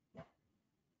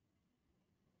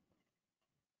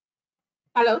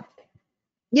 Hello.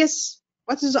 Yes.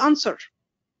 What is the answer?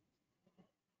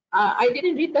 I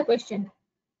didn't read the question.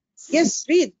 Yes,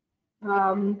 read.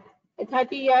 A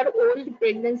 30-year-old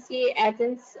pregnancy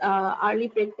attends early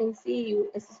pregnancy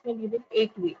assessment within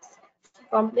 8 weeks. She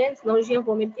complains nausea,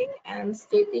 vomiting, and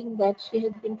stating that she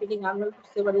has been feeling unwell for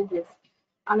several days,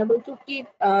 unable to keep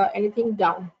anything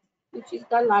down, which is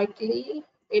the likely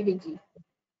ABG.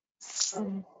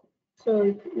 So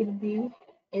it will be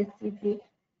SCG.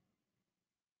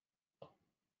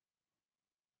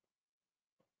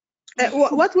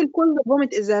 What will cause the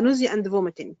vomit is the nausea and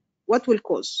vomiting. What will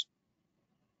cause?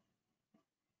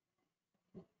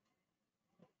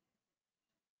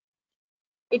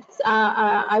 It's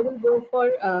I will go for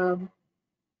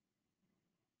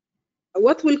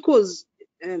What will cause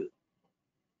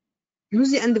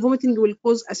nausea and vomiting will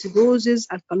cause acidosis,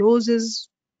 alkalosis.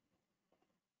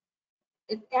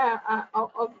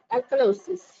 of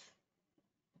alkalosis.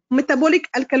 Metabolic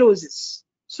alkalosis.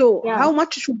 So Yeah. how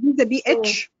much should be the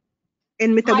pH in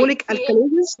High metabolic pH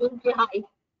alkalosis? will be high.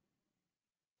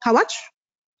 How much?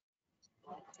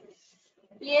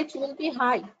 pH will be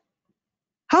high.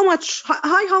 How much?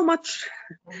 High how much?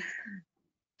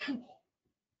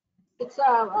 It's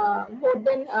more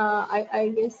than I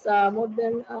guess more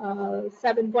than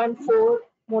 7.4,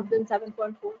 more than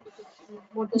 7.4, which is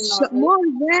more than So normal. more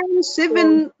than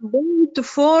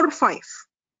 7.45.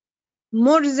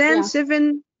 More than Yeah.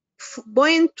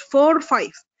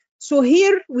 7.45. So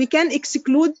here we can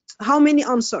exclude how many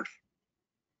answers?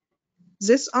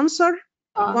 This answer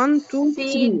 1, 2, C,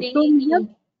 3. D, So E.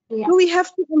 Yeah. we have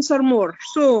to answer more.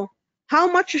 So how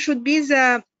much should be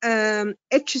the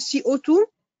HCO2?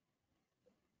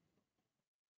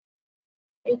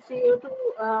 HCO2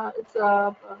 it's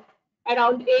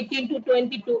around 18 to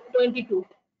 22,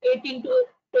 18 to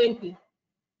 20.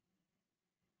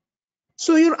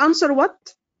 So your answer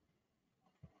what?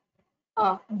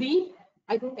 B.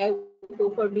 I think I will go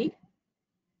for B.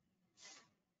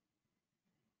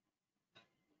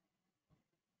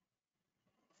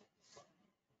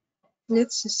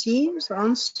 Let's see the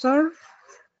answer.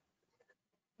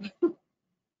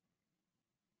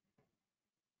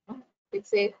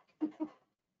 It's a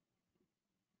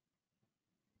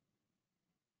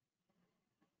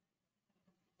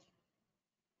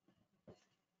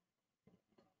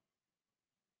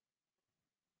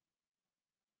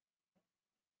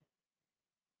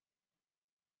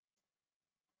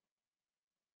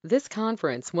This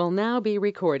conference will now be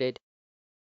recorded.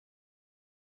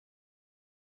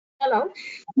 hello.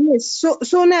 Yes.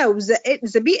 So now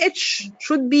the pH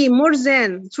should be more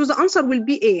than. So the answer will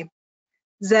be A.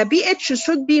 The pH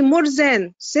should be more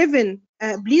than 7.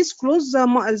 Please close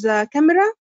the camera.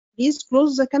 Please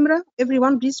close the camera.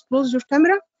 Everyone, please close your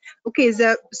camera. Okay,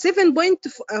 the 7 point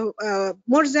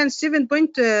more than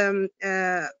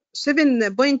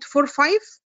 7.45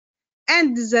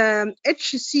 and the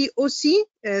HCOC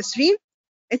 3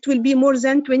 it will be more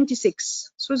than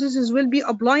 26. So this is will be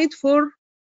applied for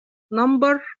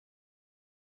number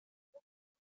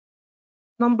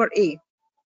A.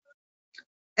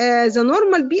 The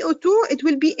normal BO2 it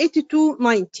will be 80 to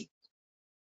 90.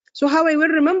 So how I will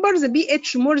remember the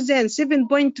pH more than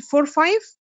 7.45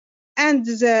 and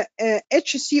the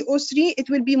HCO3 it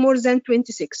will be more than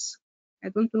 26. I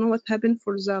don't know what happened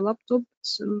for the laptop.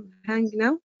 It's hang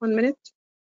now. 1 minute.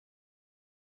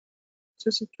 So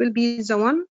it will be the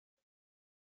one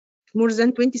more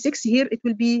than 26. Here it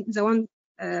will be the one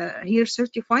here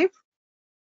 35.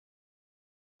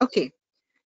 Okay.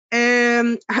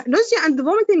 Nausea and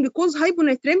vomiting cause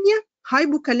hyponatremia,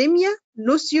 hypokalemia,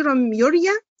 low serum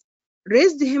urea,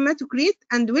 raised hematocrit,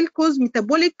 and will cause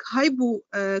metabolic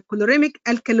hypochloremic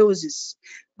alkalosis.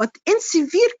 But in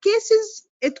severe cases,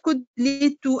 it could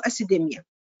lead to acidemia.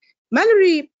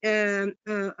 Mallory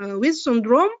with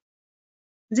syndrome,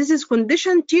 this is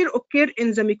condition tear occur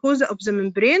in the mucosa of the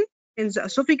membrane in the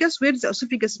esophagus where the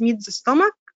esophagus meets the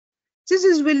stomach. This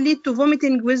is will lead to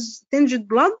vomiting with tinged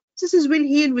blood. This is will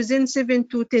heal within 7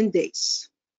 to 10 days.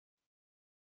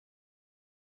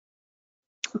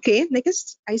 Okay,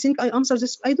 next. I think I answer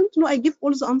this. I don't know. I give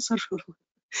all the answer.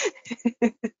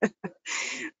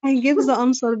 I give the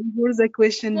answer before the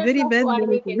question. Very bad.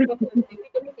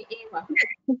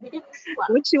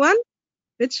 Which one?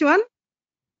 Which one?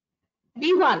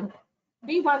 B1.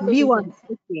 B1. B1.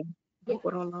 Okay.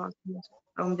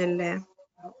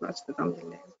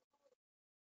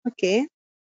 Okay.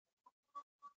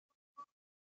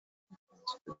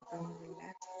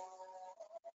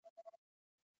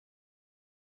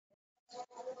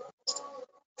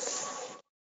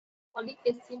 Folic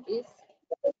acid is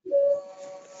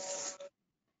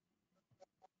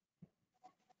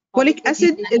Folic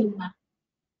acid is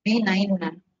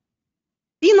B9.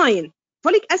 B9.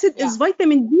 Folic acid is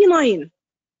vitamin B9.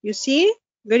 You see,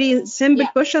 very simple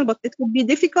question, but it could be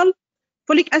difficult.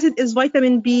 Folic acid is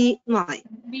vitamin B9.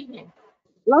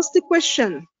 Last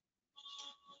question.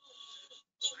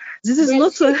 This is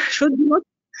not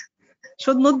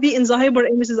should not be in the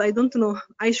hyperemesis. I don't know.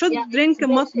 I should drink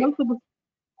multiple.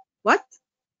 What?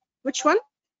 Which one?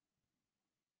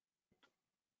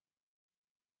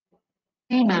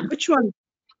 C, ma'am. Which one?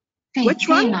 C, Which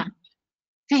C, one? ma'am.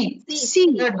 C.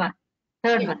 C. Third one.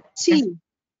 Third one. C.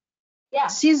 Yeah.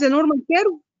 C is the normal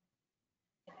curve.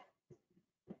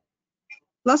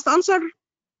 Last answer.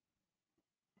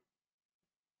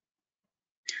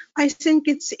 I think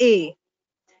it's A.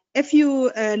 If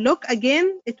you look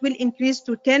again, it will increase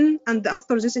to 10, and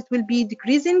after this it will be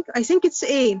decreasing. I think it's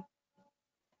A.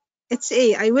 It's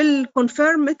A. I will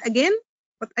confirm it again,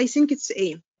 but I think it's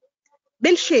A.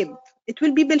 Bell shape. It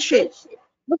will be bell shape.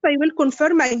 But I will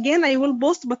confirm again. I will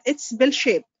post, but it's bell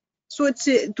shape. So it's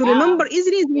to remember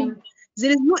easily.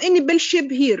 There is no any bell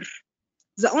shape here.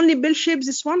 The only bell shape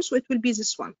this one, so it will be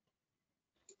this one.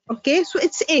 Okay, so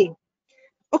it's A.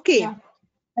 Okay.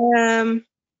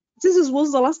 This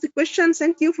was the last question.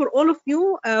 Thank you for all of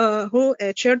you who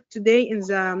shared today in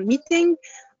the meeting.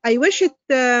 I wish it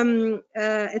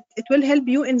will help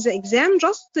you in the exam.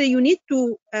 Just you need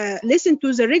to listen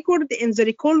to the record in the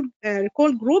recall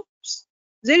groups.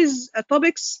 There is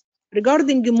topics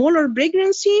regarding molar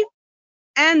pregnancy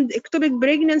and ectopic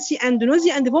pregnancy and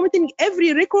nausea and vomiting.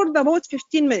 Every record about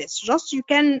 15 minutes. Just you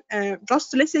can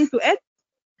just listen to it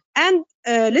and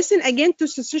listen again to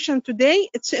the session today.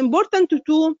 It's important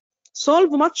to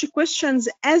solve much questions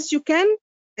as you can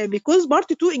because part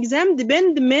 2 exam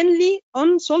depend mainly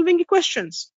on solving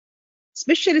questions.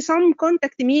 Especially some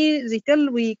contact me, they tell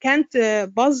we can't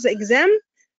pass the exam.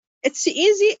 It's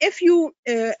easy if you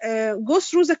go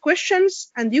through the questions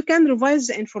and you can revise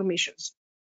the informations.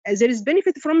 There is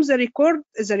benefit from the recall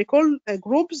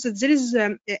groups. There is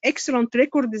excellent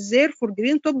record there for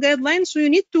green top guidelines. So you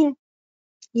need to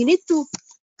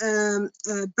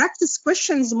practice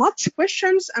much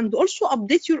questions, and also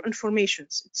update your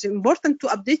informations. It's important to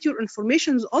update your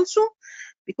informations also,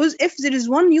 because if there is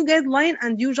one new guideline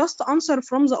and you just answer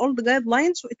from the old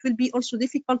guideline, so it will be also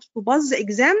difficult to pass the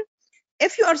exam.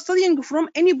 If you are studying from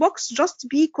any box, just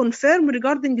be confirmed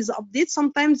regarding the update.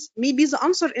 Sometimes maybe the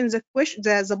answer in the question,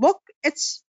 the book,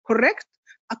 it's correct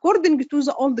according to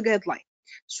the old guideline.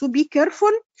 So be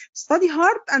careful, study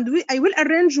hard, and I will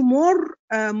arrange more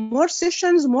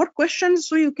sessions, more questions,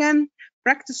 so you can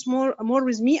practice more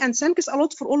with me. And thanks a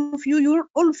lot for all of you. Your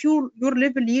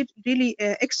level really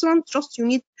excellent. Just you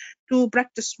need to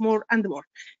practice more and more.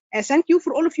 Thank you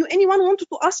for all of you. Anyone wanted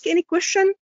to ask any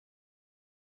question?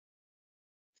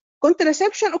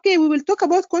 Contraception, okay, we will talk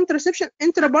about contraception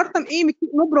intrapartum.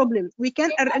 No problem.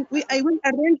 I will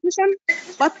arrange this one,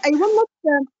 but I will not.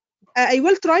 I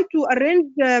will try to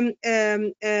arrange. I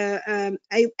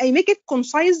make it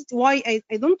concise. Why I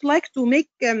don't like to make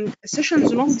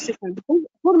sessions long sessions, because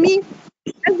for me,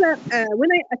 as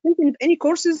when I attend any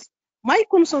courses, my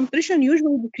concentration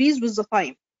usually decrease with the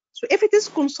time. So if it is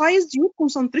concise, your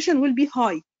concentration will be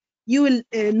high. You will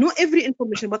know every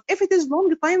information. But if it is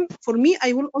long time, for me,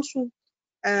 I will also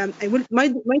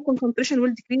my concentration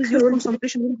will decrease. Your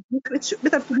concentration will decrease. It's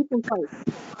better to be concise.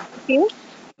 Okay.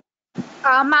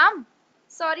 Ma'am,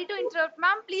 sorry to interrupt.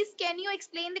 Ma'am, please can you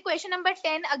explain the question number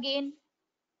 10 again?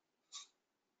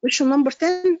 Question number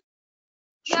 10.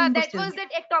 Yeah, that was that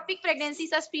ectopic pregnancy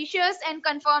suspicious and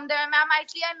confirmed that. Ma'am,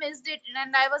 actually I missed it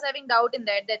and I was having doubt in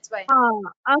that. That's why.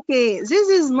 Okay. This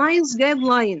is nice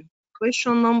guideline.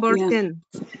 Question number 10.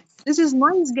 This is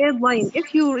nice guideline.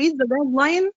 If you read the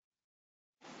guideline,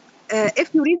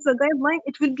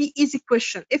 it will be easy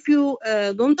question. If you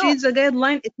don't read the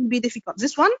guideline, it will be difficult.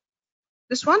 This one?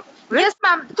 This one? Right? Yes,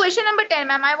 ma'am. Question number 10,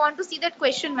 ma'am. I want to see that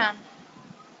question, ma'am.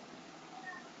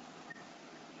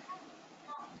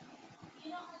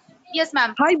 Yes,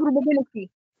 ma'am. High probability.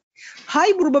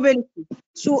 High probability.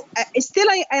 So still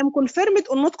I am confirmed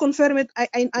or not confirmed?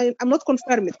 I'm not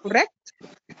confirmed, correct?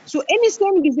 So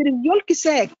anything there is yolk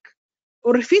sac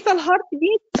or fetal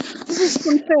heartbeat, this is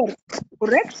confirmed,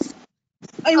 correct?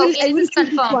 I will choose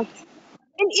this one.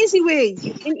 In easy way,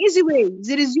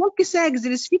 there is yolk sac,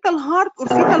 there is fetal heart or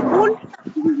fetal ball,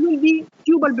 this will be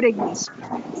tubal pregnancy.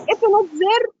 If not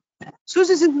there, so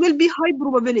this will be high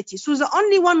probability. So the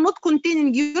only one not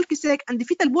containing yolk sac and the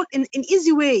fetal ball in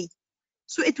easy way,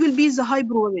 so it will be the high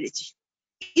probability.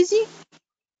 Easy?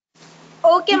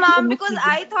 Okay, If you are ma'am, not because using.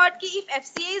 I thought ki if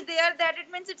FCA is there, that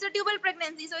it means it's a tubal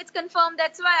pregnancy, so it's confirmed.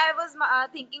 That's why I was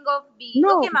thinking of B.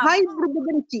 No, Okay, ma'am. high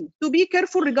probability. To be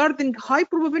careful regarding high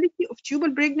probability of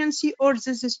tubal pregnancy or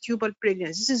this is tubal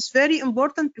pregnancy. This is very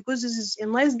important because this is a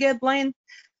nice guideline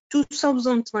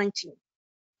 2019.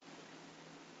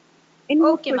 Any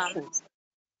more Okay, ma'am. questions?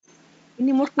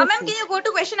 Any more Ma'am, questions? can you go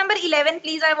to question number 11,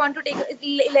 please? I want to take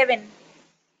 11.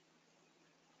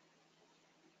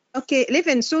 Okay,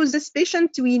 11. So this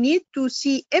patient, we need to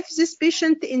see if this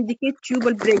patient indicates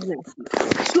tubal pregnancy.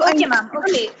 So Okay, ma'am.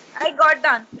 Okay, I got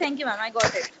done. Thank you, ma'am. I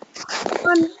got it.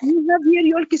 you have here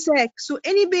yolk sac. So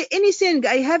anything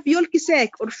I have yolk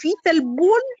sac or fetal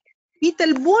bone,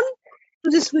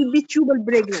 so this will be tubal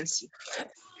pregnancy.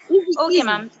 Easy, Okay, easy.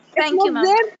 ma'am. If Thank you, not ma'am.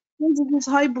 there, then this is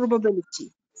high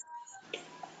probability.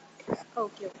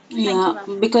 Okay. Thank you, Yeah,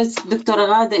 ma'am. because Dr.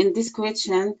 Agada, in this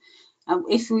question,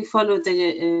 if we follow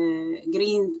the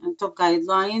green top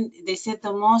guideline, they said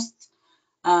the most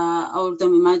or the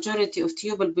majority of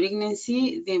tubal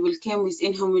pregnancy, they will come with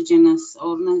inhomogeneous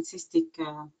or non-cystic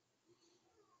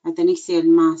adnexal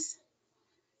mass.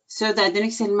 So the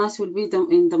adnexal mass will be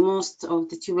in the most of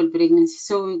the tubal pregnancy.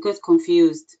 So we got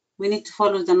confused. We need to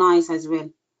follow the NICE as well.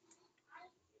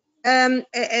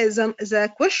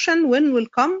 The question when will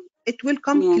come, it will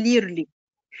come clearly.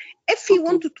 If he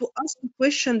wanted to ask a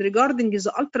question regarding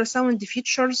the ultrasound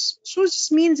features, so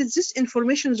this means that this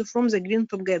information is from the green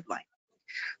top guideline.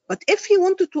 But if he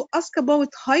wanted to ask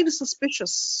about highly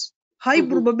suspicious, high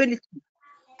probability,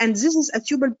 and this is a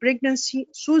tubal pregnancy,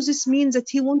 so this means that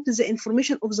he wants the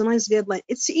information of the NICE guideline.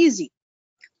 It's easy.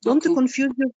 Don't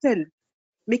confuse yourself.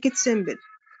 Make it simple.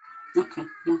 Okay.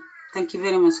 Yeah. Thank you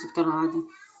very much, Dr. Agada.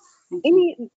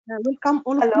 Welcome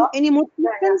all of Hello? you. Any more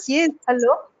questions? Yes.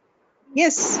 Hello?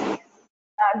 Yes.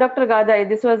 Dr. Gada,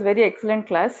 this was very excellent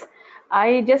class.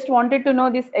 I just wanted to know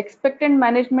this expectant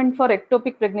management for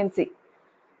ectopic pregnancy.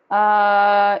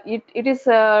 It is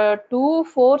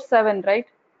 247, right?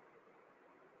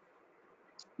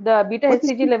 The beta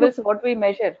HCG levels, what we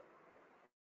measure.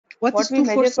 What is we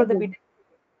measure for the 247?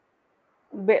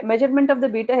 measurement of the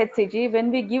beta HCG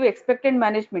when we give expectant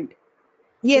management.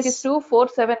 Yes. It is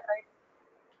 247, right?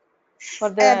 For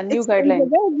the new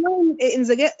guideline. In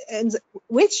the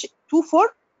which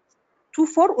 24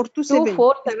 or 27?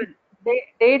 247.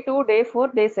 Day 2, day 4,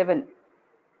 day 7.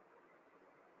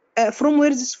 From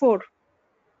where is this for?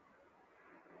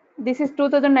 This is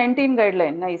 2019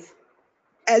 guideline. Nice.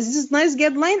 This is NICE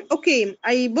guideline. Okay,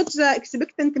 I put the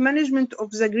expectant management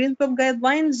of the green top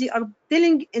guidelines. They are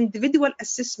telling individual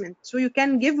assessment. So you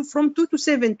can give from 2 to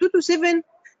 7. 2 to 7,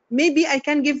 maybe I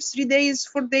can give 3 days,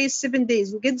 4 days, 7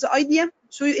 days. You get the idea?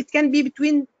 So it can be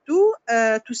between 2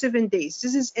 to 7 days.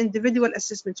 This is individual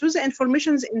assessment. So the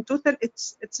information in total,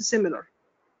 it's similar.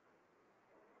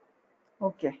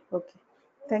 Okay.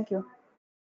 Thank you.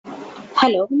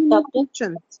 Hello,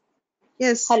 doctor.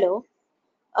 Yes. Hello.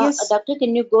 Yes. Doctor,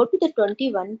 can you go to the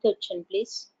 21 question,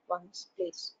 please? Once,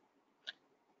 please.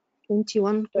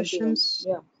 21 questions.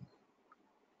 Yeah.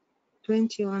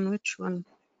 21, which one?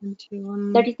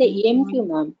 21. That is the EMQ,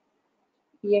 ma'am.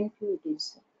 EMQ it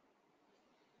is.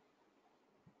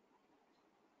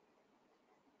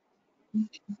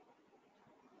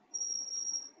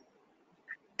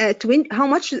 How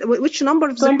much? Which number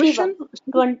of the question?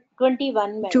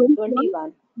 21, ma'am.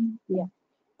 21. Yeah.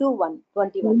 21.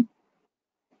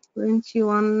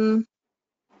 21.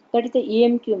 That is the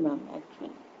EMQ, ma'am,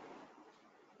 actually.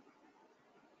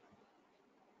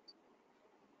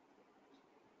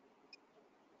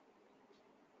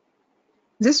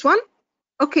 This one?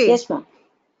 Okay. Yes, ma'am.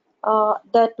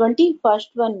 The 21st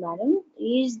one, madam,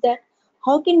 is that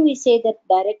how can we say that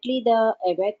directly the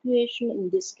evacuation in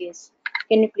this case?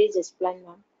 Can you please explain,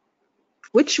 ma'am?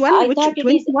 Which one? Which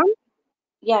 21?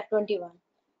 Yeah, 21.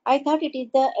 I thought it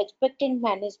is the expectant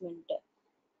management,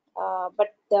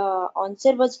 but the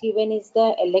answer was given is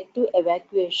the elective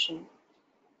evacuation.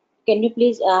 Can you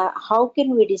please, how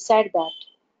can we decide that?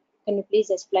 Can you please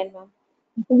explain, ma'am?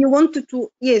 You wanted to,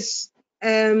 yes.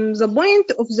 The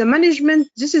point of the management,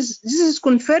 this is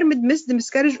confirmed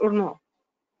miscarriage or no?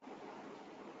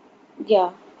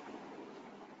 Yeah.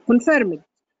 Confirmed,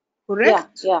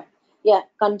 correct? Yeah.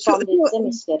 Confirmed it's a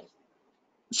miscarriage.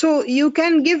 So you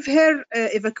can give her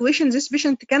evacuation. This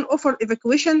patient can offer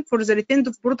evacuation for the retained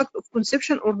product of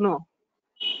conception or no?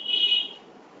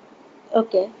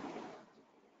 Okay.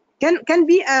 Can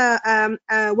be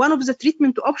one of the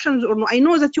treatment options or no? I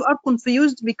know that you are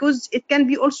confused because it can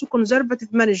be also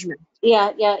conservative management.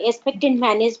 Yeah. Expectant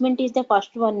management is the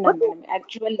first one, ma'am.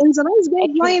 Actually, in the NICE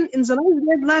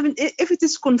guideline, if it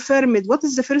is confirmed, what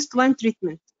is the first line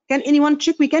treatment? Can anyone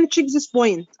check? We can check this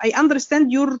point. I understand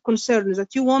your concern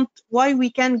that you want why we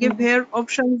can give her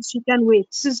options. She can wait.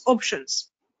 This is options.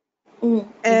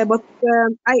 But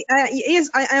yes,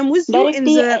 I am with you in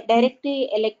the directly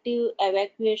elective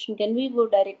evacuation. Can we go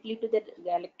directly to the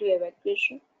elective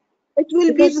evacuation? It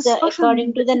will Because be discussion.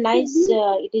 according to the NICE,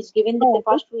 it is given that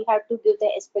first we have to give the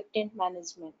expectant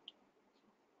management.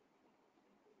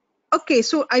 Okay,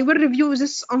 so I will review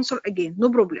this answer again. No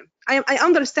problem. I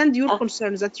understand your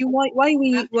concerns that you why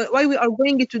we are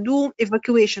going to do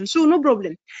evacuation. So no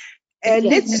problem.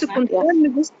 Let's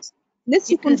confirm this.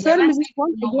 Let's confirm this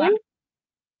one again.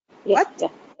 What?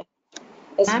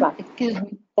 Yes, ma'am, excuse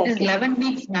me. It is 11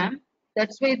 weeks, ma'am.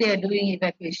 That's why they are doing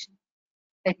evacuation,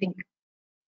 I think.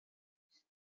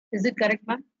 Is it correct,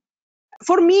 ma'am?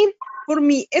 For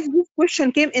me, if this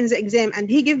question came in the exam and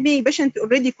he gave me patient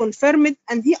already confirmed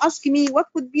and he asked me what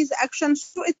could be the action,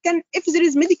 so it can, if there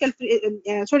is medical,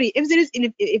 if there is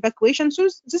evacuation, so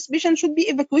this patient should be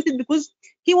evacuated because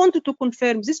he wanted to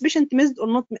confirm this patient missed or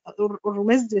not, or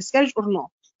missed miscarriage or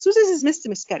no. So this is missed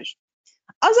miscarriage.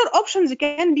 Other options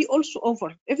can be also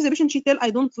over. If the patient she tell I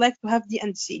don't like to have D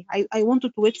and C, I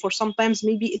wanted to wait for some times,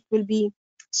 maybe it will be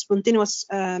spontaneous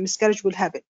miscarriage will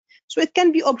happen. So it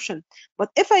can be option.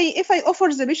 But if I offer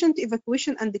the patient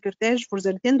evacuation and decretage for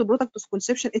the retained product of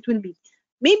conception, it will be.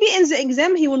 Maybe in the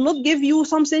exam he will not give you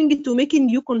something to making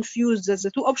you confused that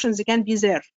the two options can be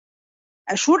there.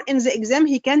 Sure, in the exam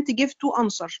he can't give two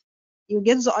answers. You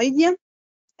get the idea?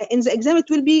 In the exam it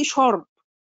will be sharp.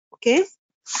 Okay?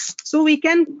 So we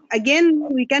can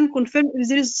confirm if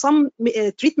there is some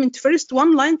treatment first,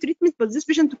 one line treatment, but this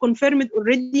patient confirmed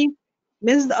already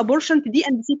missed abortion. D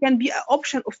and C can be an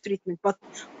option of treatment, but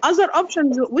other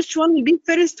options, which one will be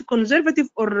first, conservative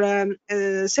or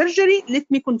surgery? Let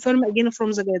me confirm again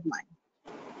from the guideline.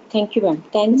 Thank you, ma'am.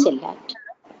 Thanks a lot.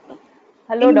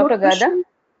 Hello, Any Dr. Gada.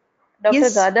 Dr.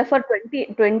 Yes. Gada, for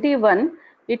 2021,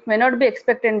 it may not be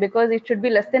expectant because it should be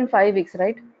less than 5 weeks,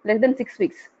 right? Less than 6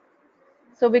 weeks.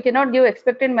 So we cannot give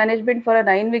expectant management for a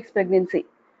 9 weeks pregnancy.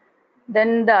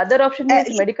 Then the other option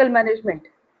is medical management.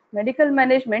 Medical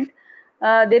management,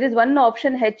 there is one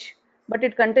option H, but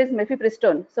it contains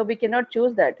mifepristone, so we cannot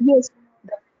choose that. Yes.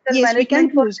 The yes, we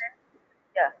can choose.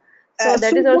 Yeah. So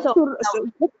that is also.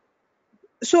 Doctor,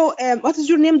 so what is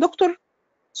your name, doctor?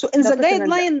 So in Dr. the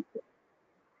guideline,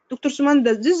 Dr.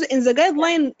 Sumanda, this in the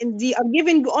guideline, they are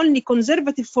giving only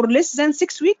conservative for less than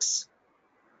 6 weeks.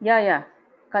 Yeah.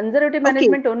 Conservative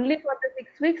management only for the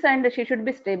 6 weeks, and she should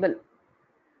be stable.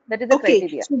 That is the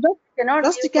criteria. So that, cannot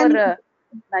give for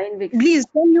 9 weeks. Please,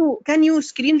 can you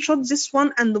screenshot this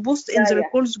one and post in the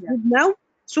records group now?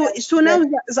 So now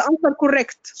the answer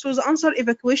correct. So the answer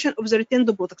evacuation of the retained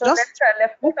product. So just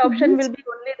left option will be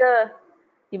only the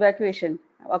evacuation,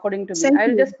 according to me.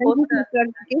 I'll just post the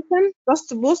clarification.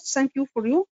 Just post. Thank you for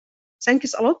you.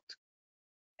 Thanks a lot.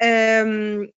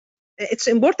 It's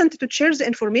important to share the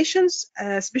informations,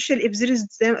 especially if there is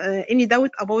any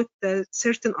doubt about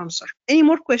certain answer. Any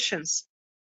more questions?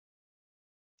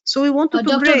 So we want to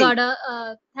Dr. Gada,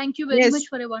 thank you very much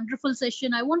for a wonderful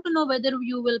session. I want to know whether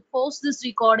you will post this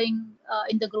recording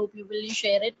in the group. Will you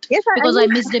share it? Yes, because I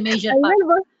missed a major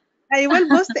part. I will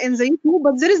post in the YouTube,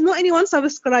 but there is no anyone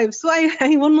subscribe, so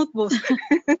I will not post.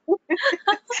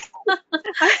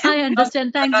 I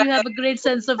understand. Thanks. You have a great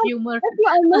sense of humor.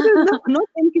 I'm not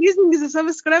increasing the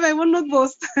subscribe. I will not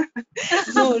post.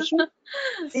 No, sure.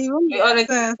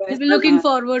 We'll be looking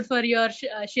forward for your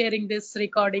sharing this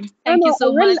recording. Thank you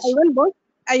so much.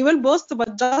 I will post,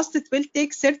 but just it will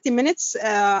take 30 minutes.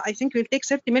 I think it will take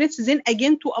 30 minutes. Then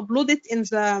again to upload it in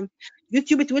the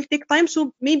YouTube, it will take time.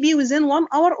 So maybe within 1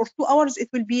 hour or 2 hours, it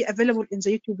will be available in the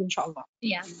YouTube, inshallah.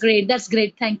 Yeah, great. That's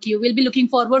great. Thank you. We'll be looking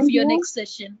forward for your next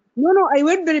session. No, I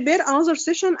will prepare another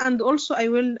session, and also I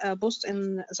will post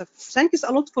in the. Thanks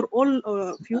a lot for all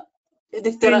of you.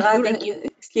 Dr. Gada,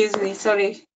 excuse me,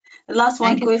 sorry. Last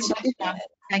one question.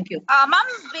 Thank you. Ma'am,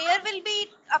 where will be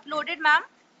uploaded, ma'am?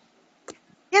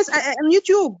 Yes, on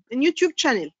YouTube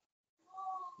channel.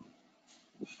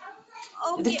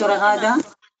 Okay, Dr. Gada,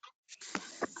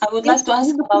 I would like to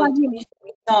ask about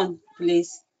mifepristone,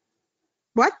 please.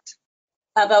 What?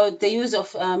 About the use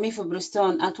of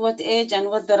mifepristone. At what age and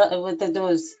what the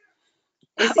dose?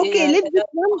 Okay,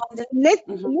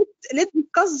 let's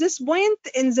discuss this point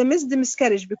in the missed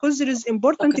miscarriage, because there is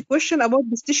important question about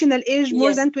gestational age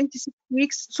more than 26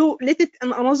 weeks. So let it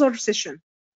in another session.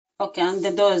 Okay, and the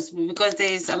dose, because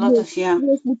there is a lot of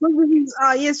Yes, because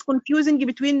this is confusing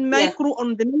between micro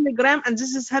on the milligram, and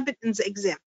this is happened in the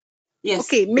exam. Yes.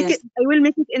 Okay, I will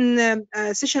make it in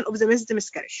a session of the missed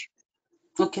miscarriage.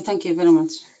 Okay, thank you very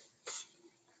much.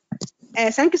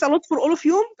 Thanks a lot for all of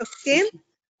you. Okay.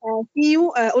 See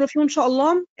you all of you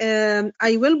inshallah.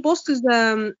 I will post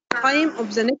the time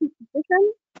of the next session.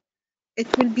 It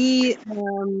will be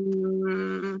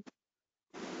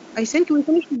I think we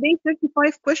finished today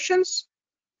 35 questions.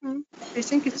 I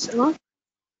think it's enough.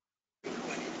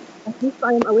 At least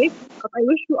I am awake, but I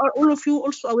wish you are all of you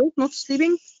also awake, not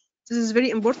sleeping. This is very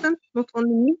important, not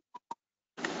only me.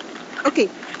 Okay,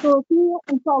 so see you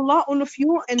inshallah all of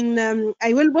you, and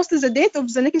I will post the date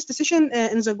of the next session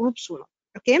in the group soon.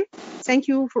 Okay, thank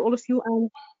you for all of you,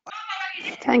 and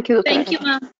Thank you, Dr. Thank you, Adha.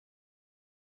 ma'am.